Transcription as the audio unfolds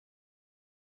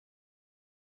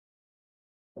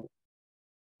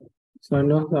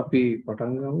සන්නෝත් අපි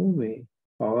පටන් ගමු මේ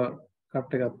පවර්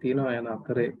කට් එකක් තියෙනවා යන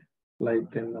අතරේ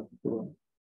ලයිට් එන්නත් පුළුවන්.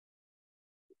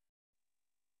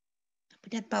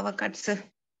 අපිටත් පවර් කට්ස්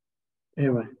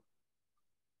එහෙමයි.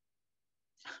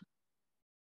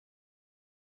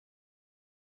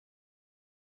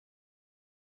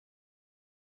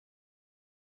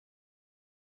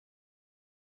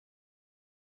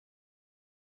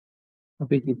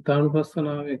 අපි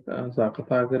චිත්තානුපස්සනාවේ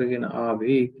සාකච්ඡා කරගෙන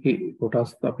ආවේ ඒකේ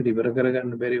කොටස් අපිට ඉවර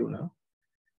කරගන්න බැරි වුණා.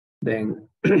 දැන්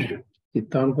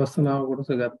චිත්තානුපස්සනාව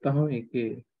කොටස ගත්තාම ඒකේ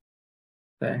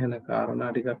සෑහෙන කාරණා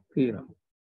ටිකක් තියෙනවා.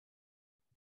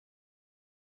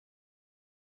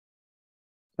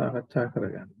 සාකච්ඡා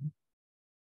කරගන්න.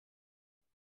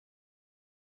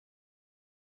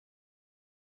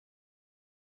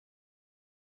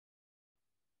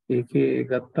 ඒකේ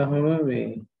ගත්තාම මේ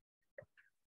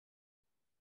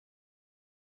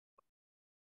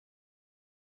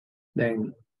දැන්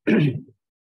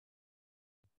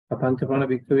අපංචපන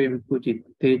භික්ඛවේ භික්ඛු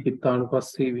චිත්තේ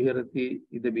චිත්තානුපස්සී විහෙරති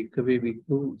ඉද භික්ඛවේ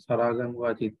භික්ඛු සරාගං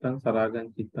වා චිත්තං සරාගං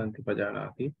චිත්තං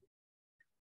තිපජානාති.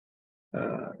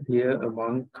 Here a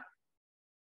monk,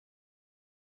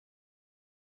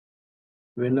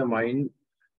 when a mind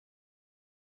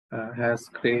has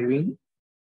craving,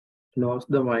 knows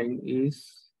the mind is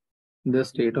in the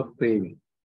state of craving.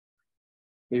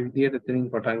 ඒ විදිහට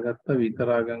එතනින් පටන් ගත්ත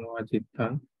විතරාගං වා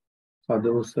චිත්තං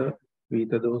සදෝස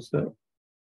විතදෝස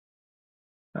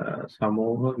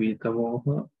සමෝහ විතමෝහ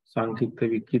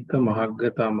සංකිට්ඨ විකිට්ඨ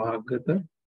මහග්ගත අමහග්ගත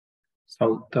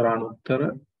සෞත්තර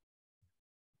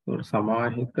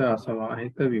සමාහිත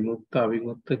අසමාහිත විමුක්ත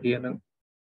අවිමුක්ත කියන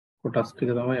කොටස්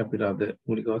ටික තමයි අපිට අද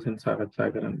මූලික වශයෙන්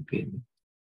සාකච්ඡා කරන්න තියෙන්නේ.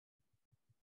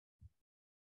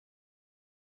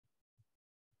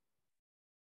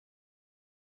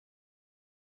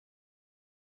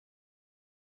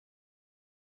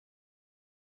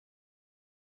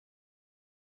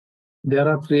 There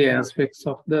are three aspects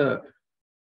of the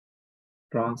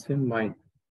transient mind,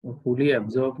 a fully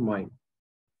absorbed mind.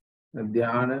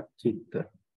 ධ්‍යාන චිත්ත.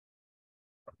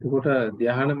 එතකොට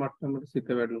ධ්‍යාන මට්ටමට සිත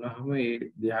වැඩුණාම ඒ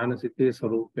ධ්‍යාන සිතේ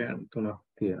ස්වરૂපයන් තුනක්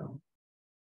තියෙනවා.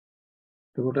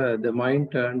 එතකොට the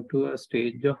mind turn to a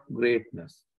stage of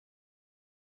greatness.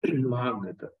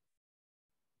 මහග්ගත.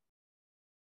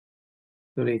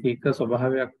 ඒක එක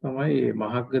ස්වභාවයක් තමයි මේ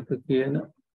මහග්ගත කියන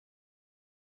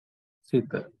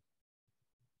සිත.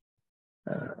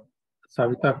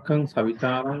 සවිතක්කං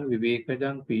සවිතාරං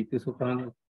විවේකජං පීතිසුඛං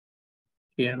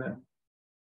කියන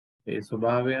ඒ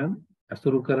ස්වභාවයන්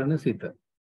අසුරු කරන සිත.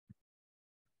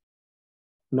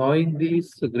 Knowing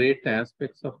these great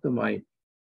aspects of the mind.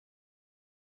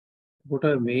 කොට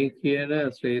මේ කියන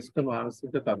ශ්‍රේෂ්ඨ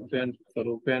මානසික තත්ත්වයන්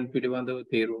ස්වરૂපයන් පිළිබඳව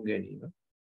තේරුම් ගැනීම.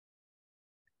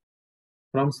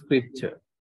 From scripture.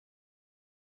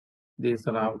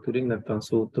 දේශනාව තුළින් නැත්නම්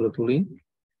සූත්‍ර තුළින්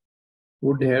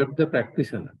would help the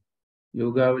practitioner.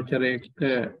 යෝගාවචරයට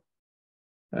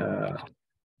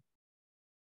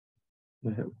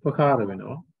උපකාර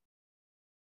වෙනවා.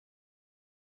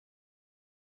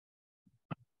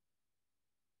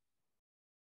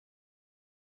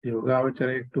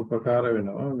 යෝගාවචරයට උපකාර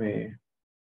වෙනවා මේ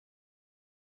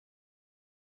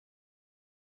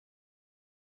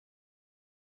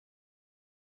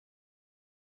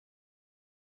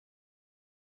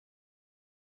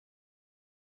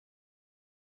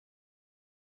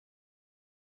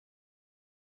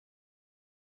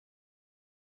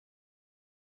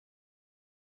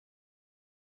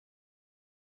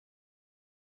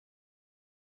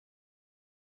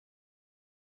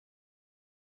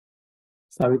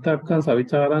සවිතක්කං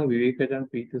සවිචාරං විවේකජං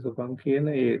පීතිසුඛං කියන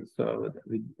ඒ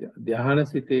ධ්‍යාන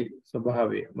සිතේ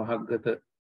ස්වභාවය මහග්ගත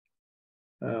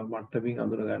මට්ටමින්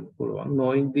අඳුර ගන්න පුළුවන්.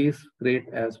 Knowing these great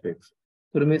aspects.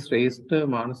 ඒතර මේ ශ්‍රේෂ්ඨ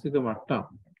මානසික මට්ටම්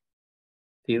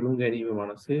තේරුම් ගැනීම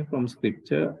මනසේ from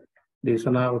scripture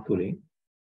දේශනාව තුළින්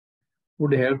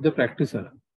would help the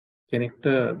practitioner. කෙනෙක්ට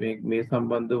මේ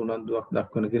සම්බන්ධ උනන්දුවක්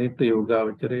දක්වන කෙනෙක්ට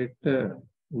යෝගාවචරයට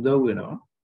උදව් වෙනවා.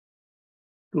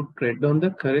 To tread on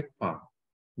the correct path.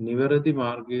 නිවැරදි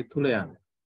මාර්ගයේ තුල යන්න.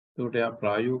 ඒකට යා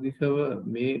ප්‍රායෝගිකව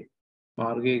මේ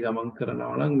මාර්ගයේ ගමන්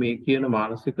කරනවා නම් මේ කියන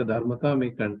මානසික ධර්මතා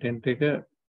මේ කන්ටෙන්ට් එක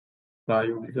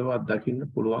ප්‍රායෝගිකව අත්දකින්න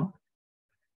පුළුවන්.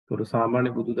 ඒකට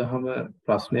සාමාන්‍ය බුදුදහම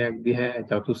ප්‍රශ්නයක් දිහා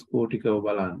චතුස්කෝටිකව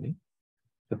බලන්නේ.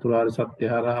 චතුරාර්ය සත්‍ය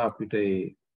හරහා අපිට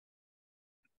ඒ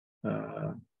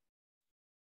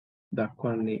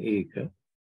දක්වන්නේ ඒක.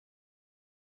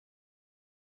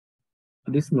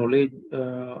 This knowledge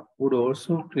would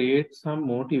also create some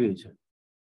motivation.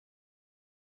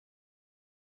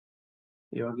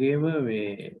 ඒ වගේම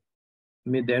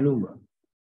මේ දැනුම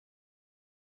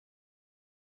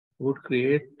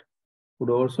would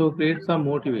also create some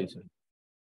motivation.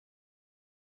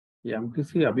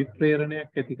 යම්කිසි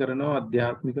අභිප්‍රේරණයක් ඇති කරනවා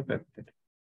අධ්‍යාත්මික පැත්තට.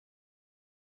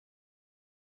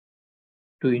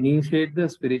 To initiate the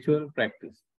spiritual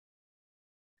practice.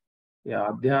 ඒ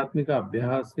ආධ්‍යාත්මික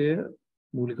අභ්‍යාසය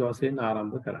මූලික වශයෙන්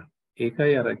ආරම්භ කරන්න.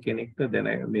 ඒකයි අර කෙනෙක්ට දැන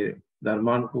මේ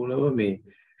ධර්මානුකූලව මේ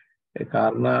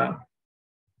කාරණා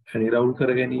නිරවුල්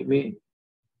කර ගැනීමේ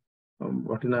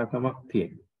වටිනාකමක්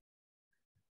තියෙනවා.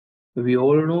 We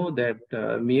all know that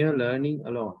mere learning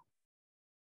alone,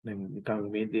 නිකන්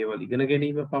මේ දේවල් ඉගෙන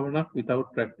ගැනීම පමණක් without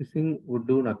practicing would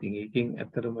do nothing. ඒකෙන්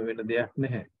ඇත්තටම වෙන දෙයක්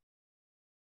නැහැ.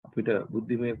 අපිට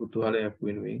බුද්ධිමය කුතුහලයක්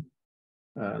වෙනුවෙන්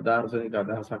දාර්ශනික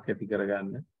අදහසක් ඇති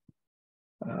කරගන්න,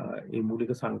 ඒ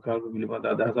මූලික සංකල්ප පිළිබඳ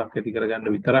අදහසක් ඇති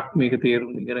කරගන්න විතරක් මේක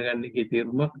තේරුම් ඉගෙන ගන්න එකේ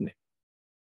තේරුමක් නැහැ.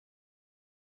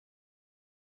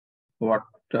 What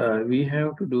we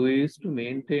have to do is to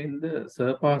maintain the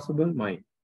surpassable mind.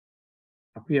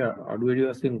 අපි අඩු වැඩි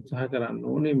වශයෙන් උත්සාහ කරන්න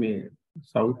ඕනේ මේ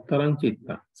සෞත්තරං චිත්ත,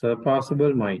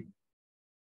 surpassable mind.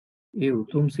 ඒ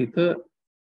උතුම් සිත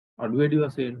අඩු වැඩි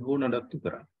වශයෙන් හෝ නඩත්තු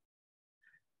කරන්න.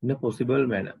 in a possible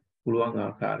manner, පුළුවන්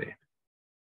ආකාරයට.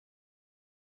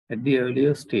 At the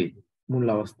earlier stage, මුල්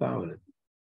අවස්ථාවලදී.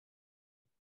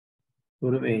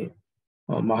 මේ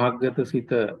මහග්ගත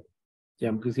සිත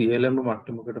යම්කිසි ඉහළම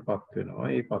මට්ටමකටපත් වෙනවා.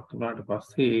 ඒ පත් වුණාට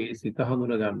පස්සේ ඒ සිත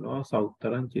හඳුන ගන්නවා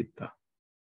සෞත්තරං චිත්ත.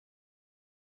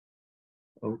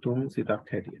 උතුම් සිතක්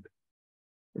හැටියට.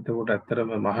 එතකොට ඇත්තටම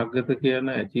මහග්ගත කියන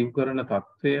ඇචීව් කරන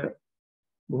తত্ত্বය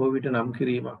බොහෝ විට නම්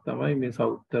කිරීමක් තමයි මේ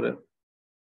සෞත්තර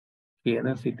කියන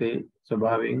සිතේ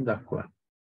ස්වභාවයෙන් දක්වන්නේ.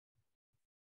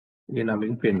 ඒ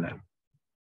නමින් පෙන්නන්නේ.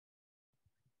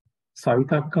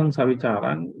 Savitakkam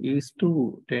savicharan is to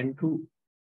tend to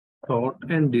thought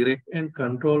and direct and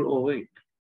control over it.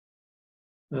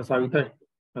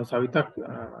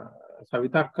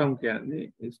 Savitakkam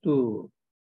කියන්නේ is to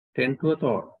tend to a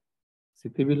thought.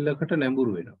 සිතවිල්ලකට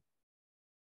නැඹුරු වෙනවා.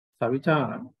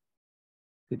 සවිචාරං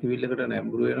සිතවිල්ලකට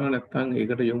නැඹුරු වෙනවා නැත්නම්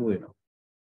ඒකට යොමු වෙනවා.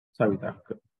 සවිතක්ක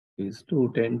is to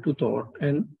tend to thought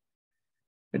and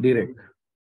direct.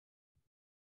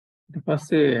 ඊට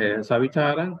පස්සේ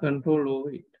සවිචාරං control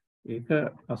over it. ඒක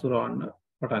අසුරවන්න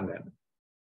පටන් ගන්නවා.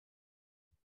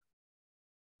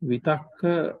 විතක්ක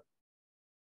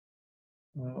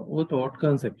or thought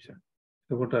conception.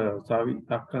 එතකොට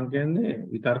සවිතක්කම් කියන්නේ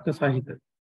විතර්ක සහිත.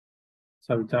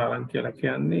 සවිචාරං කියලා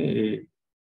කියන්නේ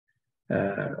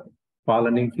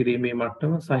පාලනය කිරීමේ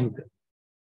මට්ටම සහිත.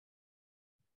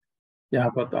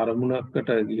 යහපත් අරමුණකට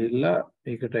ගිහිල්ලා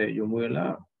ඒකට යොමු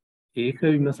වෙලා ඒක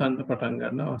විමසන්න පටන්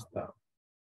ගන්න අවස්ථාව.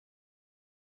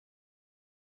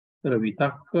 ඒතර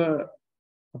විතක්ක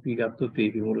අපි ගත්තොත්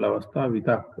ඒක මුල් අවස්ථාව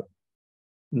විතක්ක.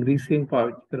 ඉංග්‍රීසියෙන්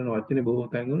පාවිච්චි කරන වචනේ බොහෝ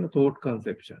තැන්වල thought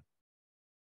conception.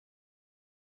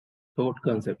 Thought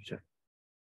conception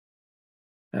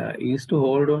is to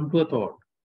hold on to a thought.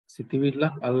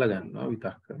 සිතවිල්ලක් අල්ල ගන්නවා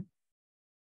විතක්ක.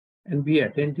 And be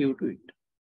attentive to it.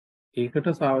 ඒකට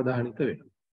සාවධානිත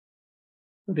වෙනවා.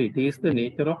 But it is the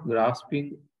nature of grasping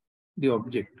the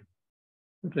object.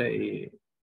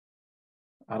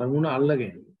 අරමුණ අල්ල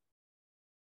ගැනීම.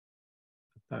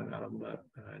 නැත්නම් අරමුණ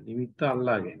නිමිත්ත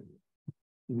අල්ලා ගැනීම.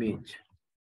 Image.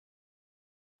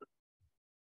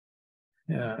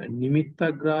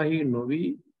 නිමිත්තග්‍රාහී නොවි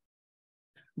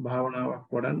භාවනාවක්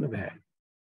වඩන්න බෑ.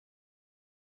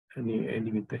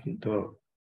 නිමිත්තකින් තෝ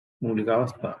මූලික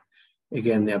අවස්ථාව. ඒ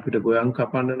කියන්නේ අපිට ගොයන්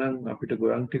කපන්න නම් අපිට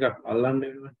ගොයන් ටිකක් අල්ලන්න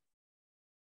වෙනවා.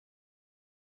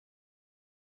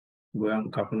 ගොයන්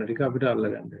කපන ටික අපිට අල්ල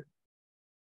ගන්න.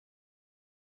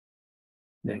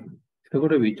 දැන්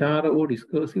එතකොට විචාර or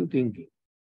discursive thinking.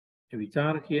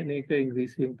 විචාර කියන එක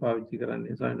ඉංග්‍රීසියෙන් පාවිච්චි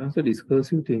කරන්නේ සයන්ස්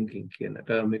discursive thinking කියන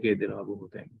ටර්ම් එකේ දෙනවා බොහෝ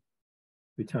තැන්.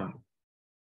 විචාර.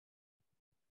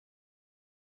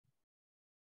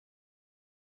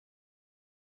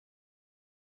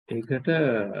 ඒකට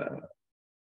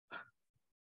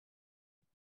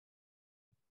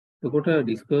එතකොට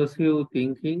discursive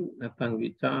thinking නැත්නම්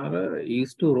විචාර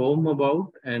is to roam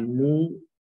about and move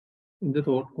in the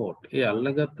thought court. ඒ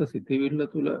අල්ලගත්ත සිතවිල්ල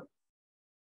තුල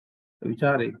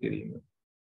විචාරය කිරීම.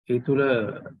 ඒ තුල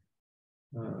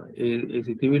ඒ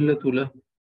සිතවිල්ල තුල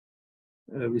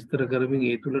විස්තර කරමින්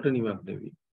ඒ තුලට නිමග්න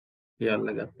වෙවි. ඒ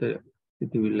අල්ලගත්ත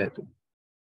සිතවිල්ල ඇතුළේ.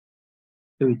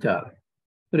 ඒ විචාරය.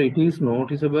 So it is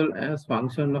noticeable as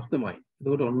function of the mind.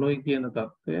 එතකොට ඔන්න ඔය කියන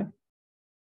தত্ত্বය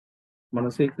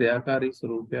මනසේ ක්‍රියාකාරී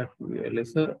ස්වરૂපයක්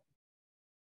ලෙස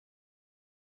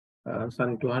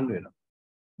සනිටුහන් වෙනවා.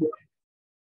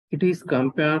 It is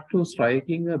compared to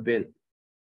striking a bell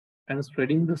and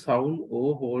spreading the sound or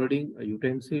holding a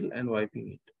utensil and wiping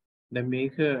it. දැන්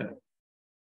මේක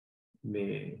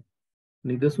මේ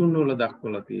නිදසුන් වල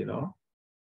දක්වලා තියෙනවා.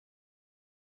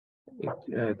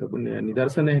 එතකොට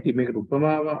නිදර්ශන හැටි මේකට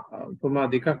උපමා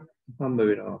දෙකක් හම්බ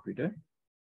වෙනවා අපිට.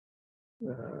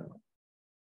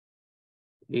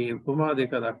 ඒ උපමා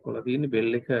දෙක දක්වලා තියෙන්නේ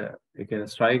බෙල් එක, ඒ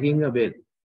කියන්නේ ස්ට්‍රයිකිං අ බෙල්.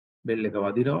 බෙල් එක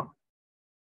වදිනවා.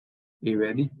 ඒ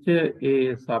වැදිච්ච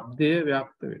ඒ ශබ්දය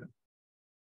ව්‍යාප්ත වෙනවා.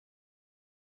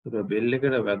 ඒක බෙල්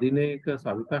එකට වදින එක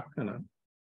සවිතක්කන.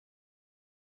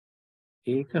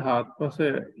 ඒක හාත්පස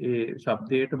ඒ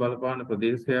ශබ්දයට බලපාන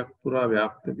ප්‍රදේශයක් පුරා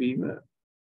ව්‍යාප්ත වීම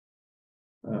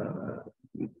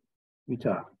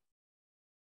විචාර.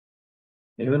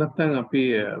 එහෙම නැත්නම් අපි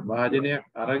භාජනයක්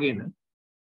අරගෙන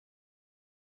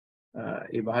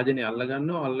ඒ භාජනය අල්ල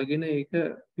ගන්නවා, අල්ලගෙන ඒක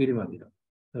පිරිමදිනවා.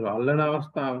 ඒක අල්ලන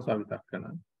අවස්ථාව සවිතක්කන.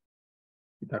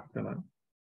 විතක්කන.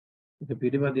 ඒක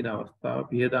පිරිමදින අවස්ථාව,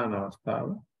 පියදාන අවස්ථාව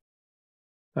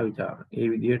සවිචාර. ඒ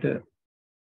විදිහට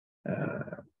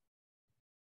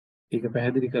ඒක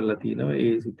පැහැදිලි කරලා තිනවා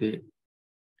ඒ සිතේ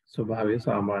ස්වභාවය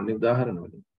සාමාන්‍ය උදාහරණ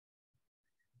වලින්.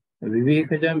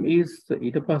 විවේකජම්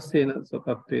ඊට පස්සේ එන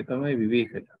තත්ත්වය තමයි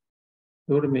විවේකජම්.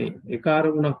 ඒකට මේ එක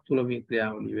අරමුණක් තුල මේ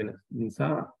ක්‍රියාවලිය වෙන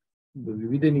නිසා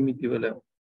විවිධ නිමිති වල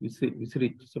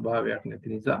විසිරිච්ච ස්වභාවයක් නැති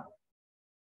නිසා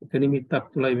එක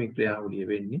නිමිත්තක් තුලයි මේ ක්‍රියාවලිය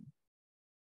වෙන්නේ.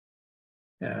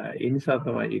 ඒ නිසා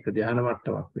තමයි ඒක ධ්‍යාන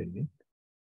මට්ටමක් වෙන්නේ.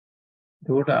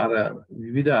 ඒකට අර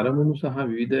විවිධ අරමුණු සහ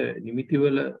විවිධ නිමිති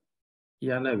වල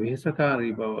යන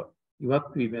වෙහසකාරී බව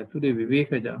ඉවත් වීම ඇතුලේ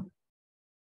විවේකජම්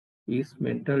is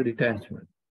mental detachment.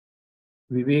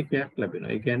 විවේකයක්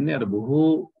ලැබෙනවා. ඒ කියන්නේ අර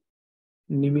බොහෝ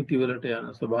නිමිති වලට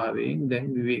යන ස්වභාවයෙන්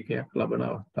දැන් විවේකයක් ලබන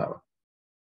අවස්ථාවක්.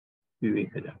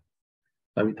 විවේකජම්.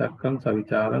 සවිතක්කං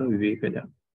සවිචාරං විවේකජම්.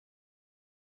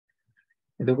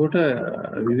 එතකොට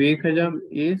විවේකජම්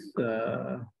is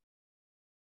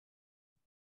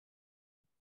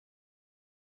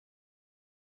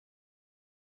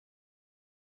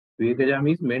විවේකජම්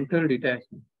is mental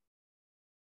detachment.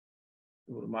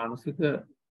 මානසික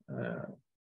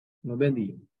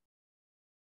නොබැඳීම.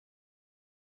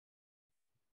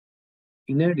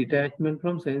 Inner detachment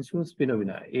from sensuous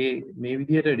phenomena. මේ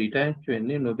විදිහට detach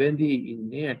වෙන්නේ නොබැඳී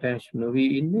ඉන්නේ, attach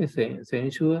නොවි ඉන්නේ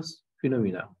sensuous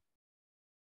phenomena.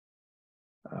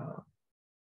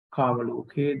 කාම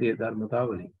ලෝකයේ දේ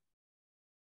ධර්මතාවලින්.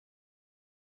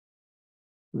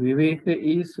 Vivek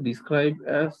is described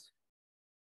as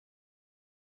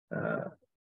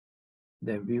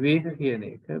දැන් විවේක කියන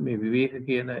එක, මේ විවේක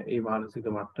කියන ඒ මානසික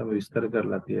මට්ටම විස්තර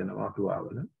කරලා තියෙනවා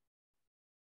අටුවාවල.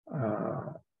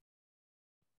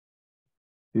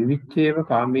 විවිච්ඡේව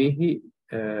කාමේහි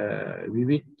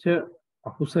විවිච්ඡ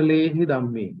අකුසලේහි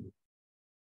ධම්මේහි.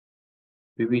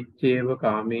 විවිච්ඡේව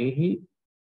කාමේහි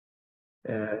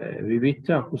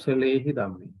විවිච්ඡ අකුසලේහි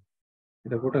ධම්මේහි.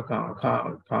 එතකොට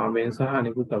කාමයෙන් සහ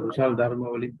අනිකුත් අකුසල ධර්ම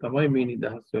වලින් තමයි මේ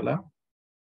නිදහස් වෙලා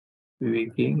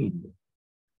විවේකයෙන් ඉන්නේ.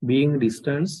 Being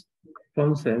distance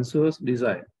from sensuous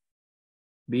desire.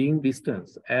 Being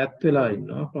distance, ඈත් වෙලා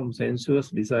ඉන්නවා from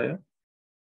sensuous desire.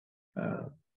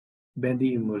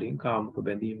 බැඳීම් වලින්, කාමක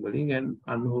බැඳීම් වලින් and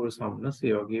unwholesomeness,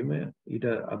 ඒ වගේම ඊට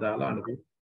අදාළ අනිකුත්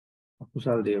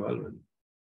අකුසල් දේවල් වලින්.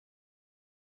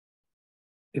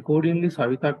 Accordingly,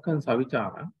 savitakkan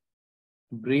savichara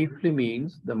briefly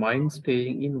means the mind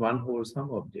staying in one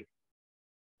wholesome object.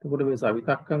 එතකොට මේ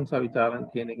savitakkan savicharan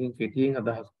කියන එකෙන් කෙටියෙන්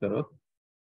අදහස් කරොත්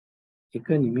එක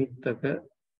නිමිත්තක,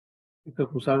 එක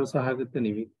කුසල සහගත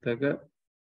නිමිත්තක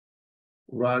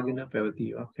උරාගෙන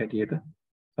පැවතීමක් හැටියට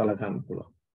සලකන්න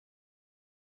පුළුවන්.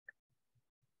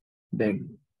 දැන්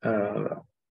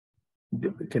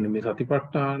කියන්නේ මේ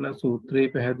සතිපට්ඨාන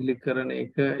සූත්‍රයේ පැහැදිලි කරන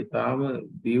එක ඊටාම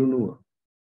දියුණුව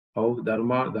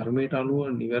ධර්මයට අනුව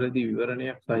නිවැරදි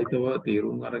විවරණයක් සහිතව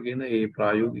තේරුම් අරගෙන ඒ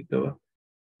ප්‍රායෝගිකව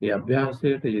ඒ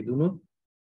අභ්‍යාසයට යෙදුණොත්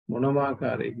මොනම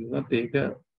ආකාරයකින්වත් ඒක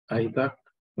අහිතක්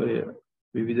ඔය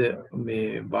විවිධ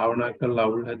මේ භාවනා කරලා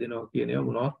අවුල් හැදෙනවා කියන ඒවා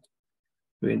මොනවත්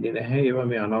වෙන්නේ නැහැ. ඒවා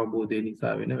මේ අනවබෝධය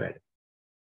නිසා වෙන වැඩ.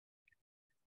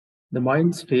 The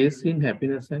mind stays in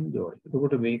happiness and joy.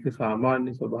 එතකොට මේක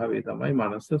සාමාන්‍ය ස්වභාවය තමයි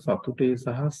මනස සතුටේ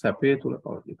සහ සැපේ තුල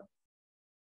පවතින.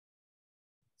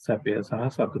 සැපය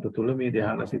සහ සතුට තුල මේ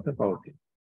ධ්‍යානසිත පවතින.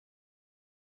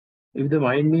 If the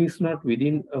mind is not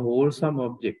within a wholesome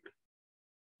object,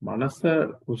 මනස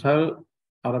කුසල්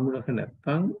අරමුණක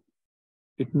නැත්නම්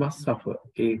it must suffer.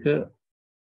 ඒක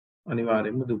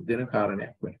අනිවාර්යයෙන්ම දුක් දෙන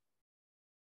කාරණයක් වෙනවා.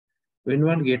 When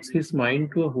one gets his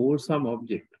mind to a wholesome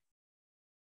object,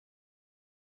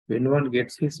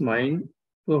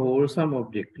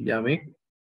 යමෙක්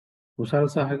කුසල්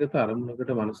සහගත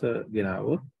අරමුණකට මනස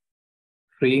ගෙනාවොත්,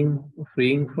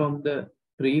 freeing from the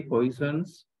three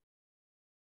poisons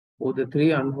or the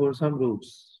three unwholesome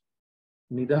roots,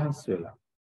 නිදහස් වෙලා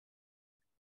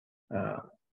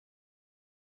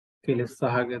කෙලෙස්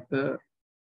සහගත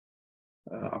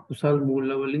අකුසල්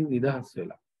මූල වලින් නිදහස්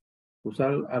වෙලා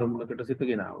කුසල් අරමුණකට සිත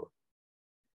ගෙනාවොත්.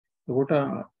 එතකොට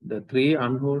the three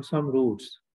unwholesome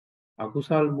roots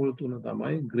අකුසල් මුල් තුන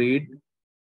තමයි greed,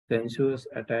 sensuous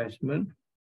attachment,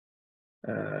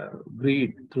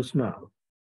 greed, තෘෂ්ණාව.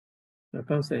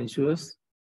 නැත්නම් sensuous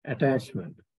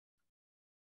attachment,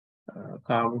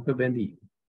 කාමුක බැඳීම.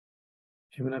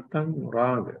 එහෙම නැත්නම්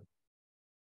රාග,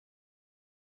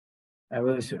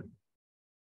 aversion.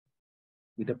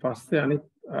 ඊට පස්සේ අනිත්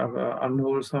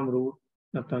unwholesome root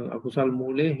නැත්නම් අකුසල්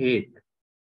මූලයේ hate,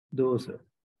 දෝෂ.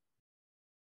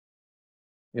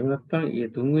 එහෙම නැත්නම් ඒ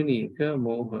තුන්වෙනි එක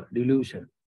මෝහ, delusion.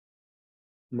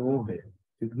 මෝහය,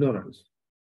 ignorance,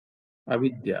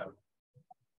 අවිද්‍යාව.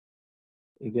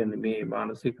 ඒ කියන්නේ මේ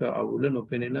මානසික අවුල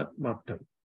නොපෙනෙන මට්ටම.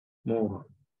 මෝහ.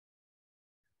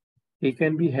 He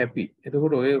can be happy.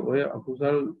 එතකොට ඔය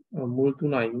අකුසල් මුල්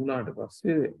තුන අයින් වුණාට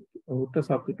පස්සේ ඔහුට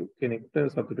සතුටු කෙනෙක්ට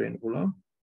සතුට වෙන්න පුළුවන්.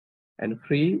 And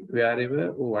free wherever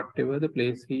or whatever the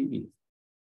place he is.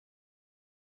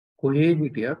 කොහේ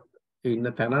හිටියත් ඒ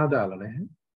ඉන්න තැන දාලා නැහැ.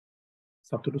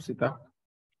 සතුටු සිතක්,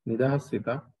 නිදහස් සිතක්,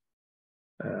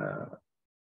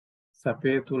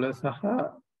 සැපේ තුල සහ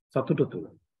සතුට තුල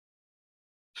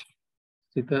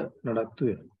සිත නඩත්තු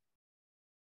වෙනවා.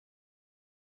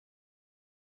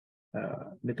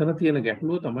 මෙතන තියෙන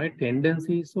ගැටලුව තමයි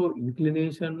tendencies or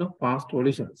inclination of past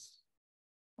volitions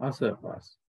are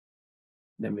surpassed.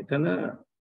 දැන් මෙතන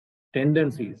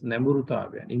tendencies,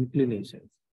 නැඹුරුතාවයන්,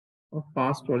 inclinations of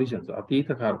past volitions, අතීත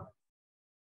කර්ම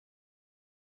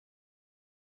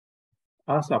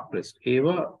are suppressed.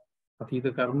 ඒවා අතීත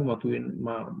කර්ම මතුවෙන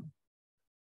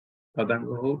පදංග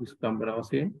හෝ විස්කම්බන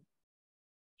වශයෙන්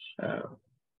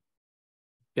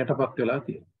යටපත් වෙලා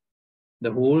තියෙනවා.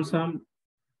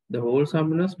 The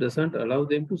wholesomeness doesn't allow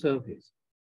them to surface.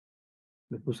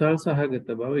 මේ කුසල් සහගත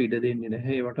බව ඉඩ දෙන්නේ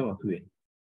නැහැ ඒවට මතුවෙන්න.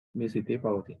 මේ සිතේ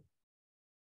පවතින.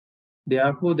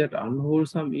 Therefore that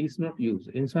unwholesome is not used.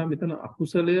 ඒ නිසා මෙතන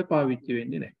අකුසලය පාවිච්චි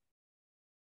වෙන්නේ නැහැ.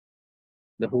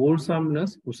 The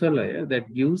wholesomeness, කුසලය,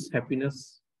 that gives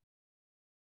happiness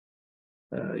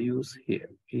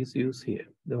is used here.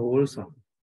 The wholesomeness,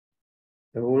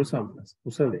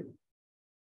 කුසලය,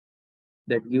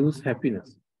 that gives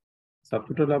happiness,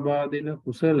 සතුට ලබා දෙන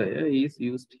කුසලය is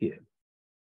used here.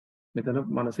 මෙතන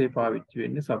මනසේ පාවිච්චි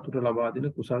වෙන්නේ සතුට ලබා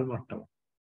දෙන කුසල් මට්ටම.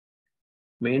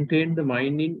 Maintain the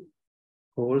mind in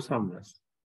wholesomeness.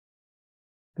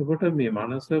 එතකොට මේ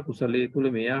මනස කුසලයේ තුල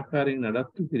මේ ආකාරයෙන්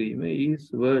නඩත්තු කිරීම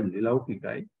is worldly,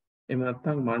 ලෞකිකයි. එහෙම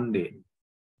නැත්නම්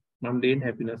mundane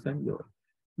happiness and joy.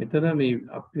 මෙතන මේ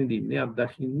අපින්දින්නේ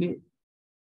අත්දකින්නේ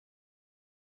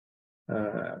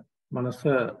මනස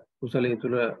කුසලයේ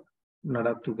තුල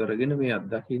නඩත්තු කරගෙන මේ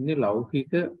අත්දකින්නේ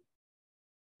ලෞකික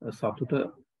සතුට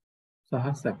සහ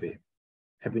සැපේ,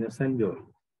 happiness and joy.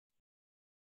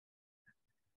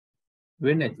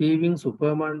 When achieving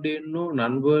supermundane or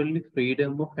non-worldly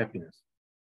freedom of happiness.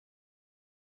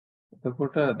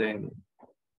 එතකොට දැන්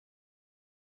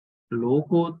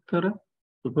ලෝකෝත්තර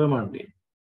supermundane.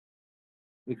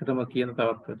 ඒකටම කියන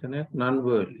තවත් වචනයක්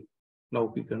non-worldly,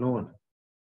 ලෞකික නොවන.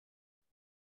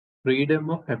 Freedom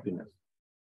of happiness.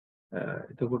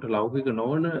 එතකොට ලෞකික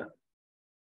නොවන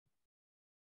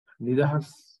නිදහස්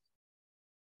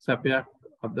සැපයක්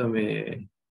අද මේ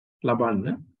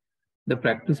ලබන්න the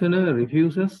practitioner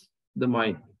refuses the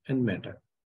mind and matter.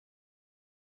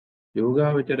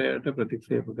 යෝගාවචරයට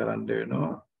ප්‍රතික්ෂේප කරන්න වෙනවා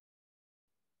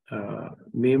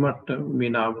මේ මට්ටම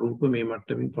මේ නාම රූප මේ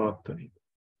මට්ටමින් පවත්වන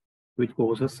which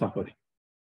causes suffering.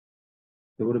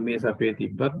 ඒකෝර මේ සැපේ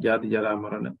තිබ්බත් ජාති ජරා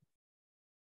මරණ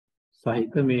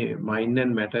සහිත මේ mind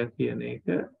and matter කියන එක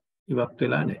ඉවත්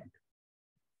වෙලා නැහැ.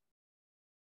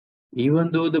 Even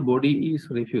though the body is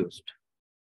refused.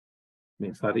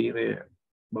 මේ ශරීරය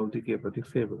භෞතිකයේ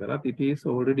ප්‍රතික්ෂේප කරත් it is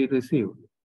already received.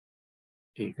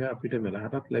 ඒක අපිට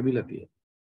මෙලහටත් ලැබිලා තියෙනවා.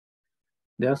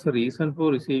 There's a reason for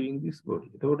receiving this body.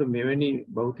 එතකොට මෙවැනි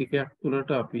භෞතිකයක්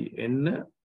තුළට අපි එන්න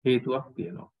හේතුවක්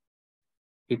තියෙනවා.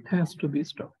 It has to be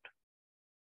stopped.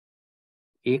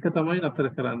 ඒක තමයි නතර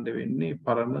කරන්න වෙන්නේ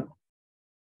පරම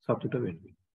සතුට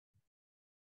වෙන්නේ.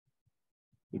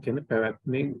 ඒ කියන්නේ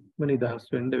පැවැත්මෙන්ම නිදහස්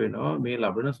වෙන්න වෙනවා මේ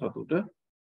ලබන සතුට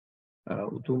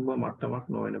උතුම්ම මට්ටමක්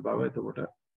නොවන බව. එතකොට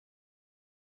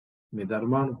මේ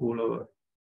ධර්මානුකූලව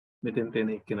මෙතෙන්ට එන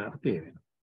එක්කෙනාට තේරෙනවා.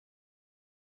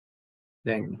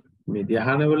 දැන් මේ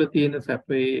ධ්‍යානවල තියෙන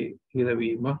සැපේ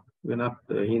හිරවීම වෙනත්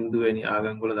Hindu වැනි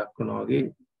ආගම් වල දක්වනවා වගේ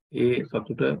ඒ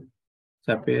සතුට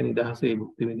සැපේ නිදහසේ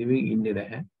භුක්ති විඳින්මින් ඉන්නේ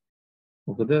නැහැ.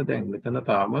 මොකද දැන් මෙතන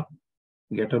තාමත්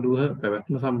ගැටලුව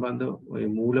පැවැත්ම සම්බන්ධ ওই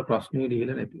මූල ප්‍රශ්නේ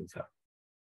ලියලා නැති නිසා.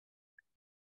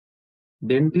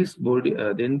 Then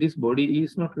this body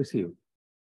is not received.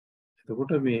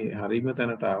 එතකොට මේ හරීම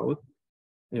තැනට આવොත්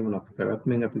එහෙම නැත්නම්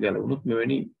පැවැත්මෙන් අපි ගැලවුණොත්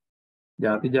මෙවැනි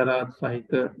ජාති ජරා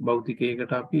සහිත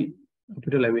භෞතිකයකට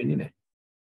අපිට ලැබෙන්නේ නැහැ.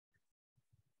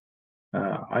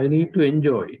 I need to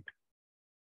enjoy it.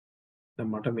 දැන්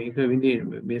මට මේක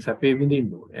මේ සැපේ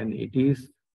විඳින්න ඕනේ. And it is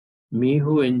me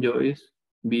who enjoys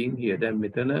being here. දැන්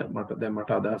මෙතන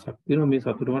මට අදහසක් තියෙනවා මේ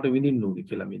සතුට මට විඳින්න ඕනේ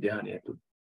කියලා මේ ධ්‍යානය ඇතුළේ.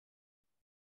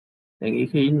 දැන්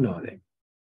ඒකේ ඉන්නවා දැන්.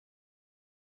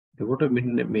 එතකොට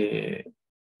මෙන්න මේ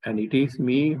and it is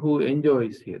me who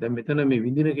enjoys here. දැන් මෙතන මේ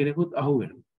විඳින කෙනෙකුත් අහු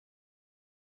වෙනවා.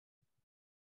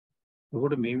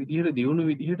 එතකොට මේ විදිහට දියුණු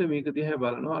විදිහට මේක දිහා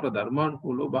බලනවා අර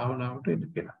ධර්මානුකූලව භාවනාවට එන්න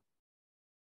කියලා.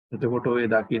 එතකොට ඔය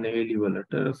දකින්න එළි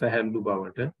වලට සැහැල්ලු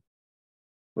බවට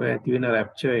ඔය ඇති වෙන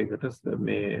රැප්චර් එකට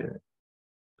මේ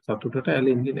සතුටට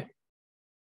ඇලෙන්නේ නැහැ.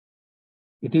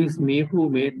 It is me who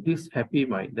made this happy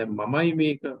mind. දැන් මමයි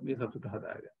මේ සතුට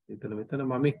හදාගන්නේ. මෙතන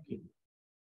මමෙක් ඉන්නේ.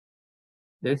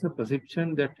 There is a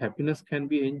perception that happiness can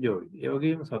be enjoyed. ඒ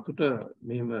වගේම සතුට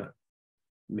මෙහෙම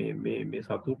මේ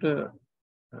සතුට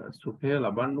සුඛය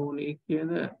ලබන්න ඕනේ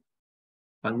කියන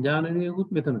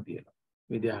සංජානනයකුත් මෙතන තියෙනවා.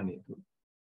 මේ ධ්‍යානය තුළ.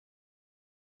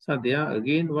 So there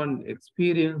again one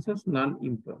experiences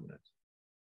non-impermanence.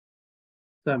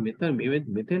 So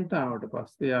මෙතෙන්ට ආවට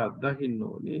පස්සේ අත්දකින්න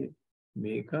ඕනේ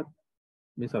මේකත්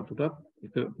මේ සතුටත්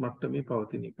එක මට්ටමේ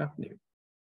පවතින එකක් නෙවෙයි.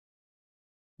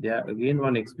 There again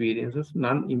one experiences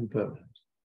non-impermanence.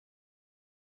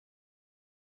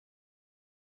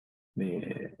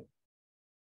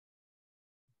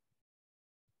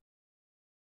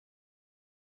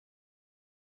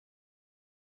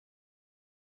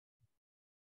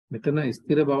 මෙතන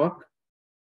ස්ථිර බවක්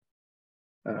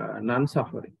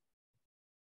non-suffering.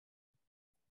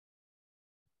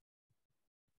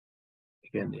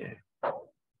 කියන්නේ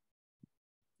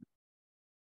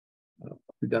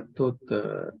අපි ගත්තොත්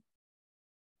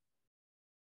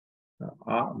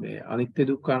මේ අනිත්‍ය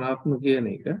දුක්ඛ අනාත්ම කියන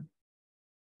එක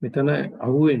මෙතන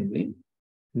අහුවෙන්නේ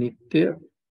නিত্য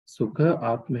සුඛ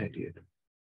ආත්ම හැටියට.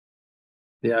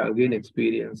 They are again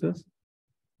experiences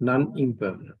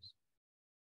non-impermanence.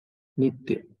 නিত্য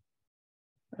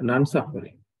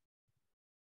non-suffering.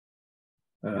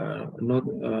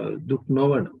 දුක්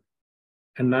නොවන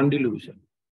and non-delusion.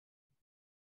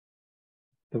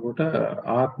 එතකොට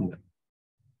ආත්ම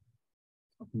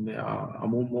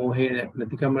අමු මොහේ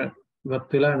නැතිකම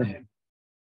ඉවත් වෙලා නැහැ.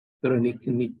 ඒතර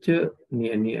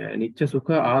නිච්ච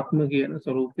සුඛ ආත්ම කියන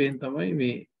ස්වરૂපයෙන් තමයි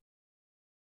මේ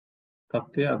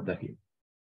තත්ත්වය අත්දකින්නේ.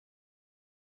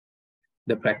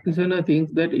 The practitioner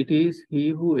thinks that it is he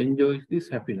who enjoys this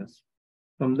happiness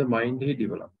from the mind he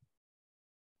develops.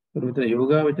 So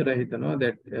යෝගාවචරය හිතනවා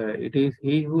that it is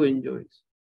he who enjoys.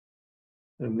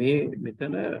 මේ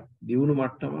මෙතන දියුණු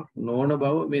මට්ටමක් නොවන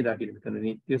බව මේ දකින්න. මෙතන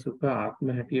නිත්‍ය සුඛ ආත්ම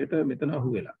හැටියට මෙතන අහු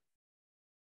වෙලා.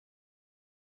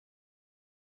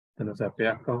 එතන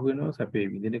සැපයක් අහු වෙනවා, සැපේ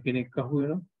විඳින කෙනෙක් අහු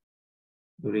වෙනවා.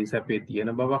 දුරේ සැපේ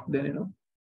තියෙන බවක් දැනෙනවා.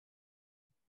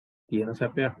 තියෙන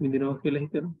සැපයක් විඳිනවා කියලා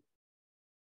හිතනවා.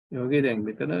 ඒ වගේ දැන්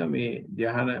මෙතන මේ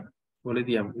ධ්‍යාන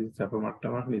වලදී යම් සැප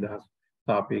මට්ටමක් නිදහස්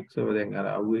සාපේක්ෂව දැන් අර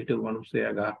අවුවට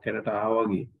මිනිස්සයා ගහක් කැරට ආවා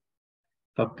වගේ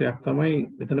තත්ත්වයක් තමයි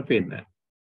මෙතන පෙන්නන්නේ.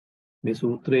 මේ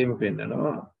සූත්‍රයේම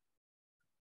පෙන්නනවා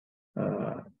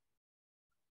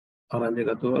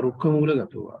අරඤ්‍යගතව රුක්ඛ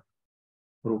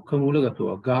මූලගතව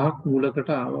ගහක් මූලකට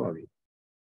ආවා වගේ.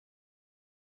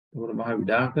 ඒකෝර මහ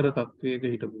විඩාකර තත්වයක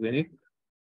හිටපු කෙනෙක්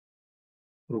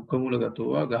රුක්ඛ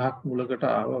මූලගතව ගහක් මූලකට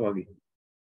ආවා වගේ.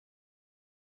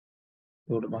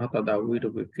 ඒකෝර මහ තදවු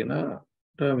හිටපු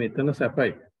කෙනාට මෙතන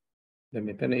සැපයි. දැන්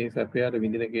මෙතන මේ සැපයට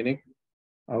විඳින කෙනෙක්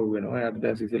අවු වෙනවා. එයාට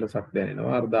දැන් සිසිලසක්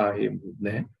දැනෙනවා. අර දාහේ මුත්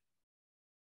නැහැ.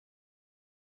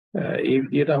 ඒ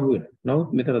විදියට අහු වෙනවා. නමුත්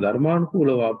මෙතන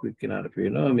ධර්මානුකූලව ආපු එක්කෙනාට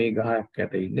පේනවා මේ ගහක්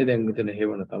යට ඉන්නේ. දැන් මෙතන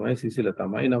හේවන තමයි සිසිල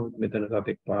තමයි. නමුත් මෙතන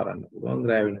සතෙක් පාරන්න පුළුවන්.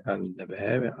 රැ වෙනකන් ඉන්න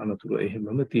බෑ. අනතුරු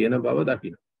එහෙමම තියෙන බව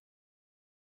දකින්න.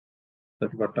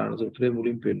 සතිපට්ඨාන සූත්‍රයේ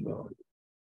මුලින් පෙන්නනවා.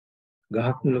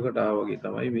 ගහක් මුලකට ආවා වගේ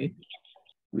තමයි මේ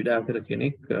විඩාකර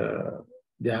කෙනෙක්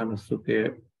ධ්‍යාන සුඛය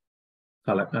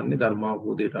කලකන්නේ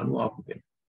ධර්මාවබෝධයට අනුව ආපු කෙනෙක්.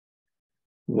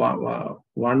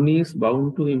 One is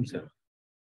bound to himself.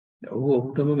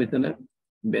 ඔහුටම මෙතන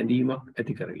බැඳීමක්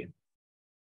ඇති කරගෙන.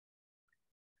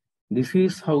 This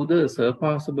is how the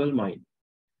surpassable mind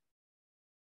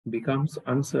becomes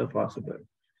unsurpassable.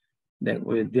 දැන්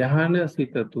ඔය ධ්‍යාන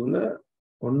සිත තුළ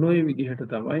ඔන්න ඔය විදිහට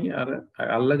තමයි අර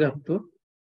අල්ලගත්තොත්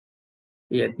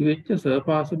ඒ ඇති වෙච්ච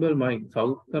surpassable mind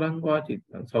සෞත්තරං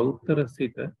වාචිත්තං සෞත්තර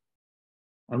සිත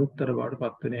අනුත්තර බවට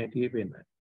පත් වෙන හැටි පෙන්නයි.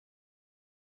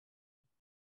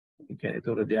 ඒ කියන්නේ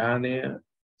ඒතොර ධ්‍යානය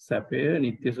සැපය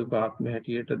නිත්‍ය සුඛ ආත්ම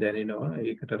හැටියට දැනෙනවා.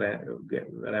 ඒකට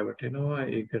රැවටෙනවා.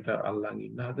 ඒකට අල්ලන්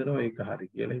ඉන්න හදනවා. ඒක හරි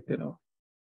කියලා හිතෙනවා.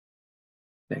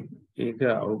 දැන් ඒක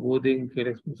අවබෝධයෙන්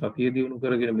කෙලෙස් සතිය දිනු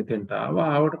කරගෙන මෙතෙන්ට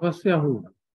ආවට පස්සේ අහු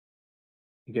වුණා.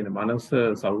 ඒ කියන්නේ මනස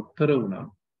සවුත්තර වුණා.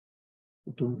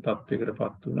 උතුම්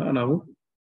තත්වයකටපත් වුණා. නමුත්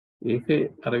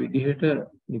ඒකේ අර විදිහට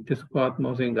නිත්‍ය සුඛාත්ම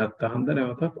වශයෙන් ගත්තා හන්ද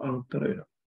නැවතත් අනුත්තර වෙනවා.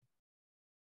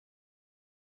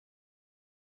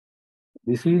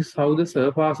 This is how the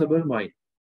surpassable mind.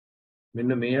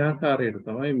 මෙන්න මේ ආකාරයට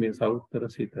තමයි මේ සවුත්තර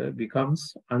සිත becomes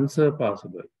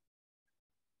unsurpassable.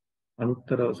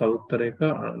 අනුත්තර සවුත්තර එක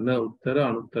න උත්තර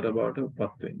අනුත්තර බවට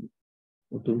පත් වෙන්නේ.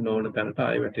 උතුම් නොවන තැනට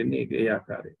ආය වැටෙන්නේ ඒ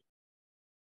ආකාරයට.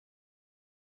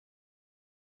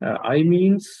 I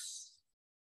means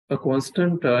a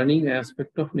constant turning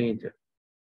aspect of nature.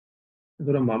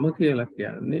 ඒතර මම කියලා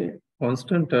කියන්නේ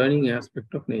constant turning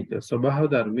aspect of nature. ස්වභාව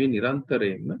ධර්මයේ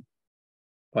නිරන්තරයෙන්ම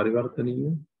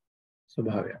පරිවර්තනීය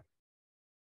ස්වභාවයක්.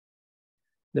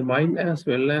 The mind as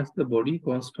well as the body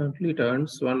constantly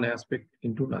turns one aspect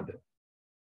into another.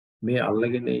 මේ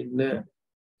අල්ලගෙන ඉන්න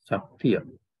ශක්තිය,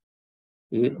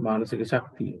 ඒ මානසික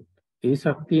ශක්තිය, ඒ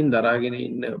ශක්තියෙන් දරාගෙන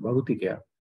ඉන්න භෞතිකයක්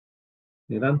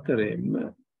නිරන්තරයෙන්ම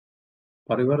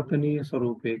පරිවර්තනීය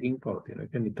ස්වરૂපයකින් පවතිනවා.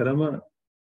 ඒක නිතරම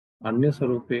අන්‍ය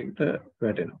ස්වરૂපයකට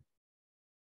වැටෙනවා.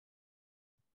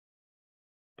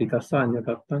 ටිකස්ස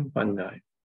අඤ්ඤතත්තං පඤ්ඤාය.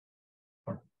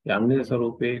 යන්නේ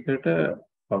ස්වરૂපයකට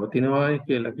පවතිනවායි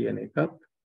කියලා කියන එකත්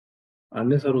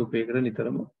අන්‍ය ස්වરૂපයකට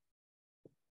නිතරම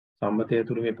සම්මතය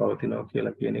තුරු මේ පවතිනවා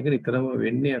කියලා කියන එක නිතරම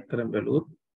වෙන්නේ අතරම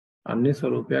බැලුවොත් අන්‍ය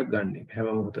ස්වરૂපයක් ගන්න එක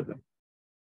හැම මොහොතකම.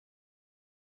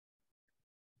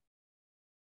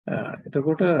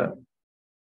 එතකොට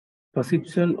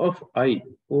perception of I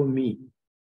or me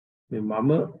මේ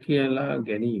මම කියලා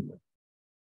ගැනීම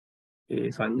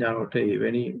ඒ සංඥාවට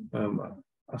එවැනි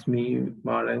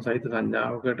අස්මිමානයන් සහිත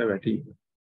සංඥාවකට වැටීම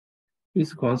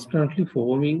is constantly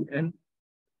forming and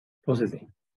processing.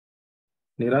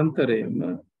 නිරන්තරයෙන්ම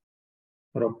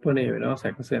රොප්පණය වෙනවා,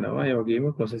 සැකසෙනවා, ඒ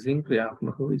වගේම processing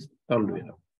ක්‍රියාත්මකව තල්ලු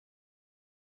වෙනවා.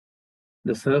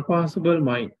 The surpassable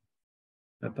mind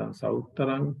නැත්නම්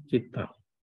සවුත්තරං චිත්තං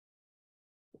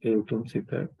ඒ උතුම්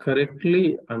සිත correctly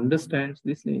understands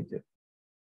this nature.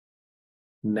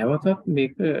 නැවතත්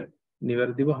මේක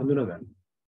නිවැරදිව හඳුනා ගන්න.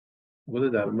 මොකද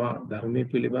ධර්මයේ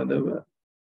පිළිබඳව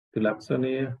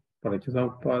ත්‍රිලක්ෂණය,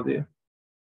 පටිච්චසමුප්පාදය,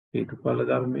 හේතුඵල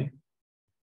ධර්මයේ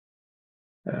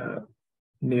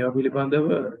මේවා පිළිබඳව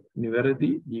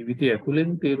නිවැරදි ජීවිතය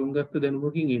ඇතුළෙන් තේරුම් ගත්ත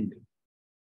දැනුමකින් ඉන්නේ.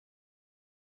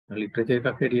 ලිටරචර් එකක්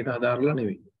හැටියට ආදාරලා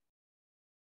නෙවෙයි.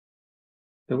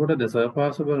 එතකොට the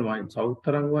surpassable mind,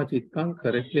 සවුත්තරං වා චිත්තං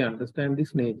correctly understand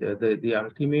this nature, the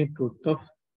ultimate truth of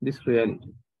this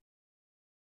reality.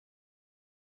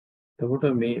 එතකොට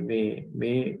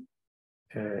මේ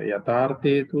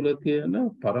යථාර්ථයේ තුල තියෙන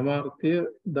පරමාර්ථය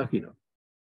දකින්න.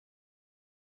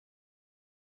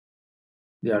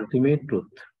 The ultimate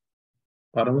truth,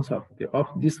 පරම සත්‍ය of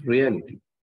this reality.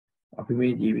 අපි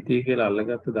මේ ජීවිතය කියලා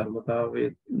අල්ලගත්ත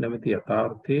ධර්මතාවයේ නැමැති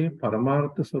යථාර්ථයේ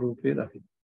පරමාර්ථ ස්වરૂපය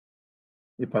දකින්න.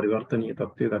 මේ පරිවර්තනීය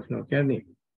තත්ත්වය දකින්න කියන්නේ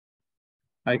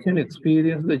I can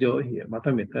experience the joy here.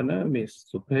 මට මෙතන මේ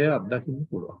සුඛය අත්දකින්න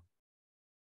පුළුවන්.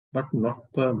 But not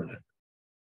permanent.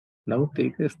 නමුත්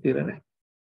ඒක ස්ථිර නැහැ.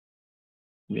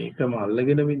 මේකම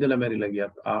අල්ලගෙන විඳලා මැරිලා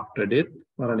ගියත් after death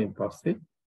මරණයෙන් පස්සේ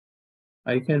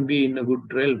I can be in a good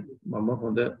realm. මම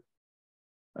හොඳ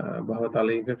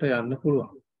භවතලයකට යන්න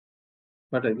පුළුවන්.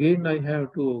 But again I have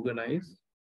to organize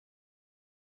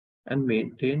and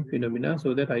maintain phenomena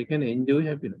so that I can enjoy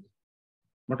happiness.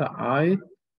 මට ආයෙත්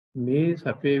මේ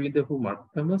සැපේ විඳපු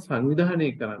මට්ටම සංවිධානය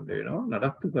කරන්න වෙනවා,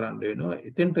 නඩත්තු කරන්න වෙනවා.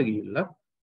 එතෙන්ට ගිහිල්ලා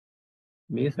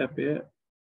මේ සැපය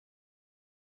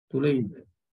තුල ඉන්න.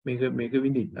 මේක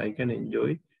විඳින්න. I can enjoy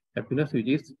happiness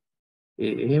which is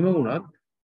එහෙම වුණත්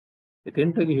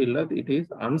එතෙන්ට ගිහිල්ලා it is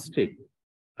unstable.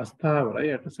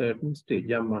 අස්ථාවරයි at a certain stage.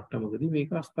 යම් මට්ටමකදී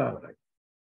මේක අස්ථාවරයි.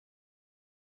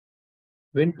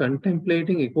 When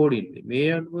contemplating accordingly,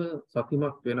 මේ අනුව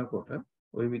සතිමත් වෙනකොට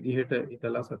ওই විදිහට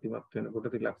හිතලා සතිමත් වෙනකොට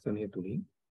ත්‍රිලක්ෂණය තුලින්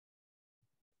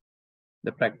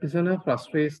the practitioner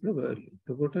frustrates the world.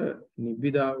 එතකොට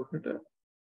නිබ්බිදාවකට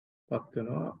පත්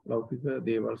වෙනවා ලෞකික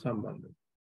දේවල් සම්බන්ධව.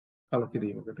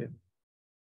 කලකිරීමකට එනවා.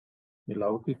 මේ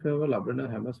ලෞකිකව ලබන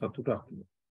හැම සතුටක්ම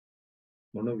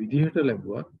මොන විදිහට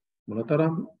ලැබුවත්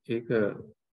මොනතරම් ඒක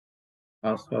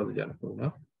ආස්වාදජනක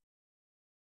වුණා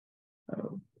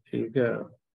ඒක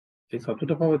ඒ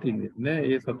සතුට පවතින්නේ නැහැ.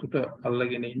 ඒ සතුට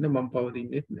අල්ලගෙන ඉන්න මම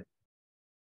පවතින්නේ නැහැ.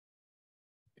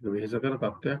 ඒක වෙහෙසකර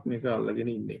තත්ත්වයක් මේක අල්ලගෙන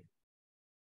ඉන්නේ.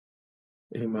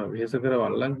 එහෙම වෙහෙසකර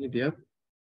වල්ලන් හිටියත්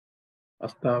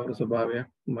අස්ථාවර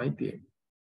ස්වභාවයක්මයි තියෙන්නේ.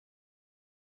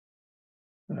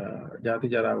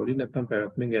 ජාති ජරා වලින් නැත්තම්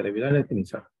පැවැත්මෙන් ගැලවිලා නැති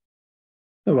නිසා.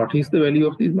 So what is the value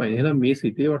of this mind? එහෙනම් මේ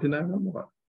සිතේ වටිනාකම මොකක්ද?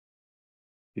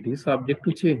 It is subject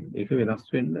to change. ඒක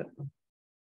වෙනස් වෙන්න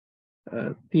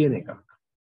තියෙන එකක්.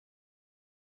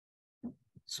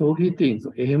 So he thinks,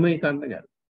 එහෙම හිතන්න ගන්න.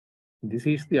 This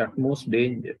is the utmost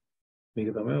danger.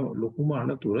 මේක තමයි ලොකුම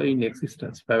අනතුර in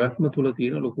existence. පැවැත්ම තුල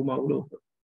තියෙන ලොකුම අවුල ඔක.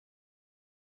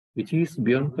 Which is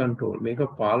beyond control. මේක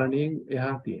පාලනයෙන්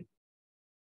එහා තියෙන.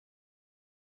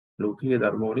 ලෝකීය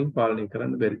ධර්ම වලින් පාලනය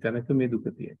කරන්න බැරි තැනක මේ දුක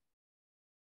තියෙන.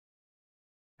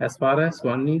 As far as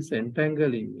one is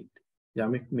entangled in it.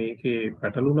 යමෙක් මේකේ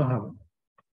පැටලුනහම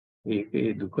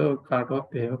ඒකේ දුක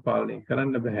කාටවත් එහෙම පාලනය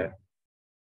කරන්න බෑ.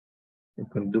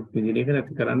 ඒක දුක් විඳින එක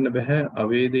නැති කරන්න බෑ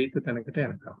අවේදිත තැනකට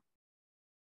යනකම්.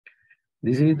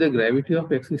 This is the gravity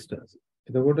of existence.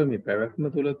 එතකොට මේ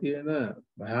පැවැත්ම තුල තියෙන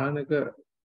භයානක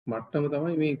මට්ටම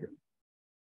තමයි මේක.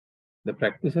 The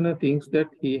practitioner thinks that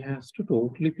he has to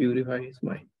totally purify his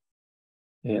mind.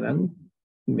 එහෙනම්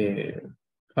මේ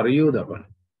පරියෝදපන.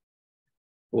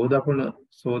 ඕදපන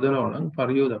සෝදනවා නම්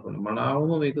පරියෝදපන.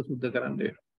 මනාවම මේක සුද්ධ කරන්න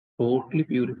වෙනවා. Totally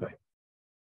purify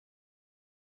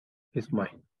his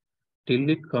mind. Till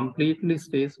it completely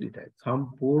stays detached.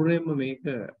 සම්පූර්ණයෙන්ම මේක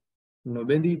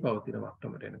නොබැඳී පවතින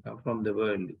මට්ටමට එනකම් from the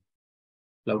worldly.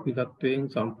 ලෞකිකත්වයෙන්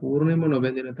සම්පූර්ණයෙන්ම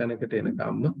නොබැඳෙන තැනකට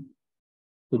එනකම්ම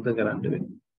සුද්ධ කරන්න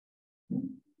වෙනවා.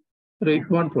 So if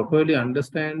one properly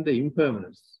understand the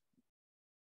impermanence,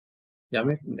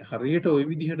 යමෙක් හරියට ওই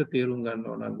විදිහට තේරුම්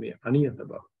ගන්නවා නම් මේ අනියත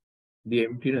බව, the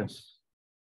emptiness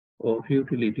or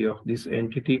futility of this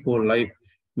entity called life,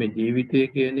 මේ ජීවිතය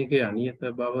කියන එකේ අනියත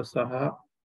බව සහ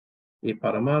ඒ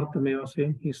පරමාර්ථමය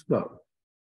වශයෙන් හිස් බව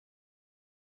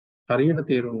හරියට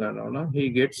තේරුම් ගන්නවා නම් he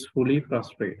gets fully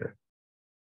frustrated.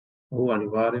 ඔහු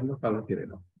අනිවාර්යයෙන්ම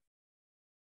කලකිරෙනවා.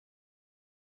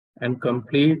 And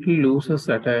completely loses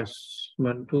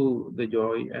attachment to the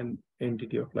joy and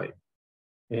entity of life.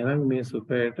 එහෙනම් මේ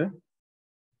සුඛයට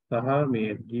සහ මේ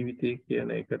ජීවිතය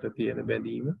කියන එකට තියෙන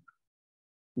බැඳීම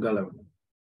ගලවනවා.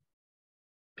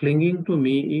 Clinging to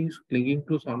me is clinging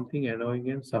to something annoying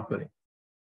and suffering.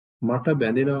 මට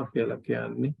බැඳෙනවා කියලා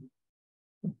කියන්නේ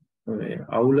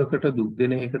අවුලකට දුක්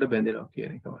දෙන එකට බැඳෙනවා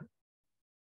කියන එකමයි.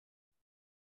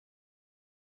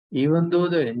 Even though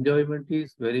the enjoyment is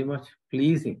very much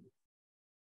pleasing,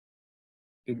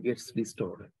 it gets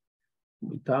distorted.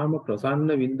 ඉතාම ප්‍රසන්න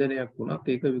වින්දනයක් වුණත්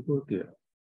ඒක විකෘති වෙනවා.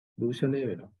 දූෂණය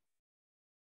වෙනවා.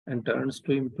 And turns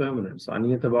to impermanence.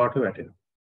 අනියත බවට වැටෙනවා.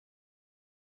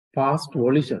 Past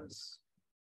volitions.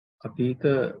 අතීත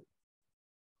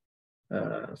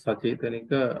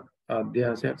සචේතනික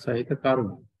අධ්‍යාසයක් සහිත කර්ම.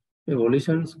 මේ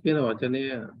volitions කියන වචනය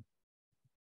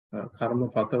කර්ම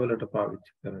පතවලට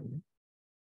පාවිච්චි කරන්නේ.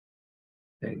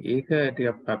 දැන් ඒක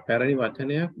ටිකක් පැරණි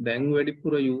වචනයක්. දැන්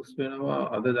වැඩිපුර යූස් වෙනවා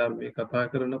අද ධර්මයේ කතා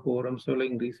කරන ෆෝරම්ස් වල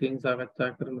ඉංග්‍රීසියෙන්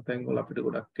සාකච්ඡා කරන තැන් වල අපිට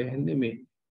ගොඩක් ඇහෙන්නේ මේ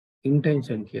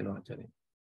intention කියන වචනේ.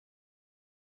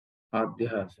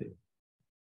 අධ්‍යාසය.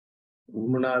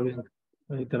 උමනාවෙන්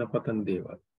හිතන පතන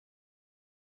දේවල්.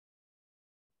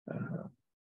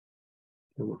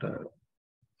 ඒකට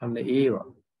අන්න ඒවා.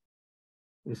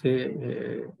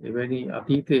 එවැනි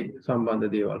අතීතේ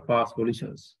සම්බන්ධ දේවල්, past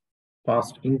volitions,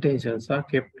 past intentions are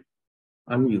kept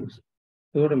unused.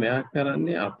 ඒකට මෙයා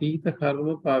කරන්නේ අතීත කර්ම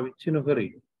පාවිච්චි නොකරයි.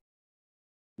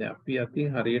 දැන් අපි අතින්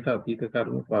හරියට අතීත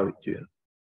කර්ම පාවිච්චි වෙනවා.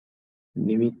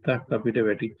 නිමිත්තක් අපිට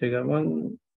වැටිච්ච ගමන්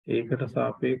ඒකට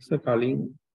සාපේක්ෂ කලින්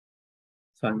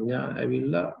සංඥා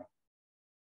ඇවිල්ලා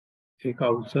ඒක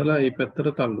අවසලා ඒ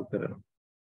පැත්තට තල්ලු කරනවා.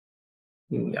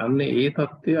 අන්න ඒ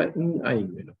தත්ත්වයෙන් අයින්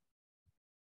වෙනවා.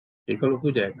 ඒක ලොකු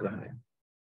ජයග්‍රහණයක්.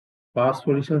 Past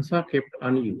volitions are kept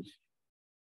unused.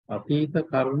 අතීත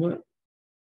කර්ම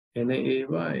එන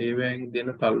ඒවෙන් දෙන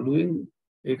තල්ලුවෙන්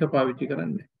ඒක පාවිච්චි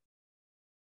කරන්නේ.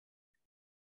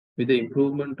 With the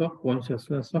improvement of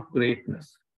consciousness of greatness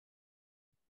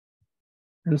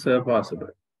and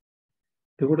surpassable.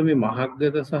 එතකොට මේ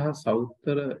මහග්ගත සහ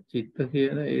සෞත්තර චිත්ත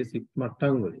කියන ඒ සිත්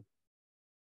මට්ටම් වලින්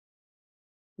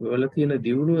වල තියෙන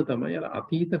දියුණුව තමයි අර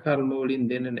අතීත කර්ම වලින්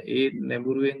දෙන ඒ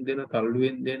නැඹුරුවෙන් දෙන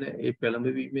තල්ලුවෙන් දෙන ඒ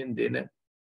පෙළඹවීමෙන් දෙන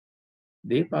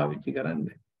දේ පාවිච්චි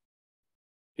කරන්නේ.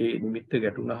 ඒ නිමිත්ත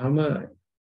ගැටුණාම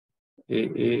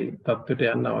ඒ තත්ත්වයට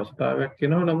යන්න අවස්ථාවක්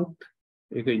එනවා. නමුත්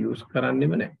ඒක යූස්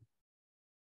කරන්නෙම නැහැ.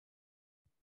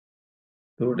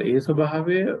 ඒකට ඒ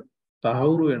ස්වභාවය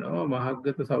තහවුරු වෙනවා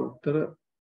මහග්ගත සෞත්තර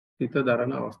සිත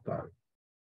දරන අවස්ථාවේ.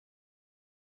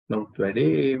 නමුත්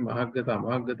වැඩේ මහග්ගත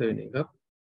අමහග්ගත වෙන එකත්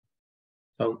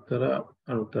සෞත්තර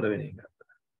අනුත්තර වෙන එකත්.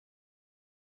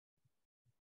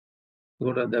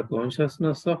 ඒකට the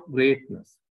consciousness of greatness.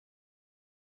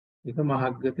 ඒක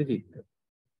මහග්ගත චිත්ත.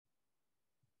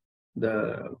 The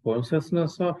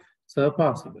consciousness of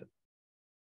surpassable.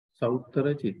 සෞත්තර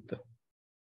චිත්ත.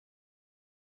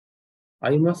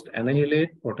 I must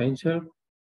annihilate potential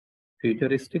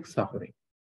futuristic suffering.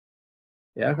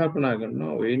 එයා කල්පනා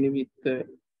කරනවා ඔය නිමිත්ත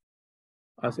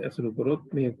අසුරු කරොත්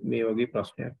මේ වගේ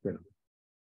ප්‍රශ්නයක් වෙනවා.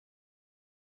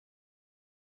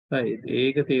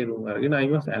 ඒක තේරුම් අරගෙන I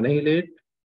must annihilate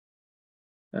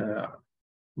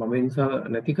මම නිසා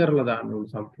නැති කරලා දාන්න ඕන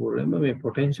සම්පූර්ණයෙන්ම මේ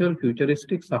potential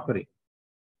futuristic suffering.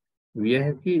 විය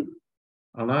හැකි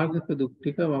අනාගත දුක්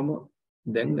ටික මම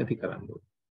දැන් නැති කරන්න ඕන.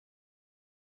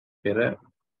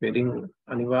 පෙරින්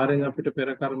අනිවාර්යෙන් අපිට පෙර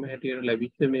කර්ම හැටියට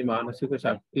ලැබිච්ච මේ මානසික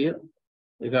ශක්තිය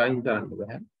ඒක අයින් කරන්න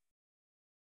බෑ.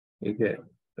 ඒක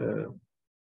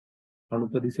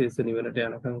අනුපදිශේෂ නිවනට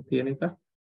යනකම් තියෙන එක.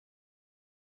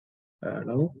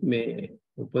 නමුත් මේ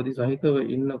උපදි සහිතව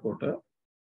ඉන්නකොට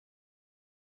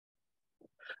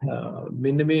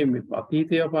මෙන්න මේ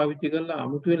අතීතය පාවිච්චි කරලා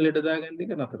අමුතුවෙන් ලෙඩ දාගන්න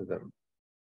එක නතර කරනවා.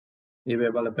 ඒ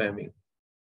වේ බලපෑමෙන්.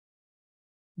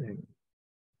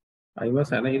 I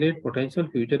must annihilate potential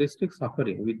futuristic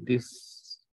suffering with this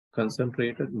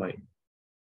concentrated mind.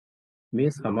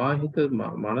 මේ සමාහිත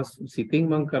මනස සිතින්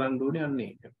මං කරන්න ඕනේ අන්න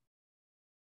ඒක.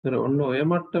 ඒතර ඔන්න ඔය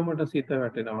මට්ටමට සිත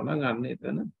වැටෙනවා නම් අන්න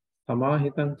එතන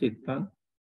සමාහිතං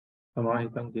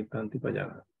චිත්තං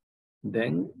තිපජාන.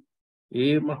 දැන්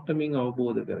ඒ මට්ටමින්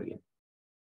අවබෝධ කරගෙන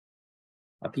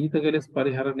අතීත කෙලෙස්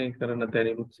පරිහරණය කරන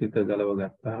තැනිනුත් සිත ගලව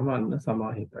ගත්තාම අන්න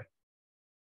සමාහිතයි.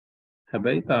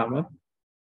 හැබැයි තාමත්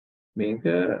මේක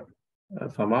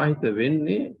සමාහිත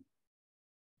වෙන්නේ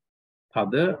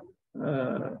තද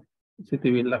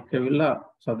සිතවිල්ලක් ඇවිල්ලා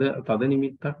තද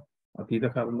නිමිත්තක් අතීත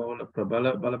කර්මවල ප්‍රබල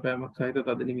බලපෑමක් සහිත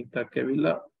තද නිමිත්තක්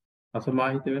ඇවිල්ලා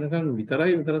අසමාහිත වෙනකන්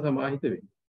විතරයි සමාහිත වෙන්නේ.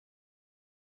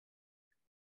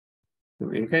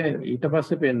 ඒකයි ඊට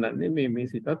පස්සේ පෙන්නන්නේ මේ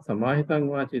සිතත් සමාහිතං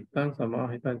වා චිත්තං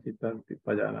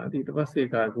පජානාති. ඊට පස්සේ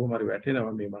ඒක කොහොම හරි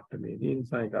වැටෙනවා මේ මට්ටමේදී. ඒ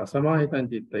නිසා ඒක අසමාහිතං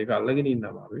චිත්ත ඒක අල්ලගෙන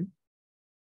ඉන්නවා අපි.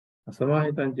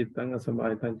 අසමාහිතං චිත්තං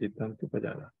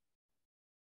පජානාති.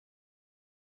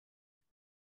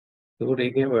 ඒකට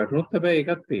ඒකේම වැටුනොත් හැබැයි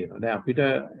ඒකත් පේනවා. දැන් අපිට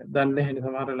දන්නේ නැහැ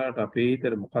සමහර වෙලාවට අපේ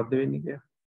හිතේ මොකද්ද වෙන්නේ කියලා.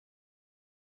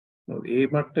 ඒ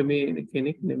මට්ටමේ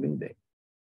කෙනෙක් නෙමෙයි දැන්.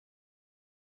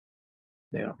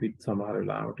 දැන් අපිත් සමහර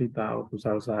වෙලාවට ඉතාව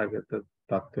කුසල් සහගත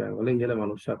තත්ත්වයන් වල ඉහළ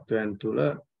මනුෂ්‍යත්වයන් තුළ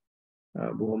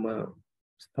බොහොම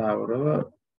ස්ථාවරව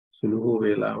සුළු හෝ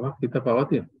වේලාවක් හිත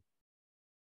පවතිනවා.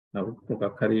 නමුත්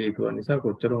මොකක් හරි හේතුව නිසා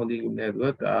කොච්චර හොඳින් ඉන්නේ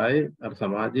නැතුවත් ආයේ අර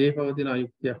සමාජයේ පවතින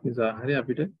අයුක්තියක් නිසා හරි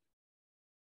අපිට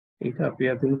ඒක අපි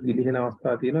අතුරු දිලිහෙන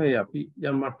අවස්ථා තියෙනවා. ඒ අපි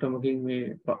යම් මට්ටමකින්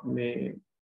මේ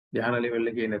ධ්‍යාන ලෙවල්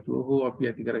එකේ නැතුව හෝ අපි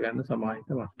ඇති කරගන්න සමාහිත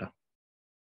මට්ටම.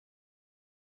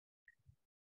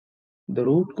 The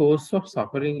root cause of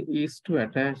suffering is to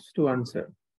attach to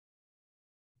oneself.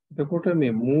 එතකොට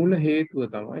මේ මූල හේතුව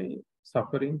තමයි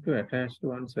suffering to attach to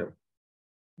oneself.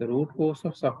 The root cause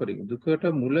of suffering දුකට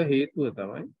මුල හේතුව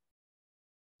තමයි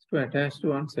to attach to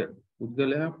oneself.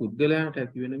 පුද්ගලයාට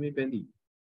ඇති වෙන මේ බැඳීම.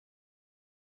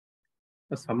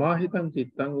 සමාහිතං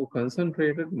චිත්තං or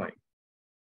concentrated mind.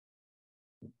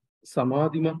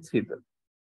 සමාධිමත් සිත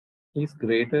is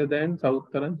greater than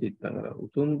සෞත්තරං චිත්තං.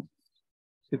 උතුම්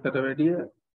සිතට වැඩිය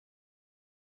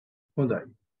හොඳයි.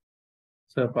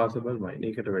 surpassable mind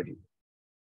ඒකට වැඩිය.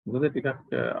 මොකද ටිකක්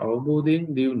අවබෝධයෙන්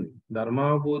දියුණුයි.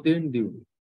 ධර්මාවබෝධයෙන් දියුණුයි.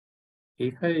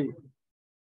 ඒකයි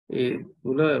ඒ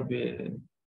තුල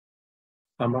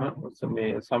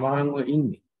මේ සමාහන්ව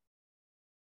ඉන්නේ.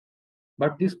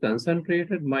 But this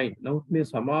concentrated mind, now මේ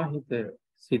සමාහිත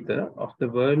සිත of the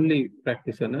worldly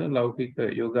practitioner, ලෞකික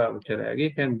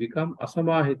යෝගාවචරයගේ can become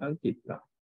අසමාහිතං චිත්තං.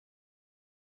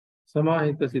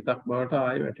 සමාහිත සිතක් බවට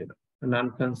ආයෙ වැටෙනවා.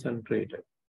 non-concentrated.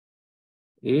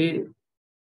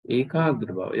 ඒකාග්‍ර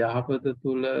බව යහපත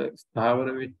තුල ස්ථාවර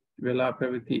වෙලා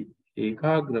පැවති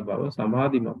ඒකාග්‍ර බව,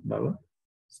 සමාධිමත් බව,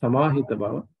 සමාහිත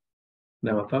බව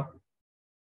නැවතත්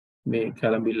මේ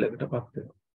කලබිල්ලකටපත්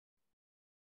වෙනවා.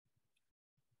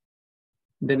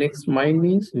 The next mind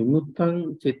is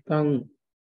vimuttang chittang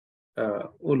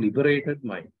or liberated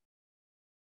mind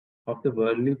of the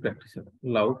worldly practitioner.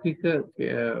 ලෞකික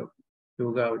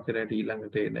යෝගාවචරයට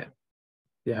ඊළඟට එන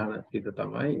ධ්‍යාන සිත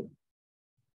තමයි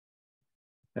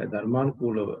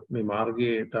ධර්මානුකූලව මේ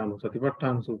මාර්ගයට අනුව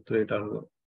සතිපට්ඨාන සූත්‍රයට අනුව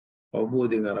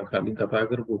අවබෝධයෙන් අර කලින් කතා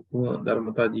කරපු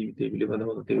ධර්මතා ජීවිතය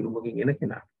පිළිබඳව තේරුමකින් එන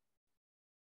කෙනා.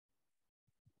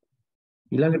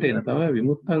 ඊළඟට එන තමයි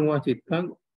විමුක්තං වා චිත්තං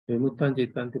විමුක්තං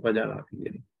චිත්තන්ති පජානාති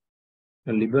කියන්නේ.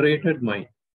 liberated mind.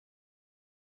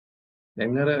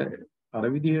 දැන් අර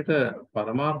විදිහට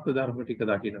පරමාර්ථ ධර්ම ටික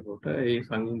දකිනකොට ඒ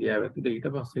සංහිඳියාව ඇතුළේ ඊට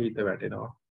පස්සේ හිත වැටෙනවා.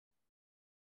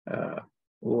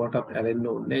 ඕවටත් ඇලෙන්න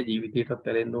ඕනේ ජීවිතයටත්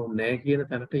ඇලෙන්න ඕනේ කියන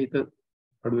තැනට හිත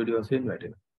අඩු වැඩි වශයෙන්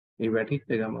වැටෙනවා. මේ වැටිච්ච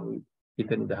ගමන්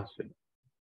හිත නිදහස් වෙනවා.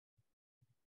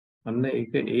 අන්න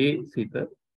ඒක ඒ සිත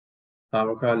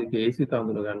తాවකාලික ඒ සිත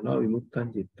අඳුන ගන්නවා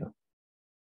විමුක්තං චිත්තං.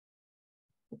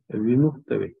 විමුක්ත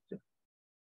වෙච්ච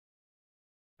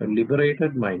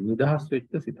liberated mind නිදහස්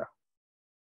වෙච්ච සිතක්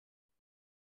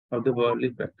of the worldly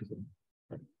practicing.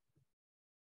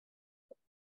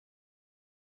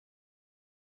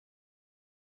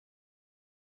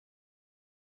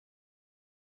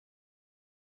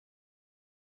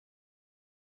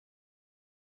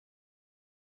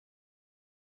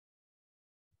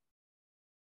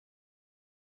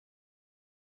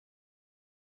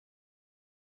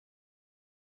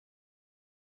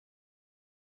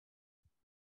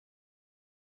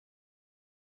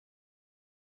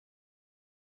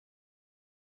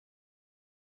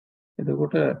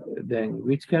 එතකොට දැන්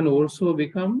which can also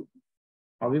become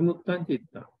අවිමුක්තං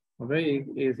චිත්තං. හැබැයි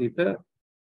ඒ සිත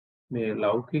මේ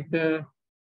ලෞකික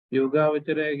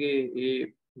යෝගාවචරයේ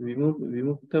ඒ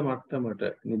විමුක්ත මට්ටමට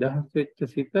නිදහස් වෙච්ච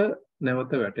සිත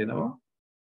නැවත වැටෙනවා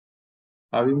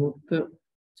අවිමුක්ත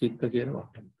චිත්ත කියන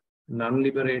මට්ටම. non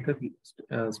liberated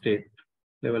state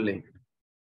level 8.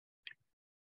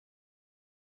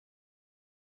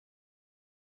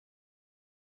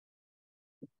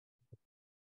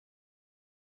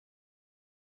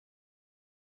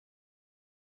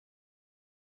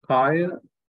 කාය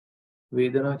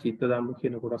වේදනා චිත්ත ධම්ම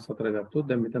කියන කොටස් හතර ගත්තොත්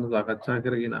දැන් මෙතන සාකච්ඡා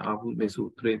කරගෙන ආපු මේ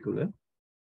සූත්‍රය තුල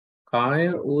කාය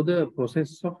or the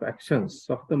process of actions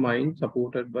of the mind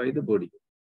supported by the body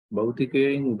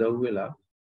භෞතිකයෙන් උදව් වෙලා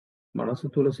මනස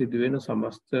තුල සිදුවෙන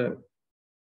සමස්ත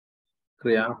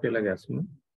ක්‍රියා පෙළ ගැස්ම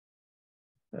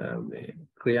මේ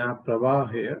ක්‍රියා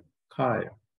ප්‍රවාහය කාය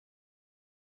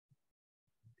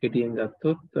කෙටියෙන්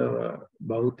ගත්තොත්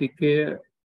භෞතිකය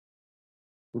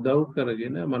උදව්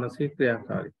කරගෙන මනසේ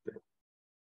ක්‍රියාකාරීත්වය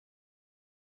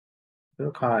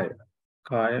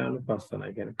කායානුපස්සන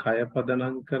කියන්නේ කය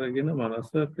පදනම් කරගෙන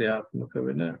මනස ක්‍රියාත්මක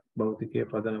වෙන භෞතිකයේ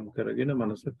පදනම් කරගෙන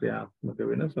මනස ක්‍රියාත්මක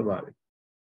වෙන ස්වභාවය.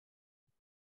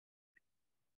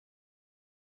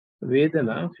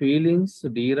 වේදනා feelings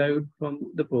derived from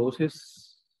the process.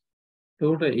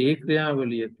 ඒකට ඒ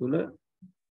ක්‍රියාවලිය තුල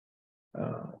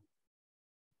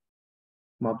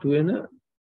මතුවෙන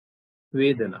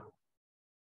වේදනා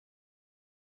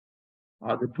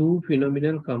are the two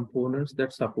phenomenal components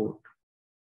that support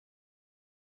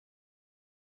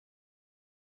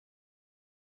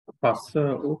passa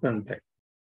or contact.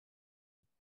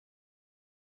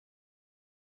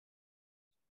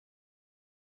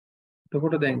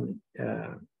 එතකොට දැන්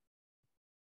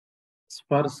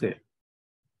ස්පර්ශය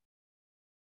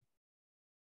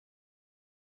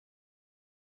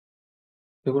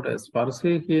එතකොට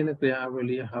ස්පර්ශය කියන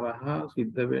ක්‍රියාවලිය හරහා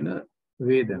සිද්ධ වෙන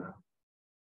වේදනා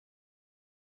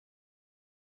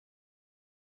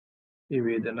ඒ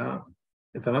වේදනා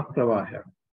එතනක් ප්‍රවාහයක්.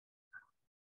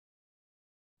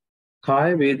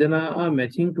 කාය වේදනා are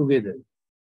matching together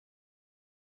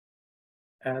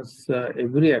as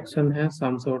every action has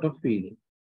some sort of feeling.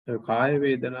 කාය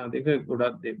වේදනා දෙක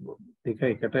ගොඩක් දෙක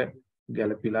එකට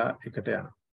ගැළපීලා එකට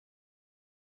යනවා.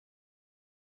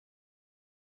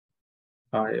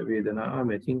 කාය වේදනා are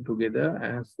matching together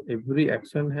as every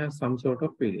action has some sort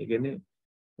of feeling. කියන්නේ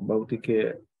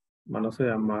භෞතිකයේ මනස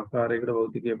යම් ආකාරයකට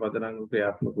භෞතිකයේ පදනම්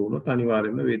ක්‍රියාත්මක වුණොත්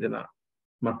අනිවාර්යයෙන්ම වේදනා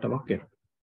මට්ටමක් එනවා.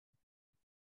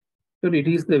 So it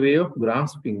is the way of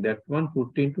grasping that one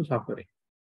put into suffering.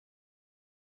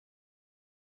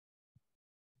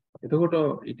 එතකොට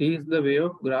it is the way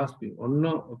of grasping. ඔන්න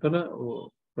උතන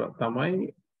තමයි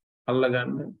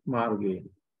අල්ලගන්න මාර්ගය.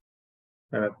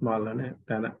 පැවැත්ම අල්ලන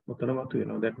තැන උතන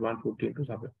මතුවෙනවා that one put into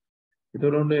suffering.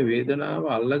 එතකොට මේ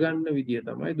වේදනාව අල්ලගන්න විදිය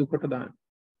තමයි දුකට දාන්නේ.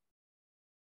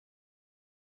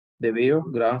 The way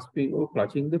of grasping or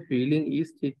clutching the feeling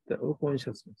is chitta or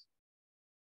consciousness.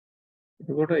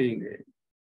 එතකොට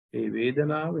ඒ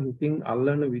වේදනාව හිතින්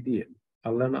අල්ලන විදිය,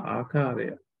 අල්ලන ආකාරය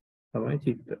තමයි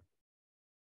චිත්ත.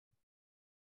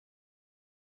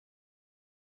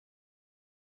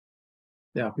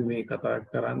 දැන් අපි මේ කතා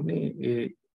කරන්නේ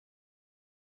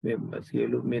මේ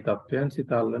සියලු මේ තත්ත්වයන්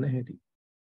සිත අල්ලන හැටි.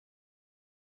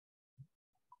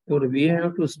 So we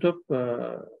have to stop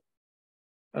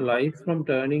a life from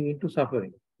turning into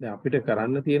suffering. දැන් අපිට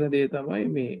කරන්න තියෙන දේ තමයි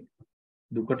මේ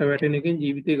දුකට වැටෙන එකෙන්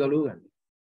ජීවිතය ගලව ගන්න.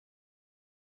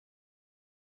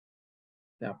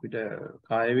 දැන් අපිට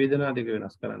කාය වේදනා දෙක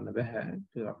වෙනස් කරන්න බෑ.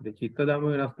 අපිට චිත්ත ධම්ම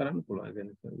වෙනස් කරන්න පුළුවන්. ඒ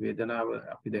කියන්නේ වේදනාව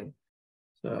අපි දැන්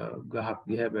ගහක්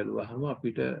දිහා බැලුවහම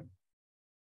අපිට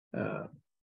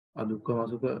අදුක්කම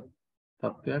සුඛ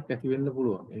තත්ත්වයක් ඇති වෙන්න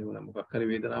පුළුවන්. එහෙම මොකක් හරි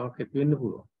වේදනාවක් ඇති වෙන්න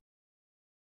පුළුවන්.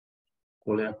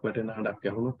 කොලයක් වැටෙන හඬක්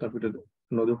ඇහුනොත් අපිට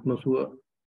නොදුක් නොසුව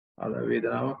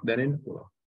වේදනාවක් දැනෙන්න පුළුවන්.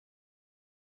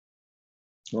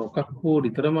 මොකක් හෝ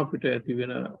විතරම අපිට ඇති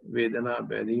වෙන වේදනා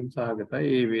බැඳීම් සහගතයි.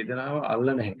 ඒ වේදනාව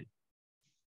අල්ලන හැටි.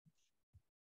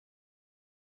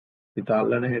 හිත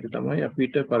අල්ලන හැටි තමයි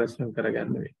අපිට පරිස්සම්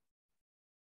කරගන්න වෙන්නේ.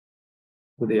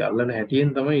 උදේ අල්ලන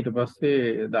හැටියෙන් තමයි ඊට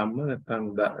පස්සේ ධම්ම නැත්නම්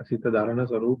සිත දරන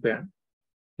ස්වરૂපයන්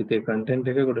හිතේ content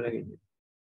එක ගොඩනගන්නේ.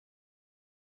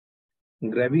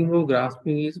 Grabbing or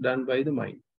grasping is done by the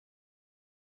mind.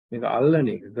 මේක අල්ලන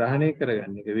එක, ග්‍රහණය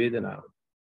කරගන්න එක වේදනාව.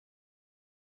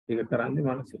 ඒක කරන්නේ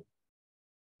මනස.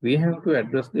 We have to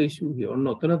address the issue here. ඔන්න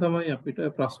ඔතන තමයි අපිට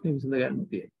ප්‍රශ්නේ විසඳ ගන්න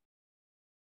තියෙන්නේ.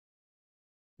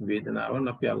 වේදනාවන්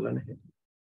අපි අල්ලන හැටි.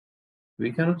 We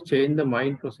cannot change the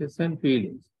mind process and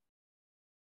feelings.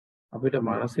 අපිට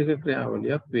මානසික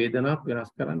ක්‍රියාවලියක් වේදනාවක්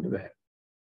වෙනස් කරන්න බෑ.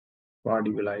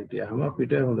 වාඩි වෙලා හිටියාම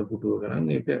අපිට හොඳ පුටුවක නම්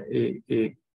ඒ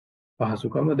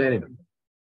පහසුකම දැනෙනවා.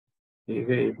 ඒක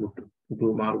ඒ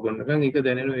පුටුව මාරු කරනකන් ඒක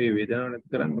දැනෙනවා. ඒ වේදනාව නැති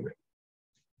කරන්න බෑ.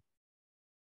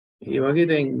 ඒ වගේ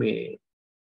දැන් මේ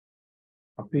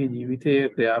අපේ ජීවිතයේ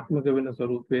ක්‍රියාත්මක වෙන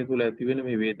ස්වરૂපය තුළ ඇති වෙන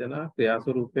මේ වේදනා ක්‍රියා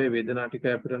ස්වરૂපයේ වේදනා ටික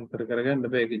අපිට කරගන්න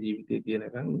බෑ. ඒක ජීවිතයේ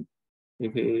තියෙනකන්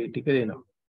ඒක ඒ ටික එනවා.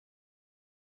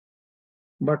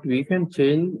 But we can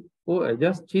change or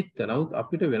adjust චිත්ත. නමුත්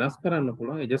අපිට වෙනස් කරන්න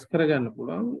පුළුවන්, adjust කරගන්න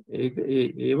පුළුවන් ඒක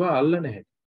ඒවා අල්ලන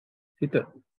හැටි. සිත.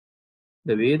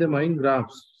 The way the mind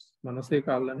grasps. මනස ඒක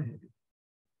අල්ලන හැටි.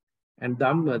 And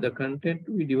Dhamma, the content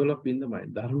we develop in the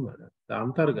mind. ධර්ම.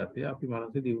 අන්තර්ගතය අපි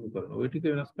මනසේ දියුණු කරනවා. ওই ටික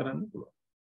වෙනස් කරන්න පුළුවන්.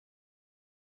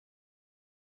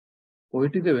 ওই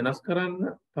ටික වෙනස් කරන්න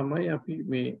තමයි අපි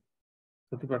මේ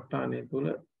සතිපට්ඨානය තුළ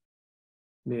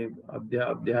මේ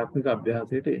අධ්‍යාත්මික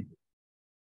අභ්‍යාසයට එන්නේ.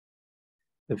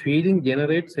 The feeling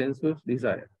generates sensuous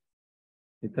desire.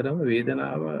 විතරම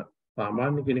වේදනාව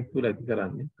සාමාන්‍ය කෙනෙක් තුළ ඇති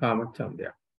කරන්නේ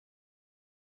කාමච්ඡන්දයක්.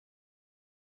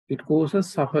 It causes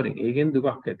suffering. ඒකෙන් දුකක්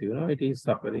ඇති වෙනවා. It is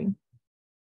suffering.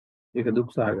 ඒක දුක්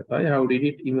සහගතයි. How did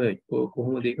it emerge?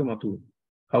 කොහොමද ඒක මතුවෙන්නේ?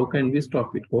 How can we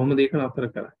stop it? කොහොමද ඒක නතර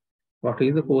කරන්නේ? What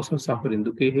is the cause of suffering?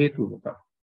 දුකේ හේතුව මොකක්ද?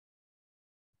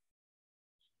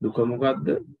 දුක මොකද්ද?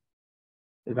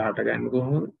 ඒක හටගන්නේ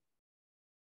කොහොමද?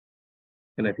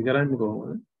 නැති කරන්නේ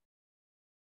කොහොමද?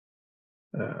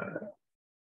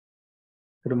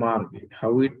 මාර්ගය.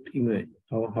 How it emerge?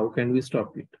 How can we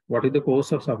stop it? What is the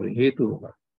cause of suffering? හේතුව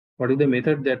මොකක්ද? What is the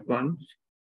method that one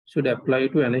should apply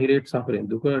to annihilate suffering?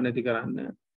 දුක නැති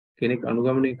කරන්න කෙනෙක්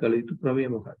අනුගමනය කළ යුතු ක්‍රමය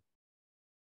මොකක්ද?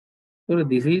 So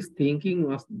this thinking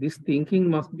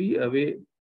must be a way.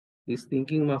 This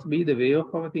thinking must be the way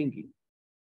of our thinking.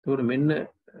 So මෙන්න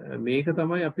මේක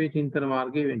තමයි අපේ චින්තන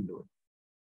මාර්ගය වෙන්න ඕනේ.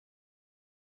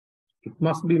 It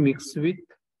must be mixed with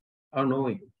our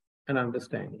knowing and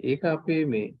understanding. ඒක අපේ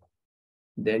මේ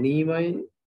දැනීමයි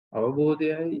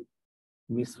අවබෝධයයි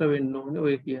මිශ්‍ර වෙන්න ඕනේ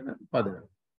ඔය කියන පදනම.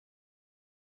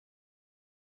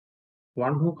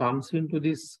 One who comes into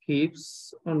this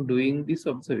keeps on doing this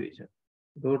observation.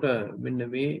 එතකොට මෙන්න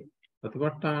මේ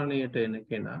ප්‍රතිපත්තාණයට එන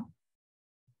කෙනා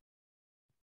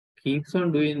keeps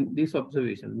on doing this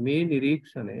observation. මේ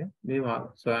නිරීක්ෂණය, මේ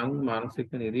ස්වයං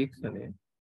මානසික නිරීක්ෂණය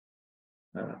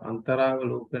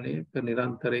අන්තරාවලෝකනයක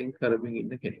නිරන්තරයෙන් කරමින්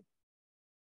ඉන්න කෙනෙක්.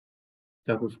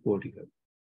 චතුස්කෝටික.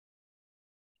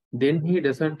 Then he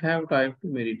doesn't have time to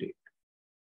meditate.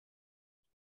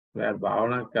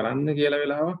 භාවනා කරන්න කියලා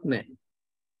වෙලාවක් නැහැ.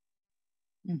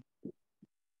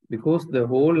 Because the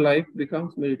whole life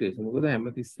becomes meditation. මොකද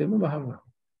හැමතිස්සෙම භාවනාව.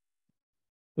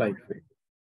 Life.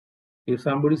 If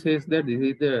somebody says that this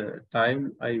is the time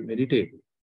I meditate,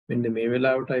 මෙන්න මේ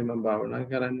වෙලාවටයි මම භාවනා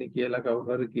කරන්න කියලා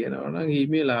කවුරු හරි කියනවා නම්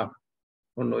ඊමේල් ආව.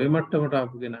 ඔන්න ඔය මට්ටමට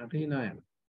ආපු කෙනාට hina යනවා.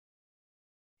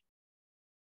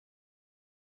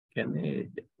 කියන්නේ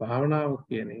භාවනාව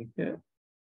කියන එක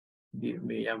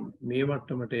මේ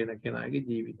මට්ටමට එන කෙනාගේ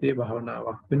ජීවිතේ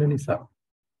භාවනාවක් වෙන නිසා.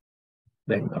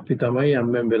 දැන් අපි තමයි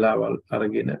යම් වෙලාවල්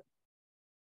අරගෙන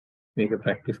මේක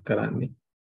ප්‍රැක්ටිස් කරන්නේ.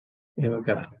 එහෙම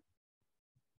කරන්නේ.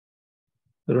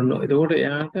 එතකොට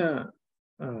එයාට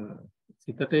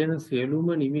සිතට එන සියලුම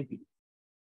නිමිති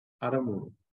අරමුණු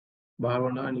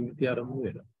භාවනා නිමිති අරමුණු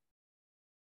වෙනවා.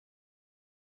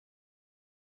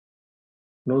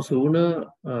 No sooner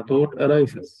thought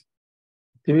arises.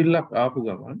 තිවිල්ලක් ආපු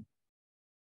ගමන්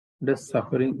the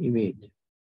suffering image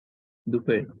දුක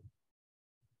එනවා.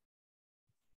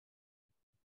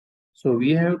 So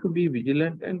we have to be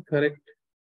vigilant and correct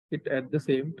it at the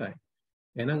same time.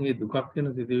 එහෙනම් මේ දුකක් වෙන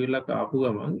සිතුවිල්ලක් ආපු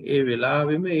ගමන් ඒ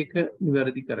වෙලාවෙම ඒක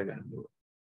නිවැරදි කරගන්න ඕනේ.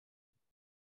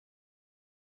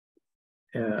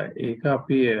 ඒක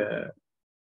අපි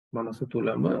මනස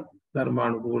තුලම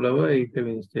ධර්මානුකූලව ඒක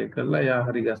විනිශ්චය කරලා යා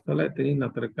හරි ගස්සලා එතනින්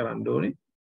නතර කරන්න ඕනේ.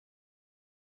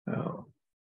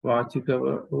 වාචිකව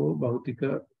හෝ භෞතික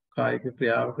කායික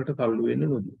ක්‍රියාවකට තල්ලු වෙන්න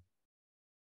නොදී.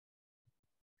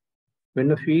 When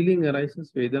a feeling arises,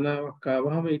 වේදනාවක්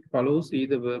ආවම it follows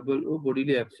either verbal or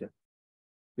bodily action.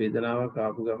 වේදනාවක්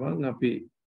ආපු ගමන් අපි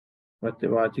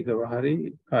වාචිකව හරි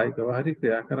කායිකව හරි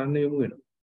ක්‍රියා කරන්න යොමු වෙනවා.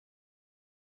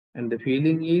 And the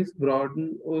feeling is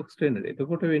broadened or extended.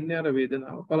 එතකොට වෙන්නේ අර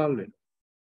වේදනාව පළල් වෙනවා.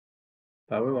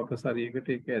 තව අපසාරියකට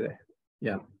ඒක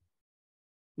යනවා.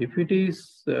 If it is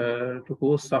to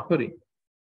cause suffering,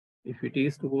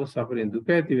 දුක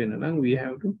ඇති වෙන නම් we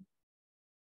have to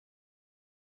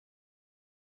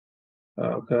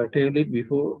curtail it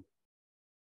before.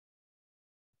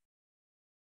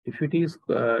 If it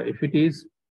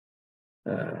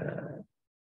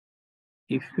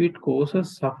causes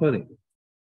suffering,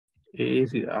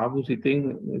 ආපු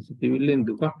සිතිවිල්ලෙන්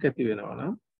දුකක් ඇති වෙනවා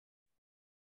නම්,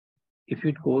 if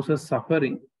it causes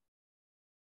suffering,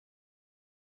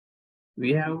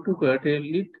 we have to curtail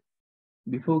it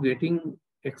before getting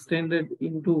extended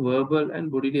into verbal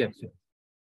and bodily action.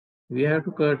 We have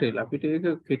to curtail. අපිට ඒක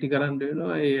කෙටි කරන්න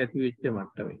වෙනවා ඒ ඇති වෙච්ච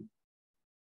මට්ටමේ.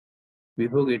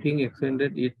 Before getting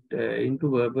extended it into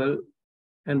verbal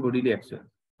and bodily action.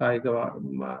 කායික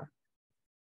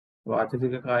වාචික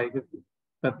කායික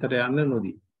පැත්තට යන්න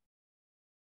නොදී.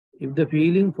 If the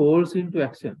feeling falls into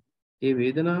action, ඒ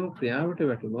වේදනාව ක්‍රියාවට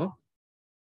වැටුණොත්,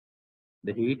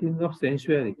 the heating of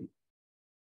sensuality,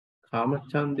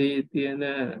 කාමච්ඡන්දයේ තියෙන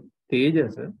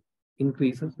තේජස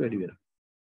increases වැඩි වෙනවා.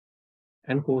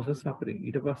 And causes suffering.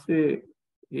 ඊට පස්සේ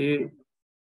ඒ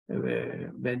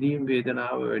බැඳීම්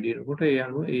වේදනාව වැඩි වෙනකොට ඒ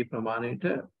අනුව ඒ ප්‍රමාණයට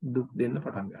දුක් දෙන්න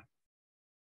පටන් ගන්නවා.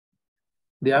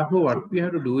 Therefore, what we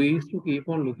have to do is to keep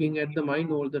on looking at the mind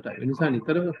all the time. ඒ නිසා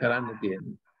නිතරම කරන්න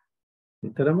තියෙන්නේ.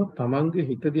 නිතරම තමන්ගේ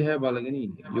හිත දිහා බලගෙන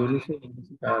ඉන්න. යෝනිසෝ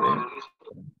මනසිකාරය.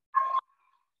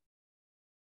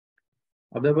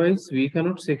 Otherwise, we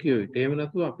cannot secure it. එහෙම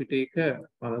නැතුව අපිට ඒක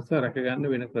මනස රැක ගන්න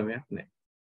වෙන ක්‍රමයක් නැහැ.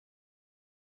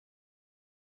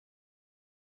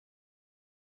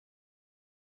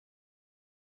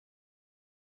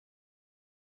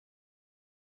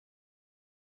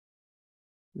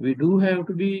 We do have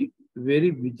to be very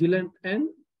vigilant and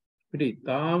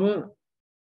තාම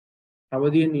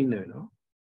අවදියෙන් ඉන්න වෙනවා.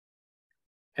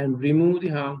 And remove the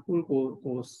harmful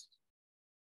cause.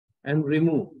 And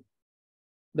remove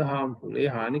the harmful. ඒ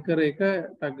හානිකර එක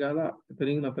ටක් ගාලා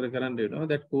එතනින් නතර කරන්න වෙනවා.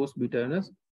 That cause bitterness.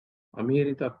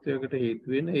 අමීරි තත්වයකට හේතු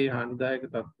වෙන ඒ හානිදායක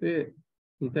තත්වය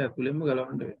හිත ඇතුළෙන්ම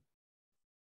ගලවන්න වෙනවා.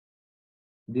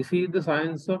 This is the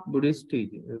science of Buddhist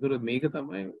teaching. ඒතර මේක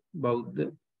තමයි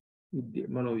බෞද්ධ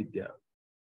මනෝවිද්‍යාව.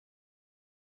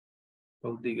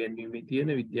 බෞද්ධ ඉගැන්වීමේ තියෙන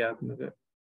විද්‍යාත්මක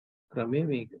ක්‍රමය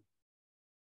මේක.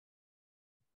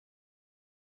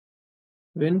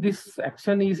 When this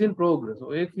action is in progress,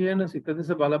 ඔය කියන සිත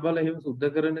දෙස බල බල එහෙම සුද්ධ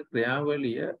කරන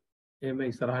ක්‍රියාවලිය එහෙම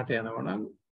ඉස්සරහට යනවා නම්,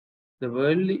 the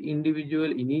worldly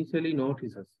individual initially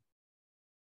notices.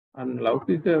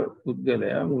 ලෞකික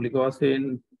පුද්ගලයා මූලික වශයෙන්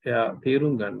එයා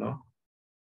තේරුම් ගන්නවා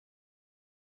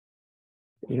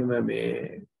එහෙම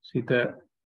මේ සිත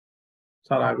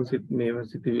සරාග සිත් මේව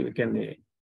සිත කියන්නේ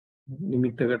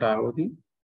නිමිත්තකට ආවොත්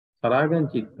සරාගං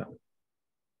චිත්තං,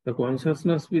 the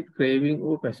consciousness with craving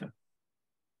or passion.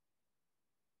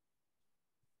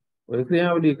 ඔය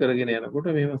ක්‍රියාවලිය කරගෙන යනකොට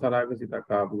මෙහෙම සරාග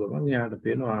සිතක් ආපු ගමන් එයාට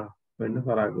පේනවා වෙන්න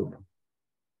සරාග වුණා.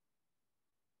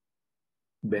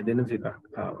 බැඳෙන සිතක්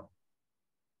ආවා.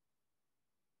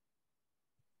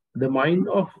 The mind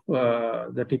of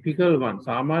the typical one,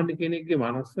 සාමාන්‍ය කෙනෙක්ගේ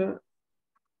මනස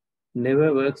never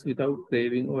works without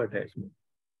craving or attachment.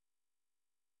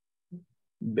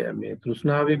 මේ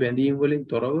තෘෂ්ණාවේ බැඳීම් වලින්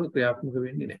තොරව ක්‍රියාත්මක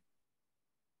වෙන්නේ නැහැ.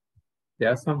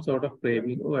 There's some sort of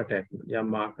craving or attachment.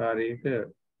 යම් ආකාරයක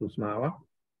තෘෂ්ණාවක්,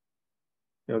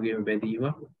 ඒ වගේම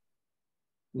බැඳීමක්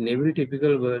in every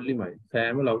typical worldly mind.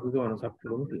 සෑම ලෞකික මනසක්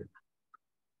තුළම තියෙනවා.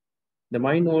 The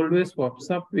mind always pops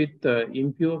up with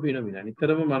impure phenomena.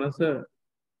 නිතරම මනස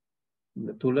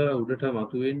තුල උඩට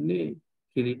මතුවෙන්නේ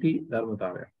කිලිටි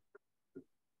ධර්මතාවයක්.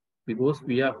 Because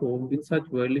we are formed with such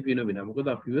worldly phenomena. මොකද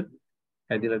අපිව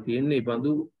හැදිලා තියෙන්නේ මේ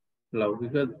බඳු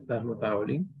ලෞකික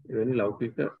ධර්මතාවලින්, එවැනි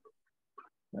ලෞකික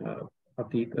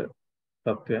අතීත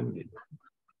තත්ත්වයන්ගෙන්.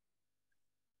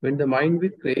 When the mind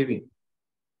with craving,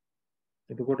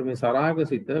 එතකොට මේ සරාග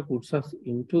සිත puts us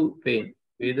into pain.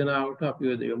 වේදනාවට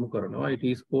අපිව යොමු කරනවා. It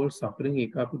is called suffering.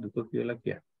 ඒක අපි දුක කියලා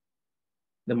කියන්නේ.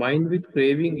 The mind with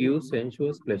craving gives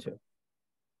sensuous pleasure.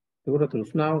 ඒකට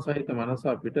තෘෂ්ණාව සහිත මනස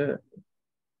අපිට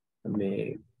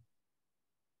මේ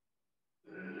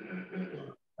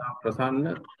ප්‍රසන්න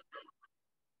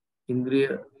ඉන්ද්‍රිය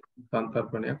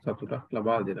සංතරපණයක් සතුටක්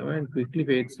ලබා දෙනවා. And quickly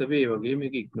fades away. ඒ වගේ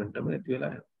මේක ඉක්මනටම නැති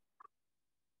වෙලා යනවා.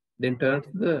 Then turns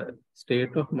the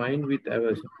state of mind with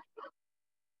aversion.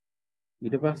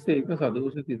 ඊට පස්සේ ඒක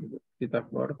සදෝෂ සිතක්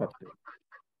බවට පත් වෙනවා.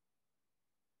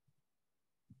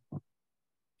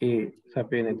 ඒ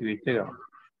සැපේ නැති වෙච්ච ගමන්.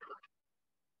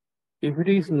 If it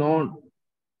is known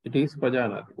it is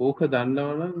pajanati. Oka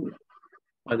dannavanan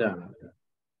pajanati.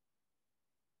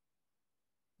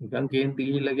 නිකන් කේන්ති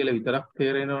ගිහිල්ලා කියලා විතරක්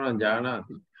තේරෙනවා නම්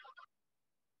ජානාති.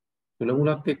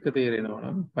 සුලමුලත් එක්ක තේරෙනවා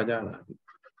නම් පජානාති.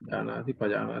 ජානාති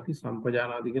පජානාති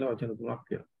සම්පජානාති කියලා වචන තුනක්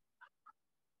කියනවා.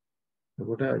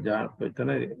 එතකොට එතන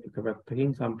එක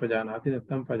පැත්තකින් සම්පජානාති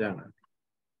නැත්නම් පජානාති.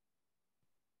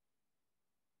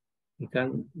 නිකන්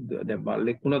දැන්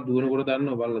බල්ලෙක් වුණා දුවනකොට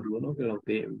දන්නවා බල්ලා දුවනවා කියලා.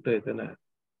 ඒ උට එතන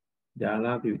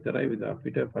ජානාති විතරයි විතර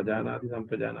අපිට පජානාති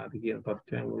සම්පජානාති කියන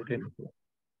තත්ත්වයන් වලට එන්න පුළුවන්.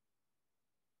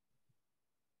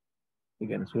 ඒ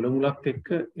කියන්නේ සුලමුලත් එක්ක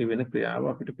ඒ වෙන ක්‍රියාව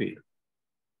අපිට පේනවා.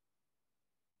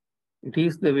 It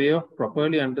is the way of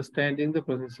properly understanding the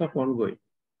process of ongoing.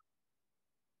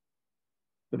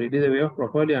 So it is a way of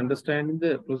properly understanding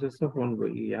the process of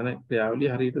ongoing. යන ක්‍රියාවලිය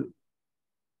හරියට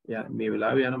මේ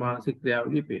වෙලාවේ යන මානසික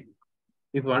ක්‍රියාවලිය පේනවා.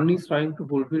 If one is trying to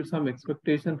fulfill some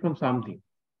expectation from something,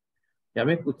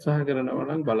 යමෙක් උත්සාහ කරනවා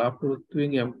නම්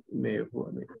බලාපොරොත්තුවෙන්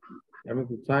යමෙක්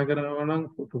උත්සාහ කරනවා නම්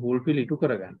to fulfill ඉටු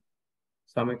කරගන්න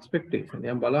some expectation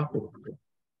යම් බලාපොරොත්තු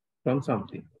from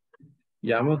something.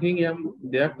 යමකින් යම්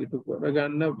දෙයක් ඉටු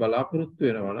කරගන්න බලාපොරොත්තු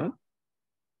වෙනවා නම්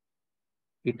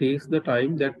it takes the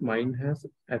time that mind has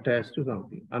attached to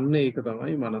something. අන්න ඒක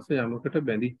තමයි මනස යමකට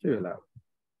බැඳිච්ච වෙලාව.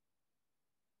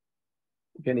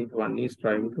 Again, if one is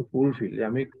trying to fulfill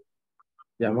යමක්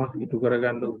ඉටු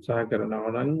කරගන්න උත්සාහ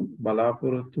කරනවා නම්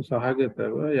බලාපොරොත්තු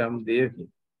සහගතව යම්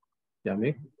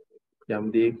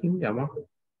දෙයකින් යමක්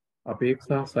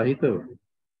අපේක්ෂා සහිතව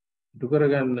ඉටු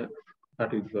කරගන්න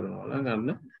කටයුතු කරනවා නම් අන්න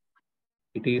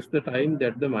it is the time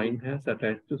that the mind has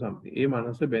attached to something. ඒ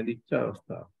මනස බැඳිච්ච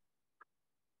අවස්ථාව.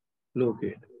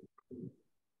 Locate.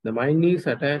 The mind is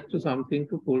attached to something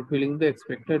to fulfilling the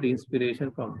expected inspiration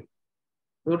from it.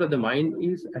 So the mind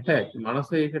is attached. මනස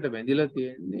ඒකට බැඳිලා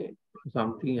තියෙන්නේ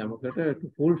something යමකට to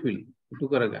fulfill ඉටු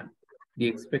කරගන්න. The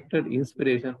expected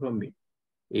inspiration from it.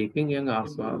 ඒකෙන් යම්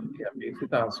ආස්වාදය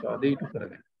අපේක්ෂිත ආස්වාදය ඉටු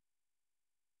කරගන්න.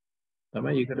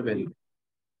 තමයි ඒකට බැඳිලා.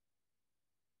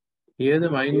 Here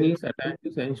the mind is attached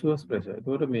to sensuous pleasure.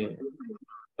 ඒකට මේ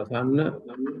ප්‍රසන්න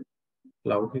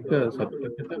ලෞකික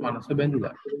සතුටකට මනස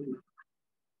බැඳිලා.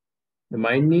 The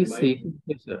mind is seeking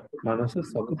pleasure. මනස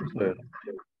සතුට සොයනවා.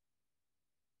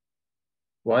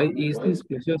 Why is this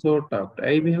pleasure sought after?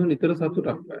 ඇයි මෙහෙම නිතර සතුටක්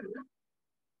ගන්න?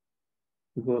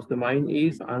 Because the mind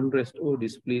is unrest or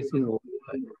displeasing all the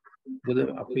time. මොකද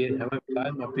අපේ හැම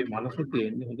වෙලාවෙම අපේ මනස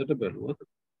තියෙන්නේ හොඳට බැලුවොත්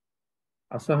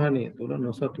අසහනය තුළ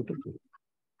නොසතුට තුළ.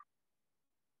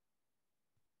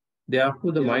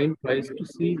 Therefore, the mind tries to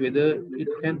see whether it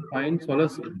can find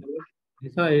solace in it.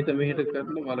 නිසා ඒට මෙහෙට කරලා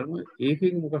බලනවා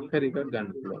ඒකෙන් මොකක් හරි එකක් ගන්න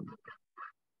පුළුවන්.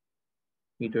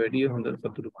 ඊට වැඩිය හොඳ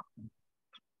සතුටක්.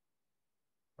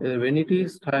 When it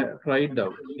is tried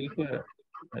out,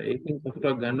 ඒකෙන්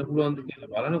සතුටක් ගන්න පුළුවන්ද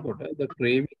කියලා බලනකොට the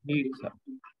craving heats up.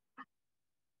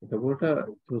 එතකොට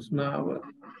තෘෂ්ණාව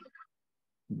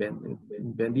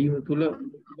බැඳීම තුළ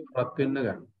පත් වෙන්න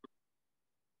ගන්න.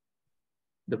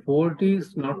 The fault is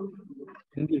not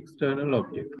in the external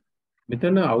object.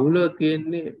 මෙතන අවුල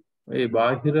තියෙන්නේ ඒ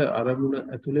බාහිර අරමුණ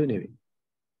ඇතුලේ නෙවෙයි.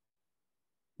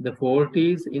 The fault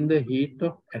is in the heat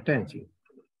of attaching.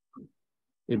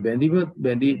 ඒ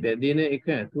බැඳින එක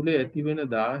ඇතුලේ ඇති වෙන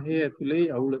දාහය ඇතුලේ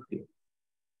අවුල තියෙනවා.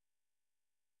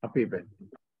 අපේ පැත්තේ.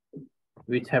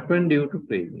 Which happened due to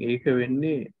craving. ඒක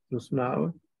වෙන්නේ තෘෂ්ණාව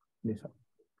නිසා.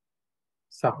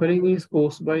 Suffering is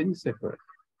caused by this effort.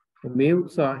 මේ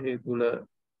උත්සාහය තුළ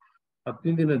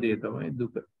අත්විඳින දේ තමයි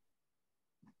දුක.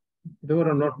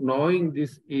 Therefore, not knowing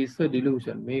this is a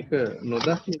delusion. මේක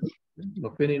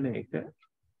නොපෙනෙන එක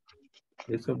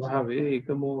ඒ ස්වභාවයේ ඒක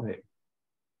මෝහය.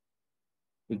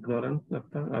 Ignorance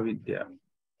නැත්නම් අවිද්‍යාව.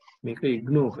 මේක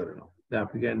ඉග්නෝර් කරනවා. දැන්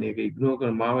අපි කියන්නේ ඒක ඉග්නෝර්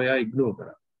කරන මාව යා ඉග්නෝර්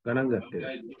කරා. ගණන්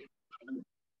ගත්තේ.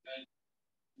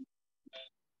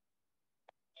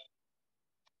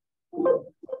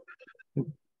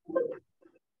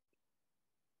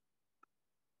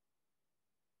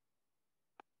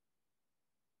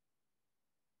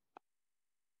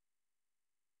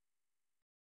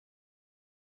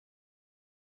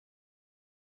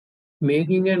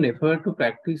 Making an effort to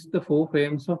practice the 4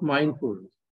 frames of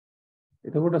mindfulness.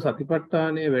 එතකොට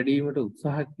සතිපට්ඨානය වැඩිවීමට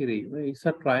උත්සාහ කිරීම is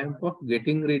a triumph of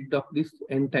getting rid of this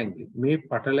entangling. මේ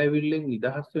පටලැවිල්ලෙන්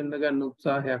නිදහස් වෙන්න ගන්න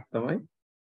උත්සාහයක් තමයි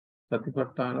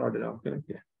සතිපට්ඨාන වඩනවා කියලා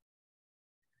කියන්නේ.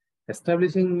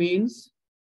 Establishing means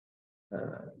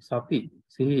සති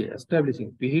සිහිය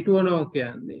establishing පිහිටුවනවා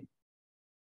කියන්නේ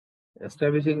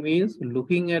establishing means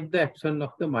looking at the action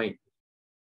of the mind.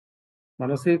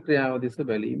 මනසේ ක්‍රියාව දෙස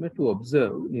බැලීම to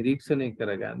observe නිරීක්ෂණය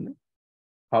කරගන්න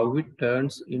how it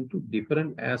turns into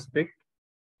different aspect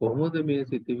කොහොමද මේ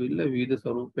සිතිවිල්ල විවිධ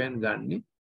ස්වරූපයන් ගන්නෙ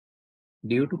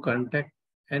due to contact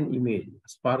and image.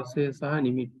 Sparsya saha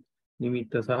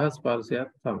nimitta saha sparsya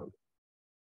sama.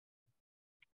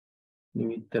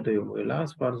 Nimittata yomu wela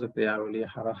sparsa kriyawaliya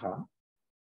haraha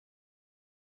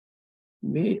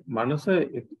මේ මනස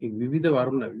විවිධ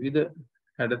වර්ණ විවිධ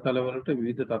හැඩතල වලට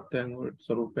විවිධ තත්ත්වයන් වලට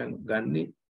ස්වරූපයන්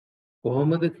ගන්නේ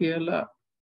කොහොමද කියලා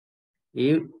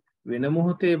ඒ වෙන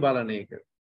මොහොතේ බලන එක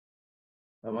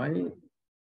තමයි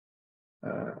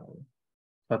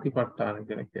සතිපට්ඨාන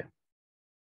කියලා කියන්නේ.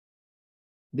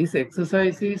 This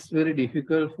exercise is very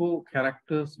difficult for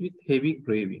characters with heavy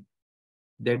craving.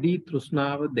 දැඩි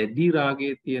තෘෂ්ණාව දැඩි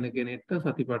රාගයේ තියෙන කෙනෙක්ට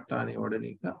සතිපට්ඨානය වඩන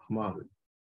එක අමාරුයි.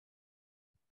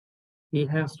 He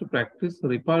has to practice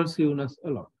repulsiveness a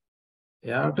lot.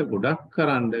 එයාට ගොඩක්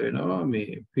කරන්න වෙනවා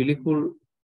මේ පිළිකුල්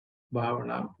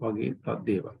භාවනා වගේ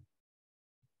තත්දේවල්.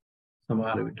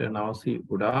 සමහර විට නවසී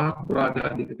ගොඩාක්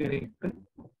රාගාධික කෙනෙක්ට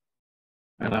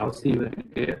අනවසී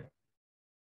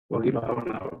වගේ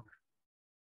භාවනාවක්.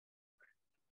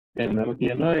 එන්නර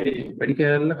කියනවා ඒ වැඩි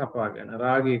කැලල කපාගෙන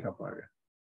රාගය කපාගෙන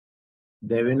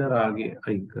දැවෙන රාගය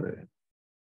අයින් කරගෙන.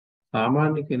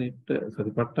 සාමාන්‍ය කෙනෙක්ට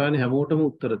සතිපට්ඨාන හැමෝටම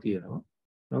උත්තර තියෙනවා.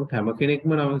 නමුත් හැම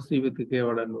කෙනෙක්ම නවසී විතිකේ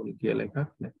වඩන්න ඕනේ කියලා එකක්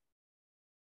නැහැ.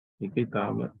 ඒකේ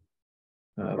තාම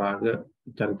රාග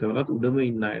චරිතවලත් උඩම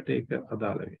ඉන්න අයට ඒක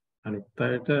අදාළ වෙයි. අනිත්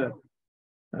අයට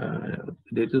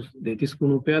දෙතිස්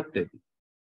කුණුපයත් ඇති.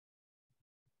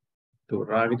 તો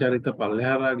රාග චරිත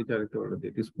පල්ලෙහා රාග චරිත වල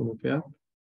දෙතිස් කුණුපයත්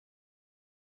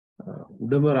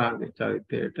උඩම රාග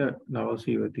චරිතයට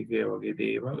නවසී විතිකේ වගේ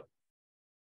දේවල්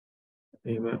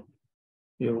එහෙම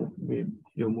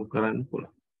යොමු කරන්න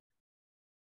පුළුවන්.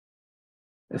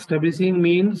 Establishing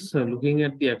means looking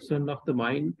at the action of the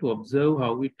mind to observe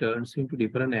how it turns into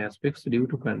different aspects due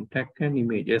to contact and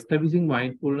image. Establishing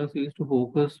mindfulness is to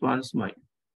focus one's mind.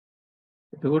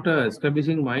 එතකොට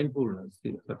establishing mindfulness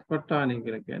සතිපට්ඨානය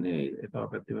කියලා කියන්නේ ඒ තව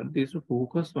පැත්තකට is to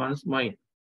focus one's mind.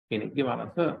 කෙනෙක්ගේ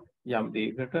මනස යම්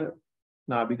දෙයකට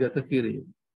නාභිගත කිරීම.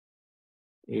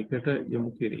 ඒකට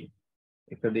යොමු කිරීම.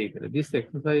 This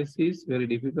exercise is very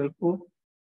difficult for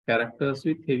characters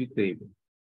with heavy craving.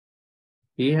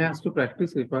 He has to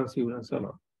practice repulsiveness a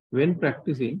lot. When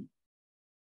practicing,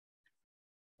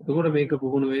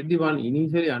 one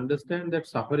initially understand that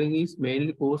suffering is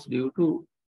mainly caused due to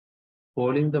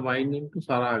falling the mind into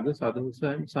saraga,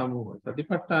 sadosa and samoha.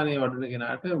 Satipatthāne වඩන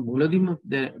කෙනාට මුලදීම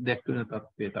දැක්වෙන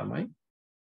තත්ත්වය තමයි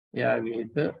එයාගේ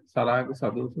හිත සරාග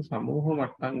සදෝස සමෝහ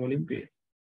මට්ටම් වලින් පේන.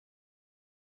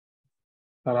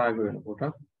 සරාග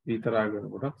වෙනකොටත් විතරාග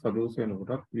වෙනකොටත් සදෝස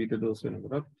වෙනකොටත් විත දෝෂ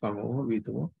වෙනකොටත් සමෝහ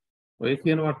විතමෝ ඔය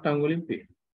කියන මට්ටම් වලින් පේන.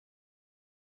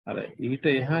 අර ඊට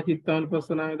එහා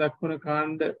චිත්තානුපස්සනාවේ දක්වන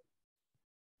කාණ්ඩ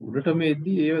උඩටම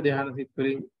එද්දී ඒව ධ්‍යානසිත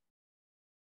වලින්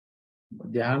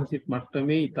ධ්‍යානසිත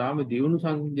මට්ටමේ ඊටාම දියුණු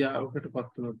සංඥාවකටපත්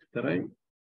වුණොත් විතරයි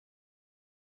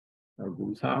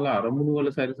විශාල අරමුණු වල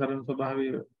සැරිසරන ස්වභාවය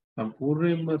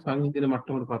සම්පූර්ණයෙන්ම සංහිඳින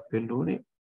මට්ටමකටපත් වෙන්න ඕනේ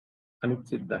අනිත්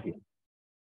සිද්ධාහි.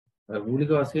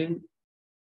 මූලික වශයෙන්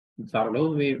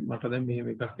සරලව මේ මට දැන් මෙහෙම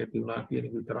එකක් ඇති වුණා කියන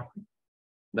එක විතරක්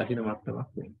දකින්න මට්ටමක්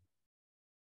වෙන්නේ.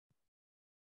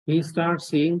 He starts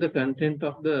seeing the content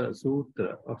of the sutra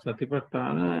of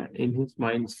Satipatthana in his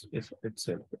mind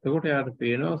itself. එතකොට යාට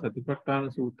පේනවා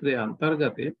සතිපට්ඨාන සූත්‍රයේ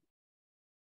අන්තර්ගතයේ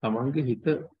තමන්ගේ හිත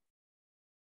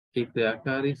ඒ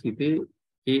ක්‍රියාකාරී සිතේ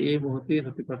ඒ මොහොතේ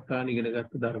සතිපට්ඨාන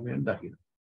ඉගෙනගත්තු ධර්මයන් දකින්න.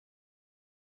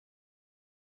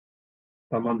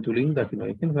 තමන් තුලින් දකින්න.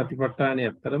 ඒ කියන්නේ සතිපට්ඨානයේ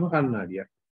ඇත්තටම කණ්ණාඩියක්.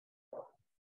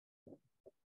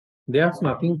 There's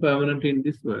nothing permanent in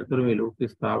this world.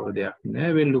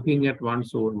 When looking at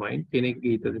one's own mind,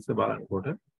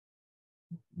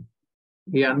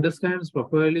 he understands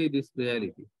properly this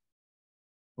reality.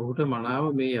 When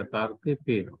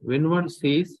one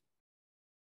sees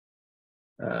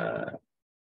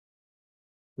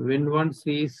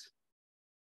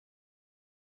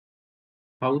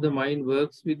how the mind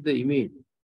works with the image,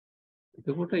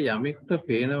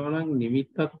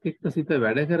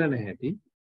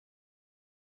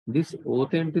 this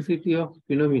authenticity of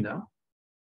phenomena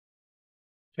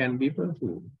can be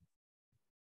pursued.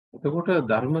 එතකොට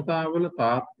ධර්මතාවල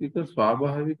තාත්වික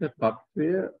ස්වාභාවික తත්වය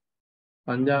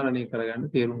සංජානනය කරගන්න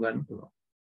තේරුම් ගන්න පුළුවන්.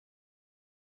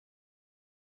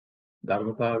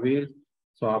 ධර්මතාවයේ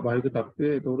ස්වාභාවික తත්වය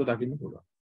ඒකට දකින්න පුළුවන්.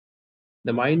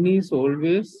 The mind is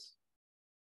always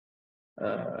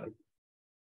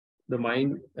the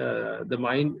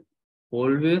mind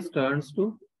always turns to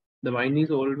the mind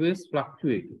is always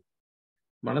fluctuating.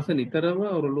 මනස නිතරම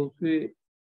ඔරලෝසුවේ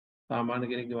සාමාන්‍ය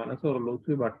කෙනෙක්ගේ මනස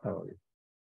ඔරලෝසුවේ බට්ටා වගේ.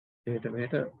 එහෙට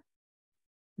මෙහෙට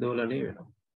දෝලණය වෙනවා.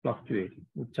 Fluctuating.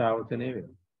 උච්චාවචනය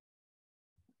වෙනවා.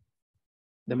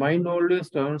 The mind always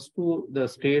turns to the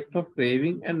state of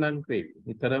craving and non-craving.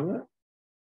 නිතරම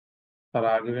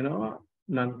තරාග වෙනවා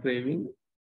non craving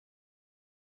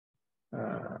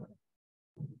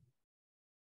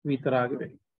විතරාග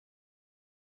වෙනවා.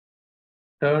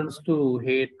 Turns to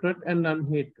hatred and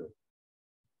non-hatred.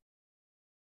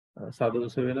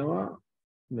 සදෝෂ වෙනවා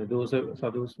දෝෂ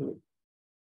සදෝෂ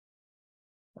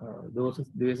දෝෂ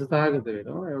ද්වේෂ සහගත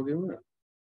වෙනවා. ඒ වගේම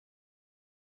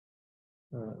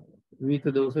විත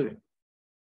දෝෂ වෙනවා.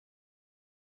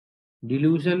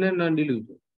 Delusion and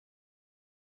non-delusion.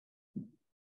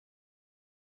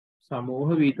 සමෝහ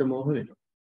විත මෝහ වෙනවා.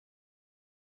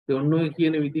 ඒ ඔන්නෝයි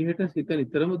කියන විදිහට සිත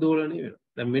නිතරම දෝලණය වෙනවා.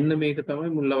 දැන් මෙන්න මේක තමයි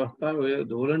මුල් අවස්ථාවේ ඔය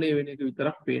දෝලණය වෙන එක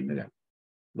විතරක් පේන්න ගන්න.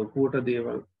 ලොකුවට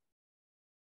දේවල්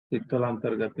සිත්වල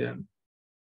අන්තර්ගතයන්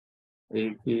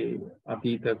ඒකේ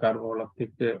අතීත කර්ම වලත්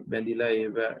එක්ක බැඳිලා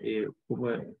ඒ කුම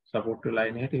සපෝට් වෙලා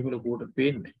ඉන්න හැටි එහෙම ලොකුවට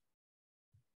පේන්නේ.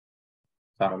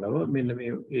 සරලව මෙන්න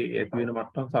මේ ඇති වෙන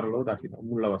මට්ටම් සරලව දකින්න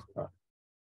මුල් අවස්ථාව.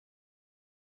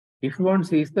 If one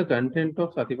sees the content of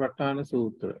Satipatthana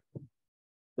Sutra,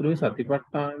 මේ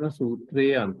සතිපට්ඨාන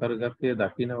සූත්‍රයේ අන්තර්ගතය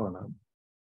දකිනවා නම්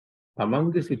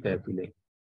තමන්ගේ සිත ඇතුලේ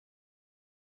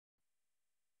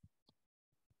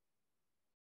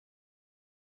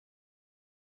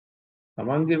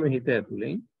තමන්ගේම හිත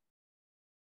ඇතුලේ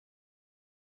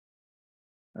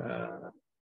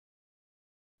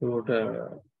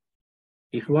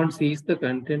if one sees the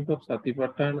content of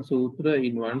Satipatthana Sutra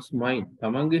in one's mind,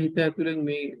 තමන්ගේ හිත ඇතුලෙන්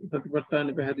මේ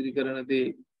සතිපට්ඨාන පැහැදිලි කරන දේ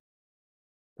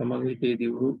තමන්ගේ හිතේ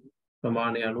දියුණු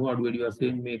ප්‍රමාණය අනුව අඩු වැඩි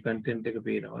වශයෙන් මේ content එක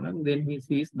පේනවා නම් then he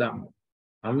sees Dhamma.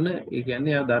 අන්න ඒ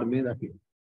කියන්නේ එයා ධර්මයේ දකිනවා.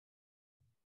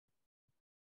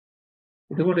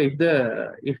 එතකොට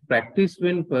if practice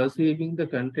when perceiving the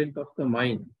content of the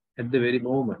mind at the very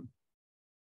moment,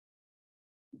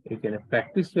 ඒ කියන්නේ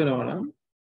practice වෙනවා නම්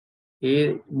ඒ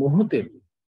මොහොතේ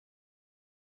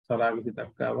සරාග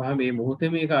සිතක් ආවම මේ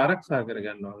මොහොතේ මේක ආරක්ෂා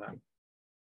කරගන්නවා නම්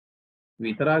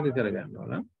විතරාග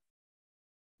කරගන්නවා නම්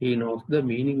he knows the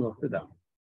meaning of the Dhamma.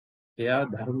 එයා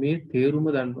ධර්මයේ තේරුම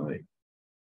දන්නවා වෙයි.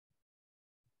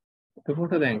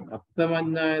 එතකොට දැන්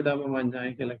අත්තමඤ්ඤාය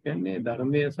ධම්මමඤ්ඤාය කියලා කියන්නේ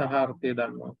ධර්මයේ සහ අර්ථය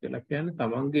දන්නවා කියලා කියන්නේ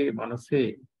තමන්ගේ මනසේ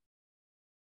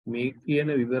මේ කියන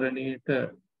විවරණයට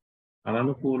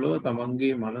අනුකූලව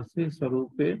තමන්ගේ මනසේ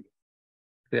ස්වરૂපයේ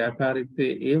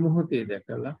ක්‍රියාකාරීත්වයේ ඒ මොහොතේ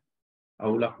දැකලා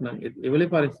අවුලක් නම්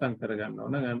එවලේ පරිස්සම්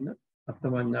කරගන්නවා නම් අන්න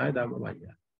අත්තමඤ්ඤාය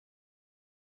ධම්මමඤ්ඤාය.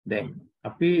 දැන්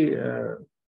අපි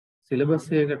සිලබස්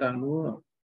එකකට අනුව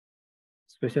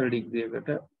ස්පෙෂල් ඩිග්‍රී එකට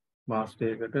මාස්ටර්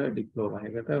එකට ඩිප්ලෝමා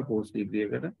එකට පෝස්ට් ඩිග්‍රී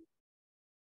එකට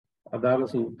අදාළ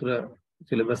සූත්‍ර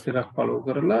සිලබස් එකක් ෆලෝ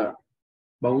කරලා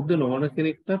බෞද්ධ නොවන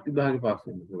කෙනෙක්ට විභාගෙ පාස්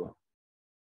වෙන්න පුළුවන්.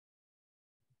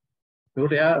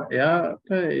 ඒකට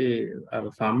එයාට ඒ අර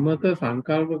සම්මත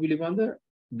සංකල්ප පිළිබඳ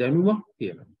දැනුමක්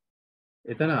තියෙනවා.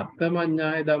 එතන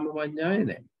අත්තමඤ්ඤාය ධම්මමඤ්ඤාය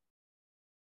නැහැ.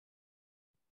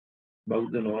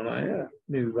 බෞද්ධ නොවන අය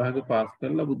මේ විභාග පාස්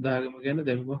කරලා බුද්ධ ආගම ගැන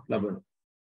දැනුමක් ලබනවා.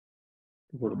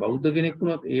 ඒකට බෞද්ධ කෙනෙක්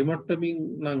වුණත් ඒ මට්ටමින්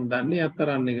නම් දන්නේ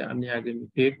අතරන්නේ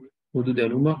අන්‍යාගමිකයෙක් පොදු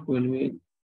දැනුමක් වෙනුවෙන්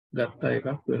ගත්ත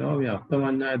එකක් වෙනවා මේ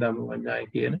අත්තමඤ්ඤාය ධම්මමඤ්ඤාය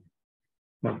කියන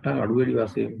මට්ටම් අඩු වැඩි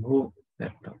වශයෙන් හෝ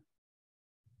නැත්තම්.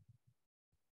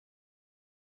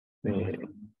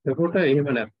 එතකොට එහෙම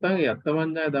නැත්තම් ඒ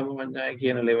අත්තමඤ්ඤාය ධම්මමඤ්ඤාය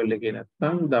කියන ලෙවල් එකේ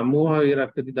නැත්තම් ධම්මෝහ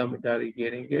විරක්කති ධම්මචාරී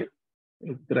කියන එකේ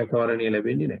රැකවරණය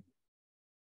ලැබෙන්නේ නැහැ.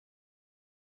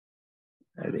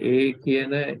 ඒ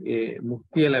කියන ඒ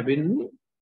මුක්තිය ලැබෙන්නේ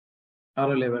අර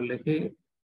ලෙවල් එකේ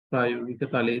ප්‍රායෝගික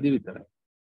තලයේදී විතරයි.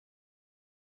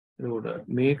 ඒකට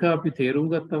මේක අපි තේරුම්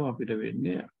ගත්තම අපිට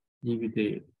වෙන්නේ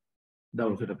ජීවිතේ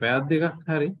දවසට පැයක් දෙකක්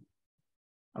හරි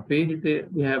අපේ හිතේ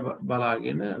දිහා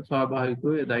බලාගෙන ස්වාභාවිකව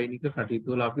දෛනික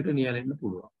කටයුතු වල අපිට නියැලෙන්න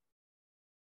පුළුවන්.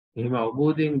 එහෙම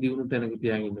අවබෝධයෙන් දිනු තැනක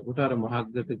තියාගෙන ඉන්නකොට අර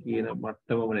මහග්ගත කියන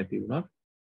මට්ටමම නැති වුණා,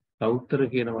 සෞත්‍තර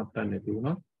කියන මට්ටම නැති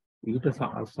වුණා. ඊට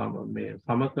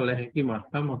සමකල හැකි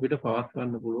මට්ටම් අපිට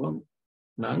පවත්වන්න පුළුවන්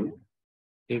නම්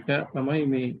ඒක තමයි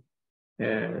මේ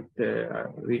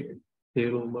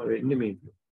තේරුම වෙන්නේ මේක.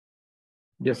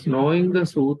 Just knowing the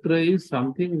sutra is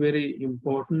something very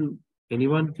important.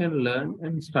 Anyone can learn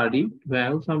and study to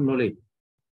have some knowledge.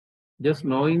 Just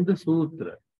knowing the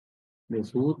sutra. මේ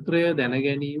සූත්‍රය දැන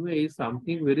ගැනීම is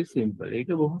something very simple. ඒක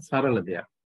බොහොම සරල දෙයක්.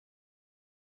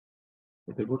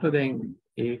 එතකොට දැන්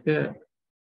ඒක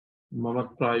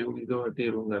මම ප්‍රායෝගිකව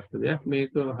තේරුම් ගත්ත දෙයක්.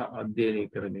 මේක අධ්‍යයනය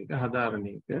කරන එක, හදාරන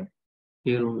එක,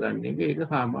 තේරුම් ගන්න එක ඒක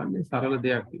සාමාන්‍ය සරල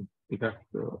දෙයක්. ටිකක්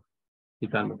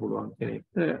හිතන්න පුළුවන්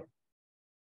කෙනෙක්ට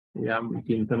යම්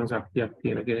චින්තන ශක්තියක්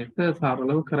තියෙන කෙනෙක්ට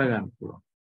සරලව කරගන්න පුළුවන්.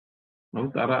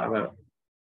 නමුත් අර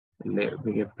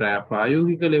මේක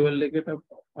ප්‍රායෝගික ලෙවල් එකට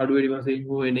අඩු වැඩි වශයෙන්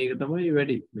හෝ එන එක තමයි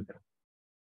වැඩි මෙතන.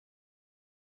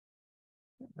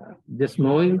 Just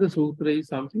knowing the sutra is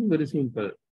something very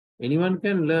simple. anyone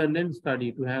can learn and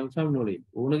study to have some knowledge.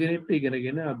 ඕන කෙනෙක්ට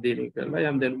ඉගෙනගෙන අධ්‍යයනය කරලා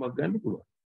යම් දැනුමක් ගන්න පුළුවන්.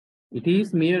 It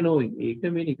is mere knowing. ඒක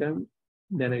මේ නිකන්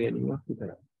දැන ගැනීමක්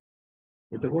විතරයි.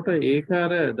 එතකොට ඒක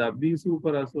අර දබ්බී සූප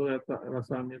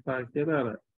රසායනතා කියලා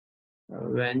අර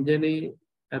ව්‍යංජනේ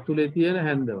ඇතුලේ තියෙන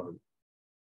හැන්ද වගේ.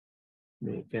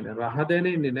 මේ කියන්නේ රහ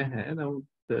දැනෙන්නේ නැහැ. නමුත්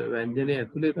ව්‍යංජනේ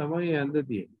ඇතුලේ තමයි හැන්ද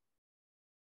තියෙන්නේ.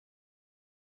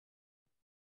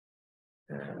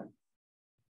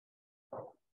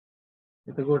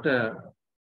 එතකොට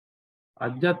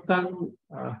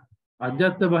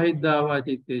අජ්ජත් බහිද්ධාවා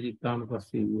චිත්තේ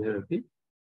චිත්තානුපස්සී විහෙරති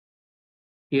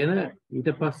කියන ඊට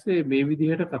පස්සේ මේ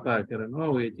විදිහට කතා කරනවා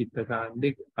ওই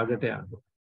චිත්තකාණ්ඩේ අගට යනවා.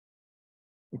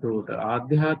 ඒකට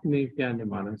ආධ්‍යාත්මික කියන්නේ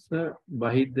මනස,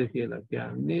 බහිද්ධ කියලා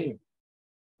කියන්නේ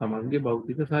තමන්ගේ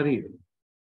භෞතික ශරීරය.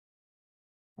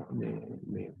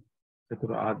 මේ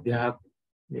ඒකට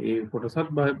ආධ්‍යාත්මික ඒ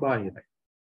කොටසත් බාහිරයි.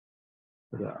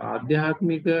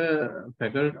 ආධ්‍යාත්මික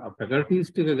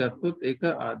ෆැකල්ටිස් ටික ගත්තොත් ඒක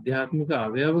ආධ්‍යාත්මික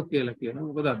අවයව කියලා කියනවා.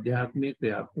 මොකද අධ්‍යාත්මික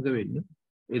ක්‍රියාත්මක වෙන්නේ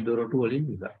ඒ දොරටු වලින්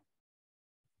විතරයි.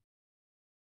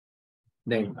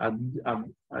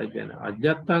 දැන්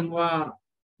අජ්ජත්තං වා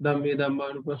ධම්මේ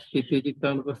ධම්මානුපස්සී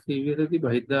චිත්තානුපස්සී විහෙරති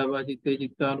බහිද්ධාවා චිත්තේ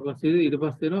චිත්තානුපස්සී ඊට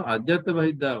පස්සේ එනවා අජ්ජත්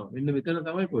බහිද්ධාව. මෙන්න මෙතන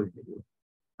තමයි පොයින්ට් එක.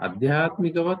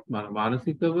 අධ්‍යාත්මිකවත්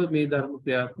මානසිකව මේ ධර්ම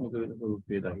ක්‍රියාත්මක වෙන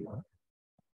ස්වරූපය දකිනවා.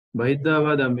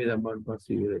 බහිද්ධාවා ධම්මේ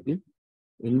ධම්මානුපස්සී විහෙරති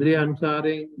ඉන්ද්‍රිය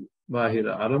අනුසාරයෙන් බාහිර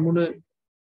අරමුණ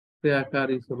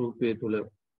ක්‍රියාකාරී ස්වරූපයේ තුල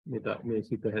මේ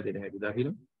සිත හැදෙන හැටි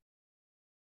දකින්න.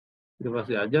 ඊට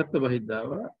පස්සේ අජ්ජත්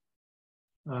බහිද්ධාවා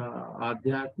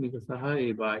ආධ්‍යාත්මික සහ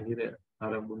ඒ බාහිර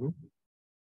අරමුණු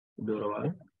දොරවල්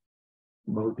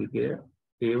භෞතිකය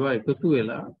ඒවා එකතු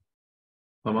වෙලා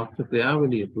සමස්ත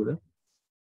ක්‍රියාවලිය තුළ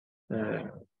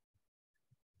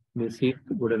මේ සිත්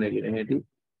ගොඩ නැගෙන හැටි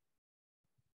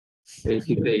ඒ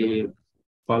සිත් ඒ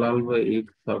පළල්ව ඒ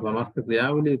සමස්ත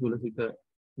ක්‍රියාවලිය තුළ සිත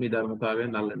මේ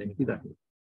ධර්මතාවයන් අල්ලන හැටි දකින්න.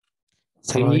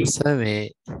 සමහරවිට මේ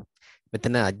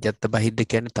මෙතන අජ්ජත් බහිද්ද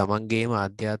කියන්නේ තමන්ගේම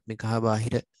ආධ්‍යාත්මික හා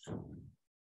බාහිර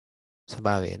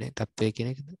ස්වභාවයනේ තත්වය කියන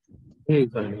එකද?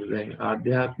 ඒකයි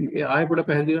ආධ්‍යාත්මික ආයෙ පොඩ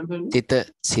පැහැදිලි කරන්න.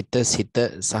 සිත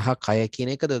සහ කය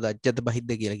කියන එකද අජ්ජත්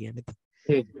බහිද්ද කියලා කියන්නේ?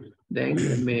 දැන්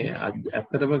මේ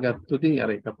ඇත්තටම ගත්තොත්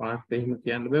අර එකපාරට එහෙම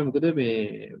කියන්න බෑ. මොකද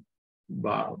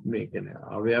මේ කියන්නේ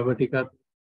අවයව ටිකත්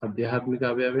අධ්‍යාත්මික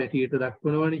අවයව හැටියට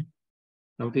දක්වනවනේ.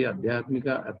 නමුත් මේ අධ්‍යාත්මික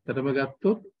ඇත්තටම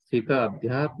ගත්තොත් සිත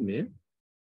අධ්‍යාත්මය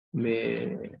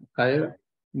මේ කය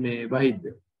මේ බහිද්ද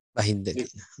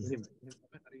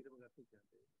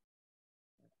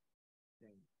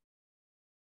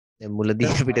මුලදී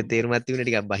අපිට තේරුමක් තිබුණා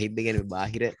ටිකක් බහිද්ද කියන්නේ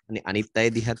බාහිර අනිත් අය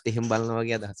දිහත් එහෙම බලනවා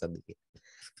වගේ අදහසක්ද කියලා.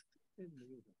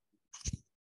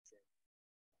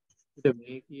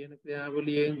 මේ කියන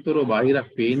ක්‍රියාවලියෙන් තොර බාහිරක්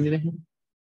පේන්නේ නැහැ.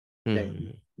 දැන්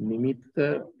නිමිත්ත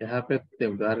එහා පැත්තේ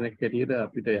උදාහරණයක් ඇටියට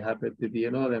අපිට එහා පැත්තේ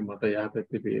තියෙනවා දැන් මට එහා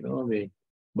පැත්තේ පේනවා මේ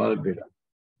බල්බ් එක.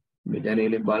 මේ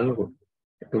ජනේලෙන් බලනකොට.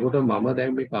 එතකොට මම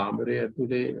දැන් මේ කාමරයේ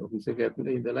ඇතුලේ ඔෆිස් එක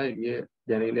ඇතුලේ ඉඳලා එළිය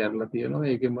ජනේලේ අරලා තියෙනවා.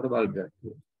 ඒකෙන් මට බල්බ් එකක්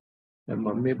තියෙනවා. දැන්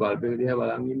මම මේ බල්බ් එක දිහා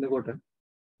බලන් ඉන්නකොට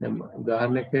දැන්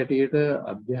උදාහරණයක් ඇටියට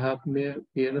අධ්‍යාත්මය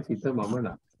කියන සිත මම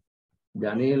නම්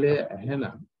ජනේලයේ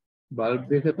ඇහෙනම්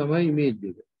බල්බ් එක තමයි ඉමේජ්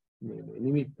එක. මේ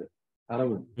නිමිත්ත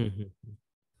අරමුණ.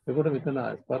 එතකොට මෙතන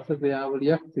ස්පර්ශ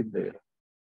ක්‍රියාවලියක් සිද්ධ වෙනවා.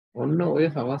 ඔන්න ඔය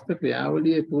සමස්ත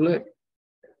ක්‍රියාවලිය තුල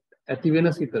ඇති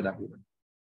වෙන සිත දකින්න.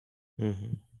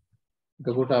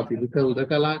 එතකොට අපි හිත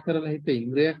උදකලා කරන හිත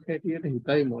ඉන්ද්‍රියක් හැටියට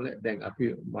හිතයි මොලේ දැන්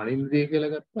අපි මනින්ද්‍රිය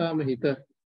කියලා ගත්තාම හිත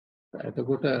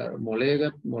එතකොට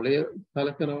මොලේ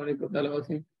සලකනවනේ ප්‍රතල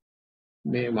වශයෙන්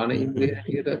මේ මන ඉන්ද්‍රිය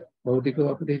හැටියට භෞතිකව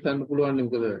අපිට හිතන්න පුළුවන් නේ.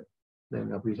 මොකද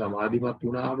දැන් අපි සමාධිමත්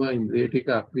වුණාම ඉන්ද්‍රිය ටික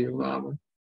අක්‍රිය වුණාම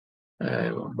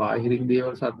බාහිරින්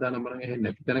දේවල් සද්දා නමන ඇහෙන්නේ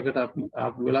නැති තැනකට අපි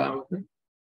ආපු වෙලාවක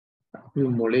අපි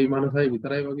මොලේ මනසයි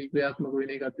විතරයි වගේ ක්‍රියාත්මක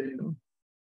වෙන එකක් දැනෙනවා.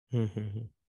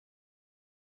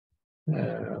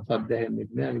 සද්ද ඇහෙන්නේ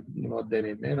නැහැ අනිත් මොනවද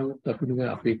දැනෙන්නේ නැහැ. නමුත් අපි නිකන්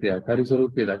අපේ ක්‍රියාකාරී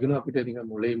ස්වරූපය දකින්න අපිට නිකන්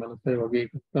මොලේ මනසයි වගේ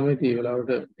එකක් තමයි මේ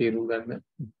වෙලාවට තේරුම් ගන්න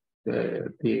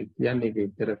කියන්නේ ඒක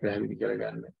ඉතර පැහැදිලි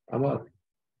කරගන්න. අමාරුයි.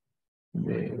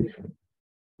 මේ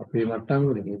අපේ මට්ටම්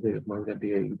වලින් ඒක මම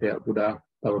හිතන්නේ ඊට පුඩා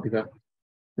තව ටිකක්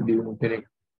දියුණු කෙනෙක්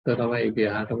තමයි ඒක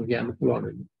යහටම කියන්න පුළුවන්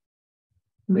වෙන්නේ.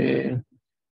 මේ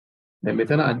දැන්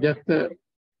මෙතන අජ්ජත්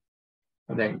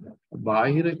දැන්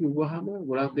බාහිර කිව්වහම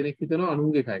ගොඩක් දෙනෙක් හිතනවා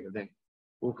අනුන්ගේ කයක. දැන්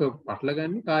ඕක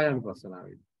පටලගන්නේ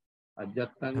කායානුපස්සනාවෙන්.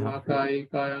 අජ්ජත්තං වා කායේ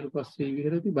කායානුපස්සී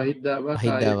විහෙරති බහිද්ධාවා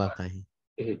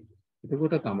කායේ.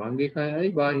 එතකොට තමන්ගේ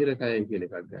කයයි බාහිර කයයි කියලා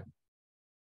එකක් ගන්න.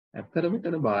 ඇත්තටම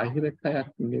මෙතන බාහිර කයක්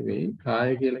නෙවෙයි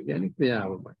කාය කියලා කියන්නේ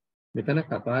ක්‍රියාවමයි. මෙතන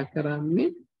කතා කරන්නේ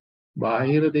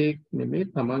බාහිර දෙයක් නෙමෙයි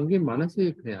තමන්ගේ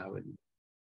මනසේ ක්‍රියාවලිය.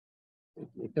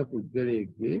 එක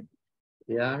පුද්ගලයෙක්ගේ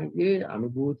එයාගේ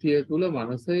අනුභූතිය තුළ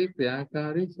මනසේ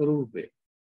ක්‍රියාකාරී ස්වરૂපය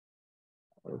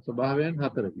ස්වභාවයන්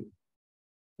හතරකින්.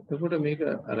 එතකොට මේක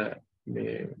අර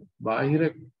මේ බාහිර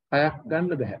කයක්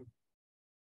ගන්න බෑ.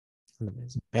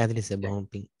 පැහැදිලි සර් බොහොම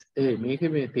පිං. මේකේ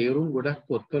මේ තේරුම් ගොඩක්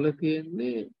පොත්වල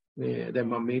තියෙන්නේ මේ දැන්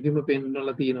මම මේකෙම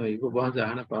පෙන්නලා තියෙනවා. ඒක ඔබ වහන්සේ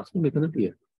අහන ප්‍රශ්න මෙතන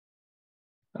තියෙනවා.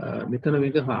 මෙතන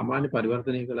මේක සාමාන්‍ය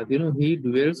පරිවර්තනය කරලා තියෙනවා. He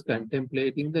dwells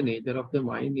contemplating the nature of the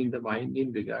mind in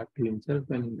regard to himself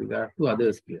and in regard to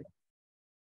others කියලා.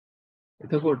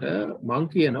 එතකොට මම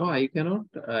කියනවා I cannot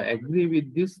agree with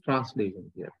this translation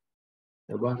කියලා.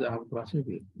 ඔබ වහන්සේ අහන ප්‍රශ්නේ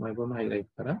තියෙනවා. මම කොහොම highlight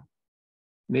කරා.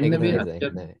 මෙන්න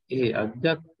මේ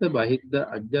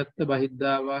අජ්ජත්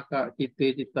බහිද්ධාවා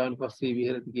චිත්තේ චිත්තානුපස්සී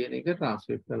විහෙරති කියන එක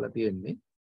ට්‍රාන්ස්ලේට් කරලා තියෙන්නේ.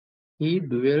 He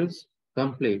dwells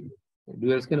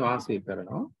dwells කියන වාසය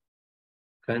කරනවා.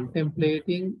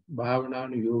 Contemplating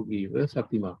භාවනානුයෝගීව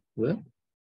සතිමත්ව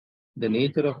the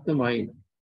nature of the mind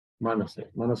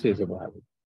මනසේ ස්වභාවය.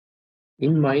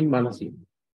 In mind මනසින්.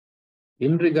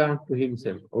 In regard to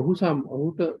himself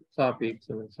ඔහුට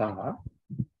සාපේක්ෂව සහ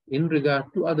in regard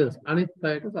to others අනිත්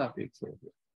අයට සාපේක්ෂව.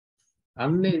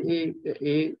 අන්නේ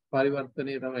ඒ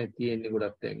පරිවර්තනය තමයි තියෙන්නේ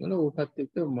ගොඩක් තැන්වල. ඕකත්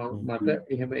එක්ක මට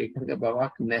එහෙම එකක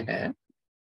බවක් නැහැ.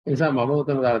 ඒ නිසා මම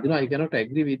උතන දාලා දිනවා I cannot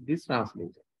agree with this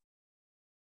translation.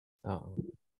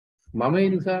 මම ඒ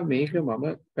නිසා මේක මම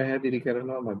පැහැදිලි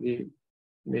කරනවා මගේ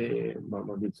මම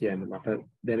කියන්නේ මට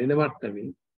දැනෙන මට්ටමින්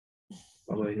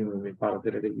මම එහෙම මේ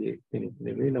පරතරයට ගියේ කෙනෙක්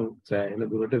නෙවෙයි. නමුත් සෑහෙන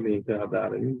දුරට මේක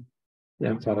ආධාරයෙන්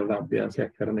යම් සරල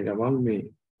අභ්‍යාසයක් කරන ගමන්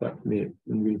මේ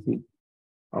ඉංග්‍රීසි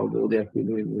අවබෝධයක්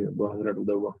වෙනුවෙන් බොහොමකට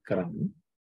උදව්වක් කරන්නේ.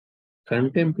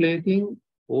 Contemplating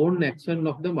own action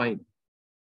of the mind.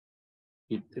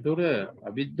 ඒතර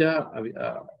අවිද්‍යා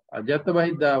අජත්ත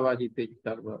බහිද්ධාවා චිත්තේ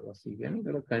චිත්තානුපස්සී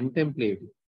කියන්නේ ඒක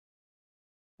contemplating.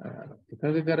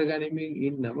 එකක කරගැනීමෙන්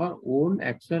ඉන්නවා own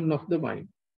action of the mind.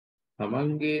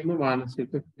 තමන්ගේම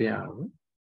මානසික ක්‍රියාව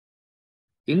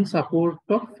in support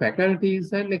of faculties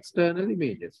and external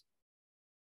images.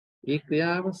 ඒ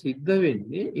ක්‍රියාව සිද්ධ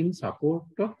වෙන්නේ in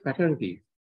support of faculties.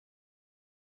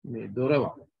 මේ දොරව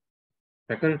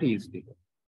faculties ටික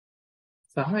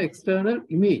සහ external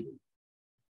image.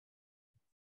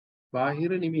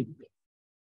 බාහිර නිමිත්ත.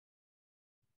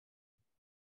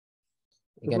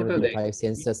 ඒ කියන්නේ five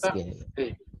senses කියන්නේ.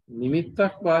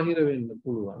 නිමිත්තක් බාහිර වෙන්න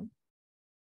පුළුවන්.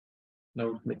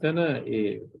 නමුත් මෙතන ඒ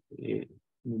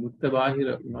නිමිත්ත බාහිර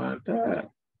වුණාට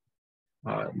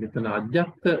මෙතන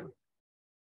අජ්ජත්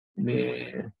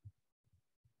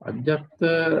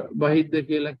බහිද්ද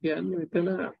කියලා කියන්නේ මෙතන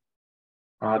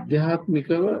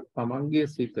ආධ්‍යාත්මිකව තමන්ගේ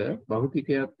සිත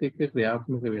භෞතිකයත් එක්ක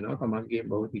ක්‍රියාත්මක වෙනවා තමන්ගේ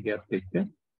භෞතිකයත් එක්ක.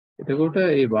 එතකොට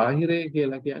ඒ බාහිරය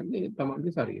කියලා කියන්නේ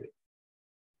තමන්ගේ ශරීරය.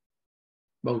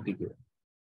 භෞතිකය.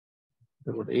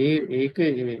 එතකොට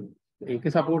ඒක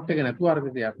සපෝට් එක නැතුව අර්ථ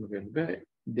ක්‍රියාත්මක වෙන්න බෑ.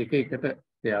 දෙක එකට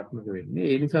ක්‍රියාත්මක වෙන්නේ.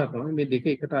 ඒ නිසා තමයි මේ දෙක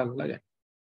එකට අල්ලලා ගන්නේ.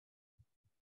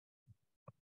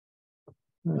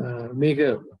 මේක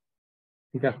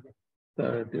ටිකක්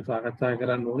සාකච්ඡා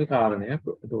කරන්න ඕනේ කාරණයක්.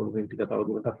 ඒතකොට මේ ටික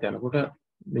තවදුරටත් යනකොට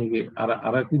මේකේ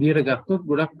අර විදියට ගත්තොත්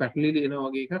ගොඩක් පැටලිලි එනවා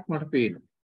වගේ එකක් මට පේනවා.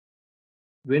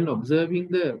 When observing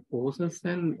the causes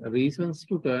and reasons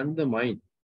to turn the mind.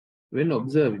 When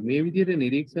observing මේ විදියට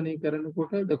නිරීක්ෂණය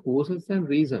කරනකොට the causes and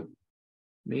reasons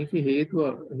මේකේ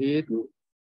හේතු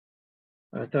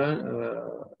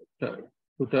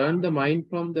to turn the mind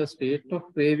from the state of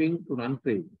craving to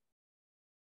non-craving.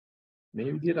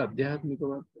 මේ විදිහට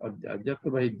අධ්‍යාත්මිකව අජ්ජත්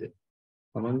බහිද්ද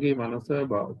තමන්ගේ මනස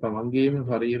තමන්ගේම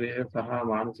ශරීරය සහ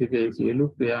මානසික සියලු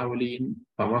ක්‍රියාවලීන්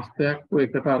සමස්තයක්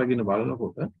එකට අරගෙන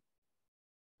බලනකොට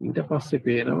ඊට පස්සේ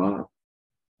පේනවා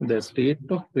the state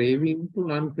of craving to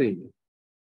non-craving.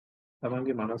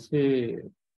 තමන්ගේ මනසේ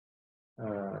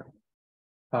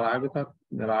රාග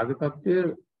තත්ත්වය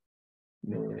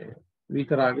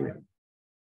විතරාග වෙනවා.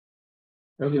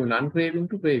 ඒ non-craving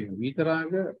to craving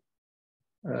විතරාග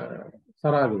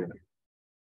සරාග වෙනවා.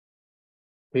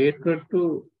 hatred to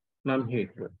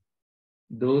non-hatred.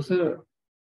 දෝෂ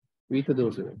විත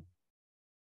දෝෂ වෙනවා.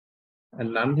 and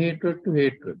non-hatred to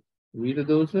hatred. විත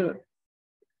දෝෂ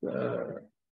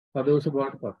සදෝෂ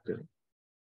බවට පත් වෙනවා.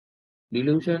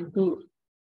 delusion to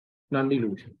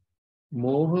non-delusion.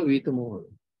 මෝහ විත මෝහ.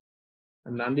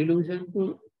 and non-delusion to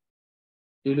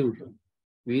delusion.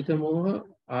 විත මෝහ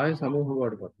ආය සමෝහ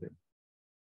බවට පත් වෙනවා.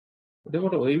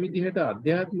 එතකොට ওই විදිහට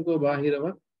අධ්‍යාත්මිකව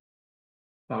බාහිරවත්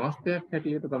සමස්තයක්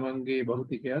හැටියට තමන්ගේ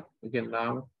භෞතිකයත් ඒ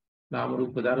කියන්නේ නාම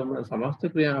රූප ධර්ම සමස්ත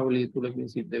ක්‍රියාවලිය තුළකින්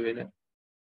සිද්ධ වෙන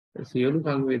සියලු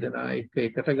සංවේදනා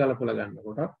එකට ගලපලා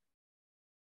ගන්නකොට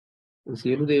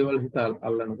සියලු දේවල් හිත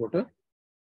අල්ලනකොට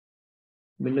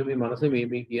මෙන්න මේ මනස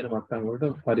මේ කියන මට්ටම්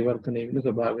වලට පරිවර්තනය වෙන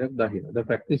ස්වභාවයක් දකින්න. The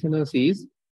practitioner sees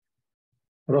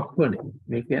රොප්පණය.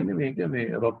 මේ කියන්නේ මේක මේ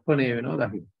රොප්පණය වෙනවා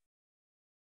දකින්න.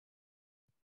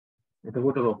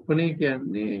 එතකොට රොප්පණය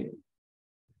කියන්නේ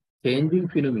changing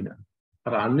phenomena.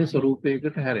 අර අන්‍ය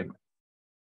ස්වરૂපයකට හැරෙනවා.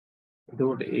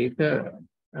 එතකොට ඒක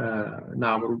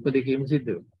නාම රූප දෙකේම සිද්ධ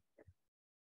වෙනවා.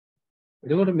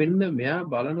 එතකොට මෙන්න මෙයා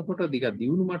බලනකොට ටිකක්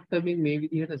දියුණු මට්ටමින් මේ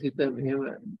විදිහට සිත මෙහෙම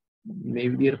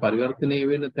මේ විදිහට පරිවර්තනය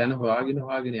වෙන තැන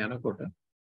හොයාගෙන යනකොට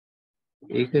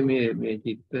ඒක මේ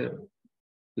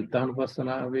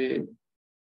චිත්තානුපස්සනාවේ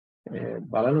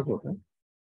බලනකොට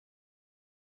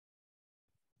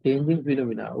changing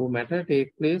phenomena or matter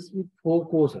take place with 4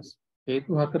 causes.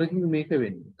 හේතු හතරකින් මේක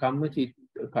වෙන්නේ.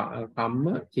 කම්ම,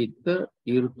 චිත්ත,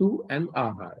 ඍතු and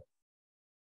ආහාර.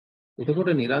 එතකොට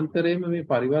නිරන්තරයෙන්ම මේ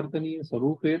පරිවර්තනීය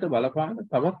ස්වરૂපයට බලපාන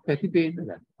තවත් පැති පේන්න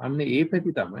ගන්න. අන්න ඒ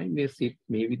පැති තමයි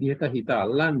මේ විදිහට හිත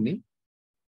අල්ලන්නේ.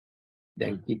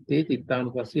 දැන් චිත්තේ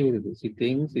චිත්තානුපස්සී විරුද්ධ.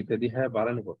 සිතෙන් සිත දිහා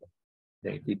බලනකොට.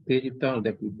 දැන් චිත්තේ චිත්තාන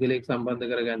දැන් පුද්ගලයෙක් සම්බන්ධ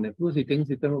කරගන්න නැතුව සිතෙන්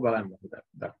සිතම බලන්න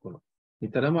දක්වනවා.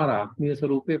 නිතරම අර ආත්මීය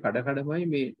ස්වરૂපයේ කඩමයි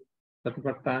මේ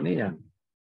සතිපට්ඨානේ යන්නේ.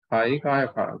 කාය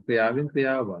ක්‍රියාවෙන්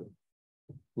ක්‍රියාව බලන.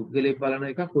 පුද්ගලයෙක් බලන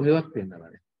එක කොහෙවත් වෙන්නලා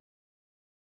නැහැ.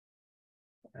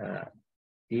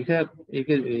 ඒක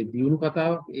දියුණු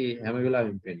කතාවක් හැම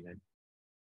වෙලාවෙම පෙන්නන්නේ.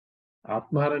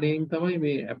 ආත්මහරණයෙන් තමයි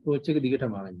මේ අප්‍රෝච් එක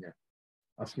දිගටම ආරම්භ.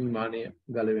 අස්මිමානය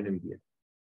ගලවෙන විදිය.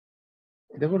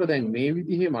 එතකොට දැන් මේ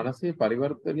විදිහේ මනසේ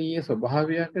පරිවර්තනීය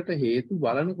ස්වභාවයකට හේතු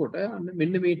බලනකොට අන්න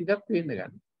මෙන්න මේ ටිකක් වෙන්න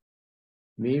ගන්න.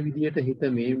 මේ විදිහට හිත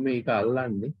මේක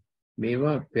අල්ලන්නේ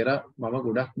මේවා පෙර මම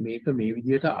ගොඩක් මේක මේ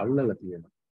විදිහට අල්ලලා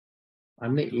තියෙනවා.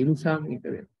 අන්න ඒ නිසා මේක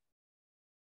වෙනවා.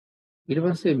 ඊට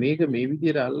පස්සේ මේක මේ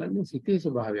විදිහට අල්ලන්නේ සිතේ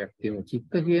ස්වභාවයක් තියෙනවා.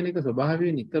 චිත්ත කියන එක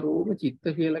ස්වභාවය නිතරම චිත්ත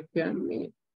කියලා කියන්නේ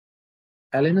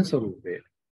ඇලෙන ස්වરૂපය.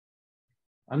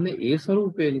 අන්න ඒ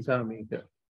ස්වરૂපය නිසා මේක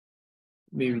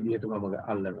මේ විදිහට මම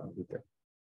අල්ලනවා විතර.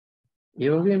 ඒ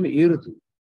වගේම ඍතු.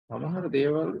 සමහර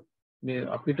දේවල් මේ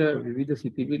අපිට විවිධ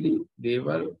සිතිවිලි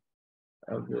දේවල්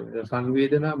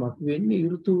සංවේදනා මතුවෙන්නේ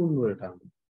ඍතුන් වලට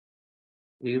අනුව.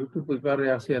 ඒ ඍතු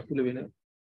විපර්යාසය ඇතුළේ වෙන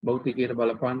භෞතිකයේ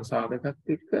බලපාන සාධකත්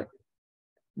එක්ක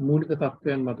මූලික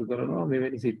තත්ත්වයන් මතු කරනවා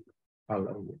මෙවැනි සිත්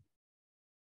අල්ලන්නේ.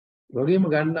 වගේම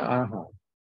ගන්න ආහාර.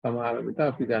 සමහර විට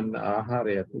අපි ගන්න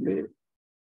ආහාරය ඇතුලේ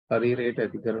ශරීරයට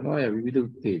ඇති කරනවා විවිධ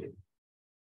උත්තේජන.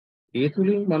 ඒ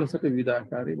තුලින් මනසට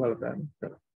විවිධාකාරී බලපෑම්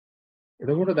කරනවා.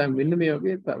 එතකොට දැන් මෙන්න මේ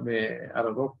වගේ මේ අර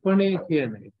රොප්පණේ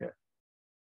කියන එක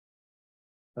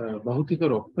භෞතික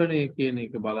රොප්පණේ කියන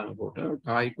එක බලනකොට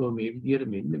කායිකව මේ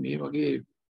විදිහට මෙන්න මේ වගේ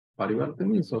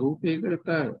පරිවර්තනීය ස්වરૂපයකට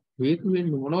හේතු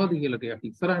වෙන්නේ මොනවද කියලා ටිකක්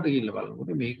ඉස්සරහට ගිහිල්ලා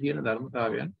බලනකොට මේ කියන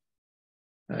ධර්මතාවයන්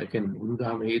කියන්නේ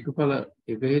බුදුදහම හේතුඵල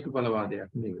එක හේතුඵල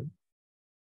වාදයක් නෙවෙයි.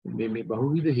 මේ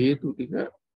බහුවිධ හේතු ටික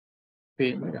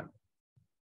පේන්න ගන්න.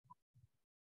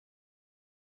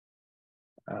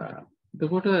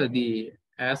 එතකොට the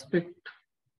aspect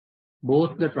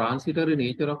both the transitory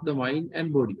nature of the mind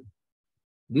and body.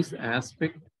 This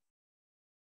aspect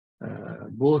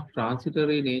both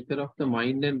transitory nature of the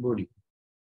mind and body.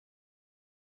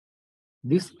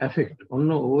 This affect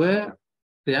ඔන්න ඔය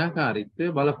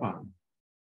ක්‍රියාකාරීත්වය බලපාන.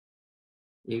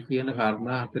 ඒ කියන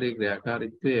කාරණා හතරේ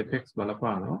ක්‍රියාකාරීත්වයේ effects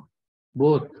බලපානවා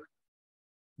both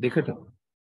දෙකටම.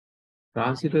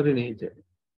 Transitory nature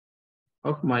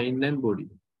of mind and body.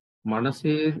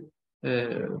 මනසේ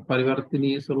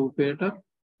පරිවර්තනීය ස්වરૂපයට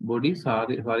බොඩි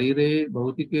ශරීරයේ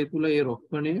භෞතිකයේ තුල ඒ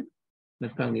රොප්පණය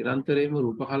නැත්නම් නිරන්තරයෙන්ම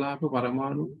රූප කලාප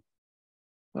පරමාණු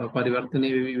පරිවර්තනය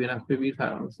වෙවි වෙනස් වෙවි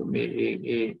මේ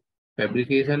ඒ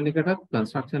ෆැබ්‍රිකේෂන් එකටත්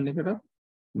කන්ස්ට්‍රක්ෂන් එකටත්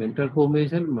මෙන්ටල්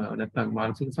ෆෝමේෂන් නැත්නම්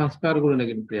මානසික සංස්කාර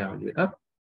ගොඩනැගෙන ක්‍රියාවලියටත්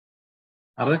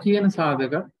අර කියන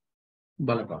සාධක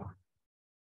බලපාන.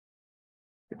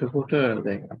 එතකොට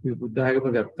දැන් අපි බුද්ධ ආගම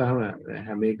ගත්තාම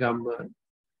හැම එකම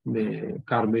මේ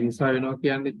කර්ම නිසා වෙනවා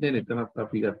කියන්නේ නැහැ. එතනත්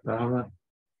අපි ගත්තාම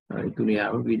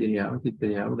ඉතුණියාව, වීදිනියාව,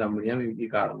 චිත්තනියාව, ධම්මනියාව මේ විදිහේ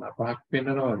කාරණා පහක්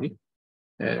පෙන්නනවා වගේ.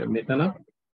 මෙතන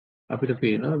අපිට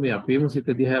පේනවා මේ අපේම සිත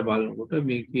දිහා බලනකොට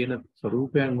මේ කියන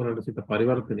ස්වરૂපයන් වලට සිත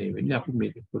පරිවර්තනය වෙන්නේ. අපි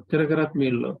මේක කොච්චර කරත්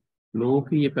මේ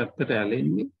ලෝකීය පැත්තට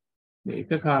ඇලෙන්නේ මේක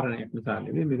කාරණයක් නිසා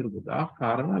නෙවෙයි. මේකට ගොඩාක්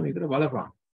කාරණා මේකට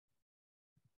බලපාන.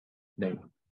 දැන්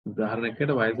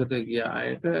උදාහරණයකට වයසට ගිය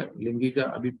අයට ලිංගික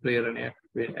අභිප්‍රේරණයක්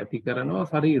ඇති කරනවා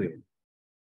ශරීරය.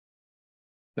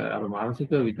 අර මානසික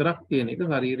විතරක් තියෙන එක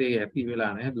ශරීරයේ ඇති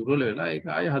වෙලා නැහැ, දුර්වල වෙලා ඒක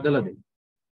ආය හදලා දෙන්න.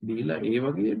 දීලා ඒ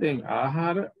වගේ දැන්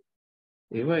ආහාර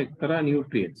ඒවා එක්තරා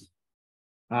නියුට්‍රියන්ට්ස්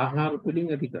ආහාර වලින්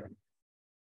ඇති කරනවා.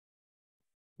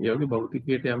 ඒ වගේ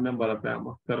භෞතිකයට යම් යම්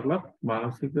බලපෑමක් කරලා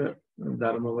මානසික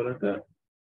ධර්ම වලට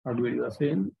අඩුවෙඩි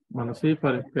වශයෙන් මනසේ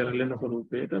පරිපෙරලෙන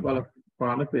ස්වરૂපයට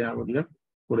බලපාන ක්‍රියාවලියක්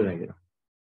ගොඩනැගෙනවා.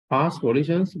 Past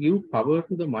volitions give power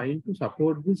to the mind to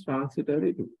support this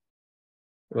transitory too.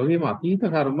 වගේම අතීත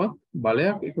කර්මත්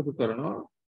බලයක් එකතු කරනවා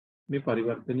මේ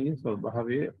පරිවර්තනීය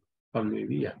ස්වභාවය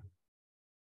පල්ලෙවි යන.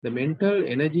 The mental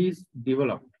energies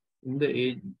developed in the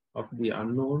age of the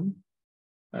unknown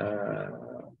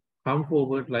come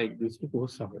forward like this to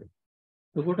cause suffering.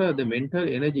 එතකොට the mental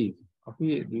energies අපි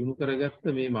දිනු කරගත්ත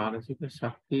මේ මානසික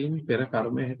ශක්තියින් පෙර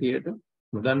කර්මය හැටියට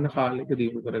නොදන්න කාලෙක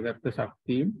දිනු කරගත්ත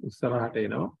ශක්තියින් ඉස්සරහට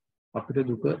එනවා අපිට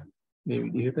දුක මේ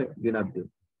විදිහට ගෙනත් දෙනවා.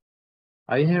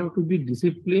 I have to be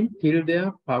disciplined till their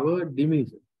power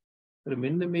diminishes.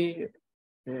 මෙන්න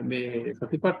මේ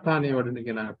සතිපට්ඨානය වඩන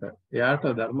කෙනාට එයාට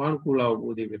ධර්මානුකූල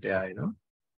අවබෝධයකට ආයෙනවා.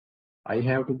 I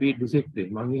have to be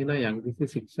disciplined. මම කියන යම්කිසි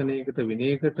ශික්ෂණයකට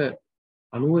විනයකට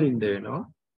අනුව ඉඳ වෙනවා.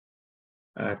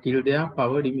 Till their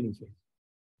power diminishes.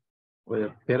 ඔය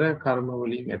පෙර කර්ම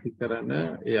වලින් ඇති කරන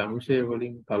ඒ අනුශය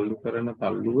වලින් තල්ලු කරන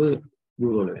තල්ලුව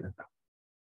දුර්වල වෙනවා.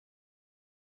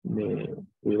 මේ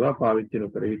ඒවා පාවිච්චි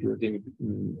නොකර හිටියොත්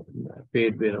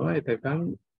පේඩ් වෙනවා. එතකන්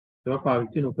ඒවා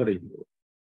පාවිච්චි නොකර ඉන්නවා.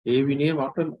 ඒ විනය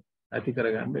මට ඇති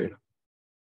කරගන්න වෙනවා.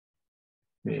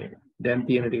 මේ දැන්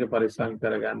තියෙන ටික පරිස්සම්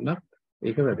කරගන්න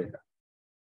ඒක වැදගත්.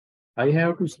 I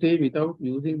have to stay without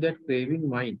using that craving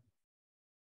mind.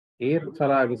 ඒ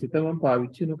සරාගසිත මම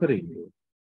පාවිච්චි නොකර ඉන්නවා.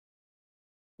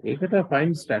 ඒකට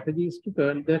find strategies to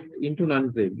turn that into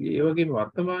non-craving. ඒ වගේම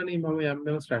වර්තමානයේ මම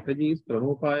යම් strategies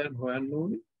ක්‍රමෝපායන් හොයන්න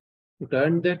ඕනේ to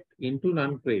turn that into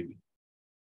non-craving.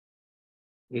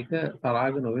 ඒක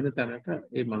තරාග නොවන තැනට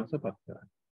ඒ මනසපත් කරන්නේ.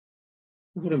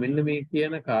 ඒකට මෙන්න මේ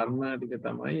කියන කාරණා ටික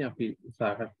තමයි අපි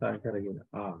සාකච්ඡා කරගෙන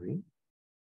ආවේ.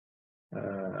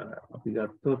 අපි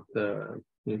ගත්තොත්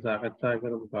මේ සාකච්ඡා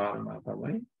කරපු කාරණා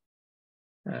තමයි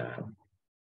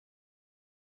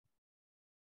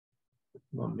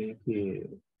මම මේකේ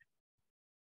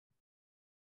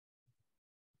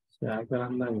ෂෙයා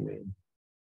කරන්නම් මේ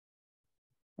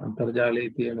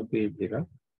අන්තර්ජාලයේ තියෙන page එක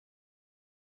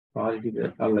පාලි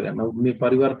ටික අල්ලගන්න. මේ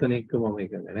පරිවර්තන එක්ක මම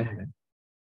එකනේ නැහැ.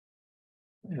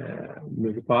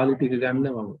 මේක පාලි ටික ගන්න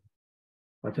මම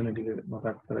වචන ටික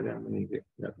මතක් කරගන්න මේක.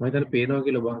 මම හිතන්නේ පේනවා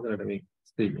කියලා ඔබ හඳුනනට මේ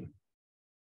ස්ක්‍රීන් එක.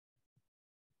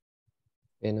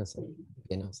 වෙනස.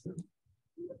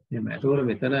 ඒතකොට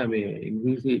මෙතන මේ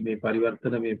ඉංග්‍රීසි මේ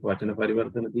පරිවර්තන මේ වචන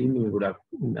පරිවර්තන තියෙන්නේ මේ ගොඩක්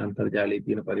අන්තර්ජාලයේ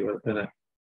තියෙන පරිවර්තන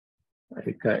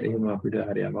එක එහෙම අපිට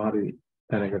හරි අමාරුයි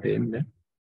තැනකට එන්න.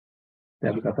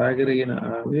 දැන් අපි කතා කරගෙන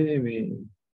ආවේ මේ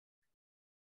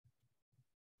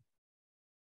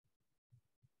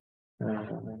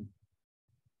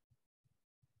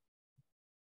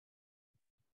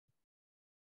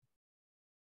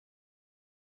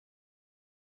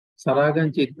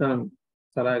සරාගං චිත්තං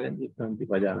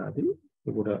පජානාති.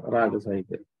 ඒකට රාග සහිත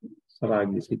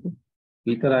සරාගිසිත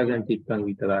විතරාගං චිත්තං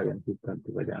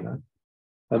පජානාති.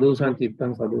 සදෝසං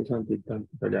චිත්තං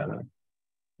පජානාති.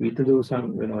 විත දෝසං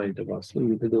වෙනවා ඊට පස්සේ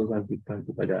විත දෝසං චිත්තං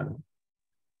පජානාති.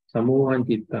 සමෝහං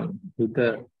චිත්තං හිත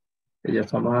එය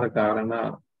සමහර කාරණා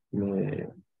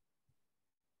මේ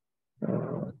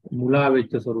මුලා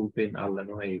වෙච්ච ස්වරූපයෙන්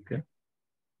අල්ලනවා. ඒක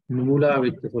මුලා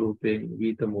වෙච්ච ස්වරූපයෙන්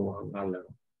විත මෝහං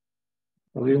අල්ලනවා.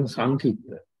 ඔයන් සංකිට්ත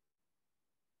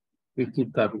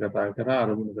විචිත්ත අපි කතා කරා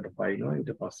අරමුණකට පයින්නවා.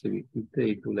 ඊට පස්සේ විචිත්ත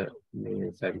ඒ තුල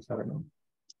මේ සැරිසරනවා.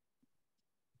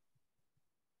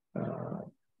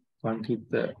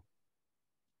 සංකිට්ත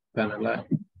පැනලා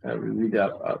විවිධ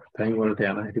තැන් වලට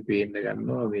යන හැටි පේන්න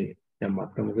ගන්නවා. මේ දැන්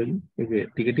මත්තමකදී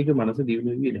ඒක ටික ටික මනස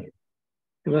දියුණු වෙන්නේ නැහැ.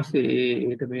 ඊට පස්සේ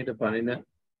ඒට මේට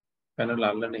පැනලා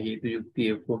අල්ලන හේතු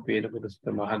යුක්තිය ඔක්කොම පේනකොට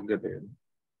සිත මහග්ගත වෙනවා.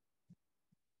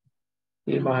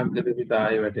 මේ මහග්ගත සිත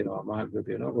ආය වැටෙනවා. මහග්ගත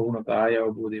වෙනවා. කොහොමද ආය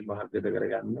අවබෝධයෙන් මහග්ගත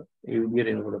කරගන්න. ඒ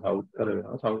විදිහට එනකොට සවුත්තර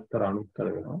වෙනවා. සවුත්තර අනුත්තර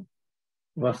වෙනවා.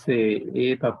 ඊපස්සේ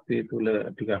ඒ தත්ත්වයේ තුල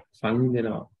ටිකක්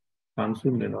සංහිඳෙනවා.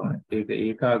 සංසුන් වෙනවා. ඒක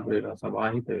ඒකාග්‍ර වෙනවා.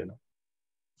 සමාහිත වෙනවා.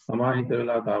 සමාහිත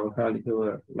වෙලා తాවකාලිකව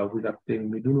ලෞකිකත්වයෙන්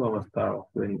මිදුණු අවස්ථාවක්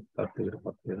වෙන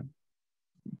තත්ත්වයකටපත් වෙනවා.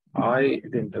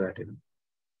 ආයේ දෙන්ට වැටෙනවා.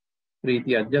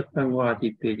 ප්‍රීති අධ්‍යාත්මං වා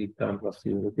චිත්තේ චිත්තාන්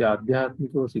පස්සේ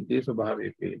ආධ්‍යාත්මිකව සිතේ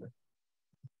ස්වභාවය පේන.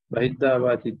 බහිද්ධා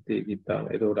වා චිත්තේ චිත්තාන්.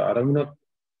 ඒකට අරමුණක්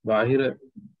බාහිර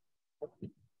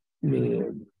මේ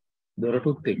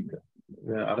දොරටුත් එක්ක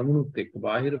අරමුණුත් එක්ක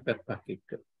බාහිර පැත්තක් එක්ක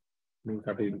මේ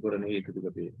කටයුතු කරන හේතු ටික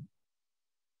පේනවා.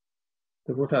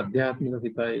 එතකොට අධ්‍යාත්මික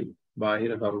සිතයි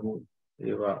බාහිර කරුණු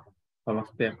ඒවා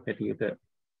සමස්තයක් හැටියට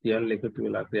සියල්ල එකතු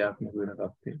වෙලා ක්‍රියාත්මක වෙන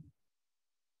තත්ත්වය.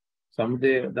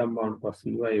 සමුදය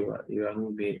ධම්මානුපස්සීව ඒවා අනුව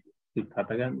මේ සිත්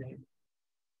හටගන්නේ.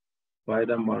 වය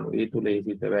ධම්මානු ඒ තුල ඒ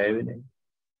සිත වැය වෙන්නේ.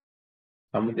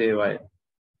 සමුදය වය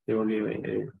ඒ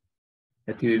වගේ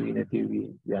ඇති වෙවි නැති වෙවි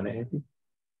යන හැටි.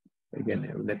 ඒ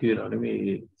කියන්නේ නැති වෙනව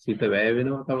නෙමෙයි සිත වැය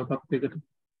වෙනවා තව තත්යකට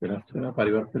වෙනස් වෙනවා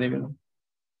පරිවර්තනය වෙනවා.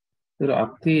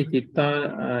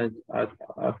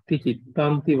 අත්ති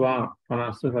චිත්තාන්ති වා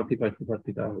පනස්ස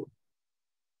සතිපට්ඨිතාව.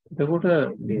 එතකොට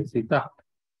මේ සිත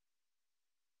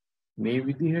මේ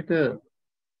විදිහට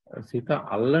සිත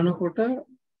අල්ලනකොට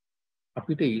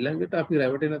අපිට ඊළඟට අපි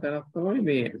රැවටෙන තැනක් තමයි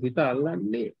මේ සිත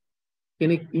අල්ලන්නේ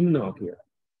කෙනෙක් ඉන්නවා කියලා.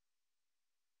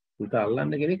 සිත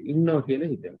අල්ලන්න කෙනෙක් ඉන්නවා කියලා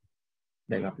හිතෙනවා.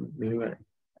 දැන් අපි මෙහෙම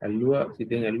ඇල්ලුවා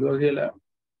සිතෙන් ඇල්ලුවා කියලා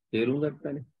තේරුම්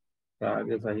ගත්තානේ. රාග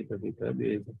සහිත සිත,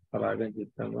 ද්වේෂ, පරාගං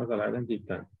චිත්තං වා සරාගං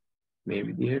චිත්තං. මේ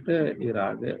විදිහට ඒ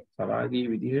රාග සරාගී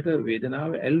විදිහට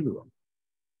වේදනාව ඇල්ලුවා.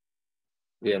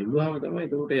 ඒ ඇල්ලුවාම තමයි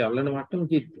එතකොට ඒ අල්ලන මට්ටම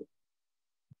චිත්ත.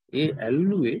 ඒ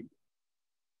ඇල්ලුවේ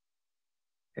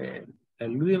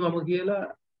මම කියලා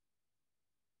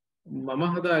මම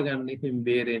හදාගන්න එකෙන්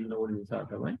බේරෙන්න ඕන නිසා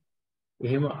තමයි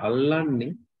එහෙම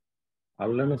අල්ලන්නේ.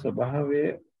 අල්ලන ස්වභාවය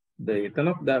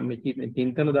එතනක් මේ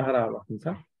චින්තන ධාරාවක්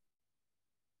නිසා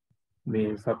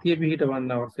මේ සතිය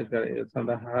පිහිටවන්න අවශ්‍ය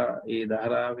සඳහා ඒ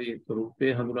ධාරාවේ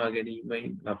ස්වરૂපය හඳුනා ගැනීමයි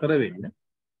නතර වෙන්න.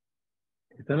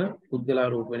 එතන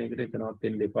පුද්ගලාරෝපණයකට එතනවත්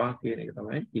වෙන්න එපා කියන එක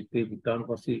තමයි චිත්තේ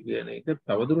චිත්තානුපස්සී කියන එක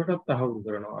තවදුරටත් තහවුරු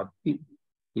කරනවා. අත්ති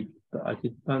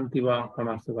අචිත්තන්ති වා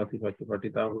කනස්ස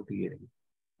සතිපට්ඨිතාවුති කියන එක.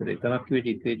 එතනක් කිව්වේ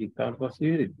චිත්තේ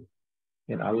චිත්තානුපස්සී වෙන්නේ.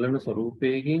 يعني අල්ලන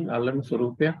ස්වરૂපයෙන් අල්ලන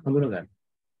ස්වરૂපයක් හඳුනගන්න.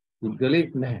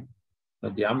 පුද්ගලෙක් නැහැ.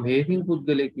 යම් හේකින්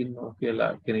පුද්ගලෙක් ඉන්නවා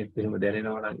කියලා කෙනෙක් එහෙම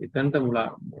දැනෙනවා නම් එතනට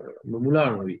මුලා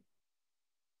නොවි.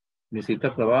 මේ සිත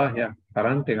ප්‍රවාහයක්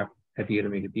කරන්ට් එකක් හැටියට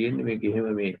මේක තියෙන්නේ. මේක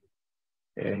එහෙම මේ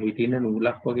හිටින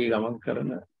නූලක් වගේ ගමන්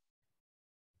කරන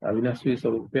අවිනාශී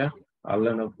ස්වરૂපයක්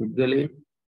අල්ලන පුද්ගලයේ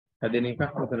හැදෙන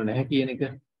එකක් මෙතන නැහැ කියන එක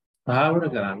ස්ථාවර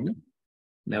කරන්න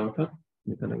නැවතත්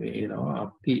මෙතන වේනවා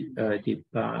අත්ති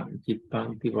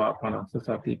චිත්තාන්ති වා පනස්ස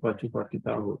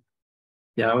සතිපට්ඨිතාව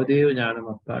යාවදේව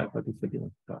ඥානමත්තාය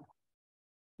ප්‍රතිසතිමත්තා.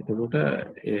 එතකොට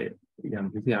යම්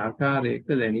කිසි ආකාරයක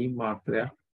දැනීම්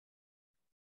මාත්‍රයක්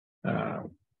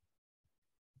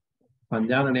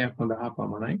සංජානනයක් සඳහා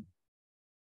පමණයි.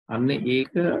 අන්න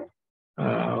ඒක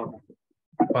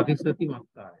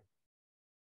ප්‍රතිසතිමත්තාය.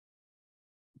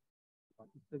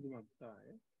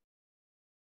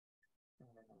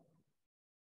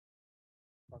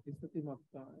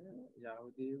 ප්‍රතිසතිමත්තාය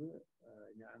යාවදේව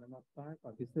ඥානමත්තාය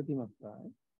ප්‍රතිසතිමත්තාය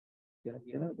කියලා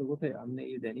කියන. එතකොට අන්න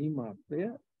ඒ දැනීම මාත්‍රය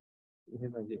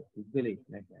එහෙම පුද්ගලෙක්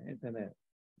නැහැ. එතන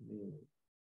මේ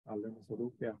අල්ලන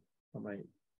ස්වરૂපයක් තමයි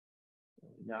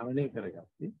ඥානණය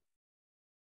කරගත්තේ.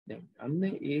 දැන් අන්න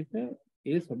ඒක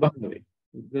ඒ ස්වභාවය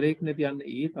පුද්ගලෙක් නැති අන්න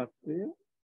ඒ తত্ত্বය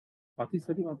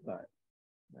ප්‍රතිසතිමත්තාය.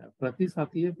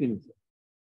 ප්‍රතිසතිය පිණිස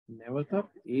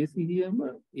නැවතත් ඒ සිහියම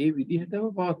ඒ විදිහටම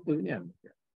පවත්වගෙන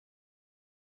යන්න.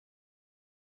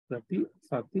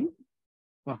 ප්‍රතිසති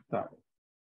මත්තාය.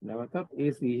 නැවතත්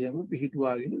ඒ සිහියම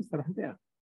පිහිටුවාගෙන ඉස්සරහට යන්න.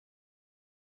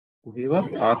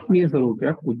 කොහේවත් ආත්මීය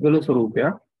ස්වરૂපයක් පුද්ගල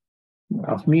ස්වરૂපයක්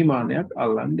අස්මිමානයක්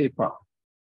අල්ලන්න එපා.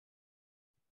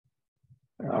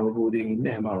 අවබෝධයෙන් ඉන්න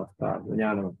හැම අවස්ථාවකම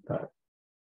ඥානවත්තාය.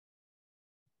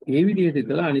 ඒ විදිහට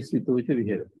ඉඳලා අනිශ්චිතෝච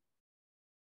විහෙරති.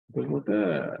 එතකොට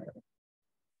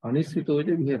අනිශ්චිතෝච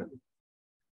විහෙරති.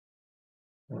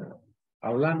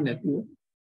 අල්ලන්නේ නැතුව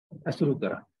අසුරු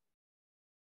කරා.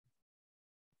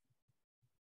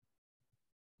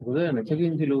 බුදුන්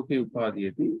නැචකින්ති ලෝකේ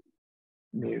උපාදීයති.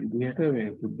 මේ විදිහට මේ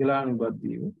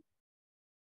පුද්ගලානුබද්ධීව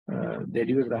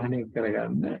දෙඩිව ග්‍රහණය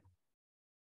කරගන්න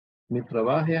මේ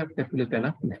ප්‍රවාහයක් ඇතුළේ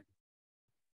තැනක් නැහැ.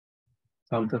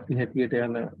 සම්පත්‍ති හැටියට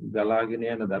යන ගලාගෙන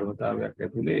යන ධර්මතාවයක්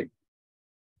ඇතුලේ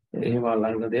එහෙම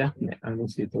අල්ලන්න දෙයක් නැහැ.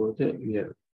 අනිශ්චිතෝච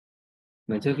විහෙරති.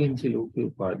 නැචකින්චි ලෝකේ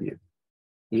උපාදීයති.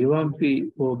 ඒවම්පි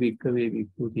හෝ භික්ඛවේ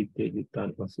භික්ඛු චිත්තේ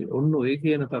චිත්තානුපස්සී. ඔන්න ඔය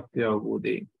කියන தත්ත්වය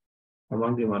අවබෝධයෙන්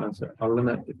තමන්ගේ මනස අල්ලන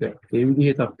එක ඒ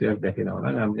විදිහේ தත්ත්වයක් දැකෙනවා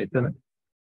නම් අන්න එතන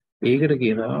ඒකට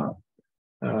කියනවා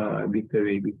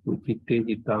භික්ඛවේ භික්ඛු චිත්තේ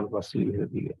චිත්තානුපස්සී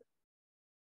විහෙරති කියලා.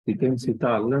 සිතෙන් සිත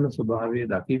අල්ලන ස්වභාවය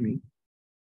දකිමින්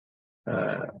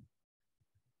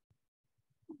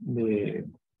මේ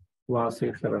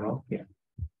වාසය කරනවා කියන්නේ.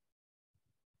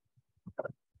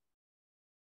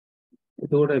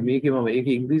 එතකොට මේකේ මම ඒක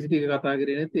ඉංග්‍රීසි ටික කතා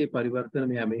කරේ නැත්නම් ඒ පරිවර්තන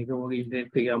මෙයා මේකම වගේ ඉන්ටර්නෙට්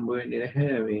එකේ හම්බ වෙන්නේ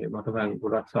නැහැ. මේ මට නම්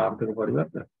ගොඩක් සාර්ථක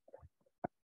පරිවර්තන.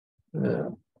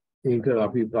 ඒක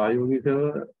අපි ප්‍රායෝගිකව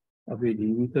අපේ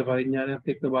ජීවිත පරිඥානයත්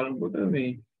එක්ක බලනකොට මේ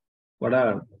වඩා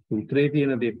සූත්‍රයේ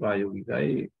තියෙන දේ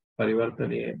ප්‍රායෝගිකයි.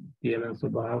 පරිවර්තනයේ තියෙන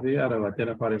ස්වභාවය අර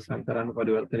වචන පරිස්සම් කරන්න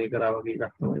පරිවර්තනය කරා වගේ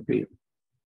එකක් තමයි පේන්නේ.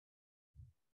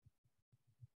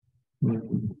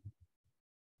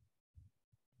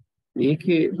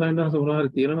 ඒකේ සඳහන් උනාර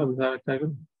තියෙනවා අපි සාකච්ඡා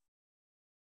කරමු.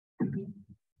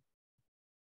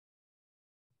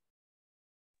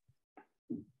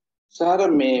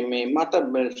 සාර මේ මට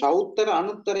සවුත්තර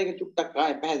අනුත්තර එක චුට්ටක්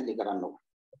ආයෙ පැහැදිලි කරන්න ඕන.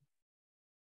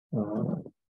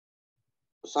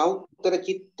 සෞත්තර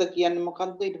චිත්ත කියන්නේ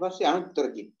මොකක්ද? ඊට පස්සේ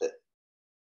අනුත්තර චිත්ත.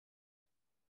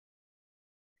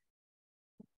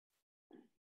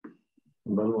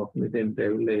 බලමු අපි මෙතෙන්ට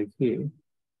ඇවිල්ලා ඒකේ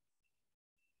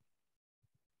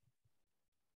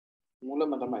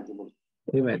මුලම තමයි තිබුණේ.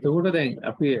 එහෙම එතකොට දැන්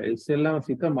අපි ඉස්සෙල්ලාම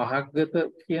සිත මහග්ගත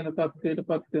කියන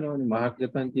තත්ත්වයටපත් වෙනවනේ.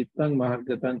 මහග්ගතං චිත්තං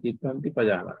මහග්ගතං චිත්තං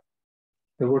තිපජාන.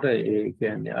 එතකොට ඒ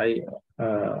කියන්නේ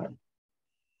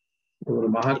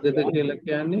මහග්ගත කියලා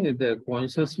කියන්නේ the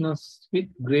consciousness with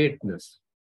greatness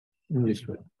English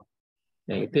word.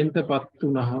 දැන් එතෙන්ටපත්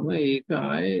වුණාම ඒක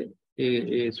ආයේ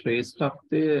ඒ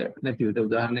ශ්‍රේෂ්ඨත්වය නැති වෙද.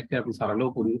 උදාහරණයක් අපි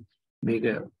සරලව පුරු මේක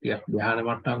ධ්‍යාන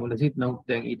මට්ටම් වල සිට නමුත්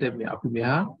දැන් ඊට අපි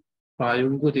මෙහා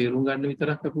ප්‍රායෝගිකව තේරුම් ගන්න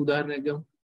විතරක් අපි උදාහරණයක් ගමු.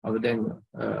 අපි දැන්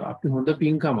අපි හොඳ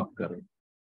පින්කමක් කරමු.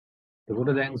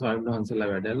 එතකොට දැන් ස්වාමීන්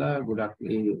වහන්සේලා වැඩලා ගොඩක්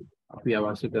ඒ අපි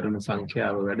අවශ්‍ය කරන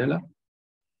සංඛ්‍යාව වැඩලා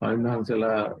ස්වාමීන්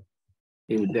වහන්සේලා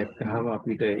ඒ දැක්කහම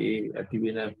අපිට ඒ ඇති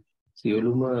වෙන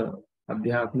සියලුම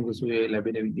අධ්‍යාත්මික සුවය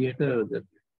ලැබෙන විදිහට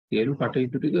සියලු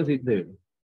කටයුතු ටික සිද්ධ වෙනවා.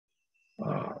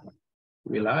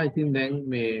 වෙලා ඉතින් දැන්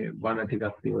මේ බණ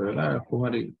ටිකක් ඉවරලා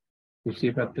කොහරි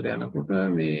කුස්සිය පැත්තට යනකොට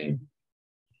මේ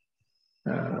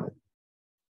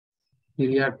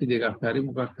කිරියට්ටි දෙකක් හරි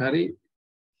මොකක් හරි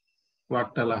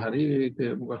වට්ටලා හරි ඒක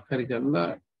මොකක් හරි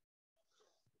කරලා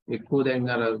එක්කෝ දැන්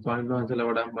අර ස්වාමීන් වහන්සේලා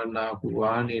වඩම්මන්න ආපු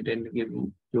වාහනේට එන්න කියපු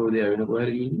චෝදය වෙන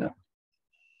කොහරි ගිහින්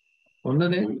ඔන්න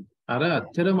දැන් අර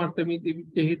අච්චර මට්ටමේ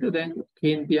තිබිච්ච හිත දැන්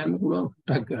කේන්ති යන්න පුළුවන්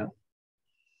ටක් ගන්න.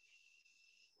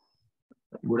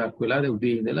 ගොඩක් වෙලාද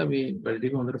උදේ ඉඳලා මේ වැඩ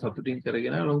ටික හොඳට සතුටින්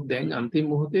කරගෙන නමුත් දැන් අන්තිම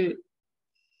මොහොතේ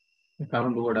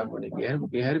කරුණු ගොඩක් වනේ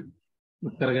කියන්නේ හරි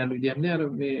කරගන්න විදියක් නෑ. අර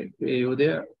මේ යෝධය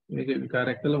මේක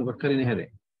විකාරයක් කළා මොකක් කරේ නැහැ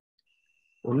දැන්.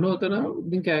 ඔන්න ඔතන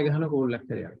ඉතින් කෑ ගහන කෝල්ලක්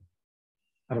කරේ.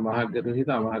 අර මහග්ගත සිත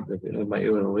අමහග්ගත වෙනවා.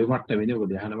 ඔය මට්ටමේදී ඔය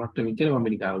ධ්‍යාන මට්ටමින් කියලා මම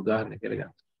නිකන් උදාහරණයක්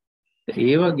කරගත්තා.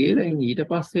 ඒ වගේ දැන් ඊට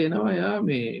පස්සේ එනවා යා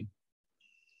මේ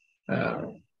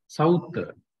සෞත්තර.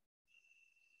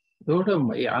 ඒකට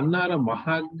මේ අන්නාර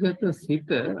මහග්ගත සිත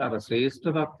අර ශ්‍රේෂ්ඨ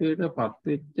තත්වයටපත්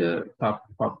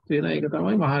වෙන එක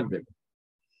තමයි මහග්ගත.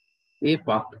 ඒ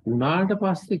පත් උනාට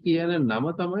පස්සේ කියන නම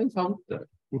තමයි සෞත්තර.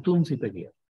 උතුම් සිත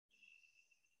කියන්නේ.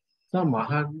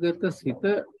 මහග්ගත සිත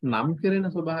නම් කෙරෙන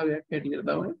ස්වභාවයක් ඇටියට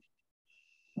තමයි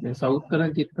මේ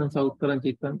සෞත්තරං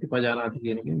චිත්තං තිපජානාති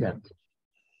කියන එකෙන් ගන්න.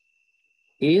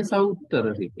 ඒ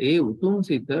සෞත්තර සිත, ඒ උතුම්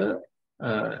සිත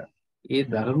ඒ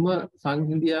ධර්ම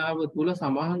සංහිඳියාව තුල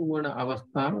සමාහන් වන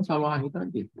අවස්ථාව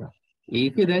සමාහිතං චිත්තං.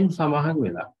 ඒකේ දැන් සමාහන්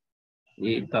වෙලා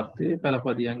ඒ தත්ත්වයේ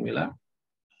පළපදියම් වෙලා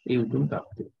ඒ උතුම්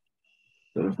தත්ත්වය.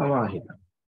 ඒක සමාහිතං.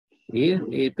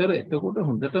 එතකොට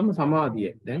හොඳටම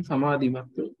සමාධිය. දැන්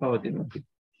සමාධිමත් පවතිනවා.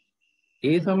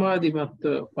 ඒ සමාධිමත්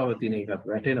පවතින එකත්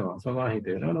වැටෙනවා සමාහිත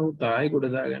වෙනවා. නමුත් ආයෙ ගොඩ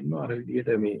දා ගන්නවා අර විදිහට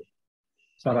මේ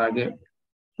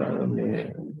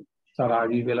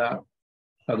සරාගී වෙලා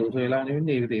සතුට වෙලා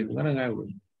නෙවෙයි ඒක තේරුම් ගන්න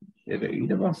ගායුනේ. ඒක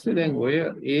ඊට පස්සේ දැන් ඔය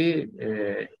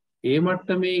ඒ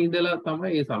මට්ටමේ ඉඳලා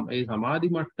තමයි ඒ සමාධි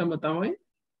මට්ටම තමයි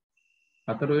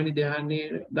හතරවෙනි ධ්‍යානයේ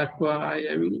දක්වා ආයෙ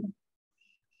ඇවිල්ලා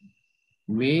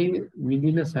මේ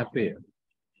විඳින සැපය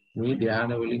මේ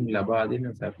ධ්‍යාන වලින් ලබා දෙන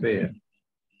සැපය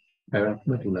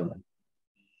පැවැත්ම තුලම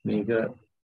මේක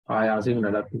ආයාසයෙන්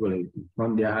නඩත්තු කළ යුතුයි.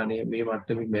 මම ධ්‍යානයේ මේ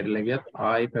මට්ටමින් මෙරලා ගියත්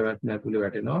ආයෙ පැවැත්ම ඇතුලේ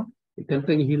වැටෙනවා. එතනට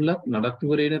ගිහිල්ලත්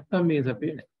නඩත්තු කරේ නැත්තම් මේ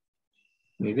සැපේ නැහැ.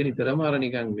 මේක නිතරම අර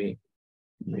නිකන් මේ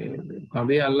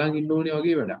කඹේ අල්ලන් ඉන්න ඕනේ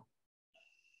වගේ වැඩක්.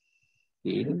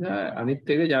 ඒ නිසා අනිත්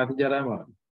එක ජාති ජරා මරණ.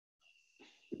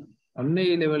 අන්න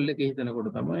ඒ ලෙවල් එකේ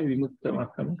හිතනකොට තමයි විමුක්ත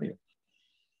මට්ටම තියෙන්නේ.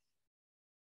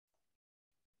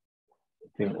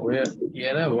 ඔය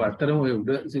කියන වතරම ඔය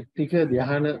උඩ සිත් ටික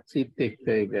ධ්‍යාන සිත් එක්ක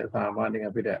ඒක සාමාන්‍යයෙන්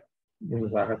අපිට මේ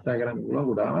සාකච්ඡා කරන්න පුළුවන්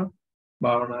ගොඩාක්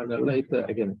භාවනා කරලා හිත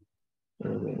කියන්නේ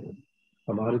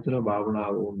සමහර විට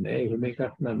භාවනාව ඕනේ එහෙම එකක්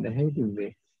නැහැ. ඉතින්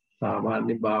මේ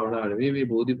සාමාන්‍ය භාවනාව නෙවෙයි මේ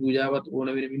බෝධි පූජාවත්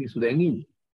ඕන වෙන මිනිස්සු දැන් ඉන්නේ.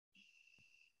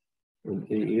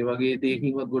 ඒ වගේ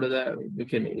දෙයකින්වත් ගොඩදා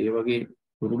කියන්නේ ඒ වගේ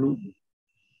පුරුදු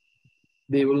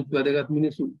දේවලුත් වැඩගත්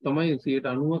මිනිස්සු තමයි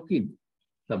 90%ක් ඉන්නේ.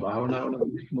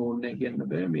 භාවනාවල කිසිම ඕනේ කියන්න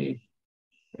බෑ.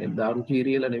 මේ දාරු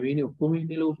චීරියලා නෙවෙයිනේ ඔක්කොම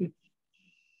ඉන්නේ ලෝකෙ.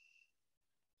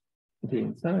 ඒ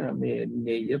නිසා මේ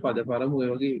නෙయ్య පදපරම ඔය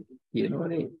වගේ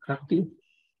කියනවනේ කට්ටිය.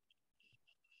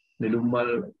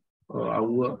 නෙළුම්මල්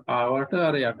අවුව ආවට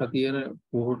අර යට තියෙන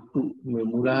පොහොට්ටු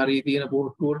මුල හරිය තියෙන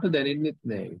පොහොට්ටු වලට දැනෙන්නේ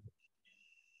නැහැ.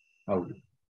 අවුව.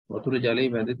 වතුර ජලයේ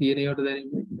මැද තියෙන ඒවට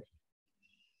දැනෙන්නේ නැහැ.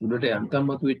 උඩට යන්තම්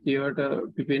මතු වෙච්ච ඒවට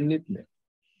පිපෙන්නේ නැහැ.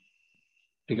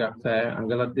 ටිකක්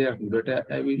අඟලක් දෙයක් උඩට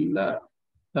ඇවිල්ලා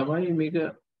තමයි මේක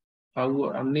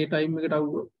අවුව අන්නේ ටයිම් එකට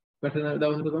අවුව වැටෙන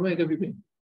දවසට තමයි ඒක පිපෙන්නේ.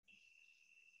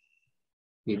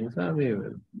 ඒ නිසා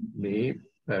මේ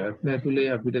පැවැත්ම ඇතුලේ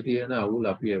අපිට තියෙන අවුල්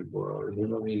අපි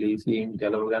එහෙම මේ ලීසියෙන්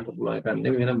ගැලව ගන්න පුළුවන් එකක්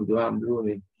නෙවෙයි. එහෙනම් බුදුහාමුදුරුවෝ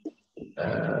මේ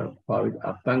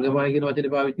අත්ංගමයි කියන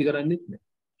වචනේ පාවිච්චි කරන්නේත් නැහැ.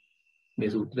 මේ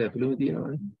සූත්‍රය ඇතුළේම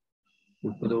තියෙනවානේ.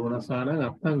 උපදෝමනසාන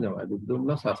අත්ංගමයි.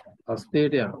 දුක්දුම්නස්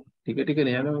අස්තේට යනවා. ටික ටික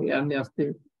යන්නේ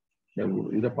අස්තේ. දැන්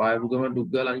ඊට පායපු ගමන් දුක්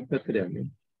ගාලා අනිත් පැත්තට යන්නේ.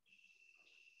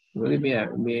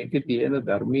 මේකේ තියෙන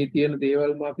ධර්මයේ තියෙන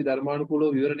දේවල් අපි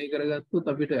ධර්මානුකූලව විවරණය කරගත්තොත්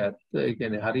අපිට ඇත්ත ඒ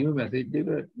කියන්නේ හරියම මැසේජ්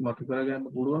එක මතු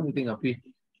කරගන්න පුළුවන්. ඉතින් අපි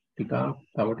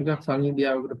තව ටිකක්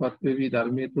සංහිඳියාවකටපත් වෙවි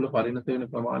ධර්මයේ තුල පරිණත වෙන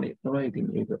ප්‍රමාණය තමයි ඉතින්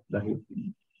ඒක දහි.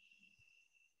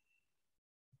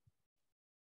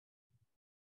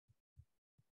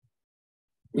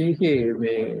 ඒකේ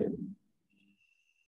මේ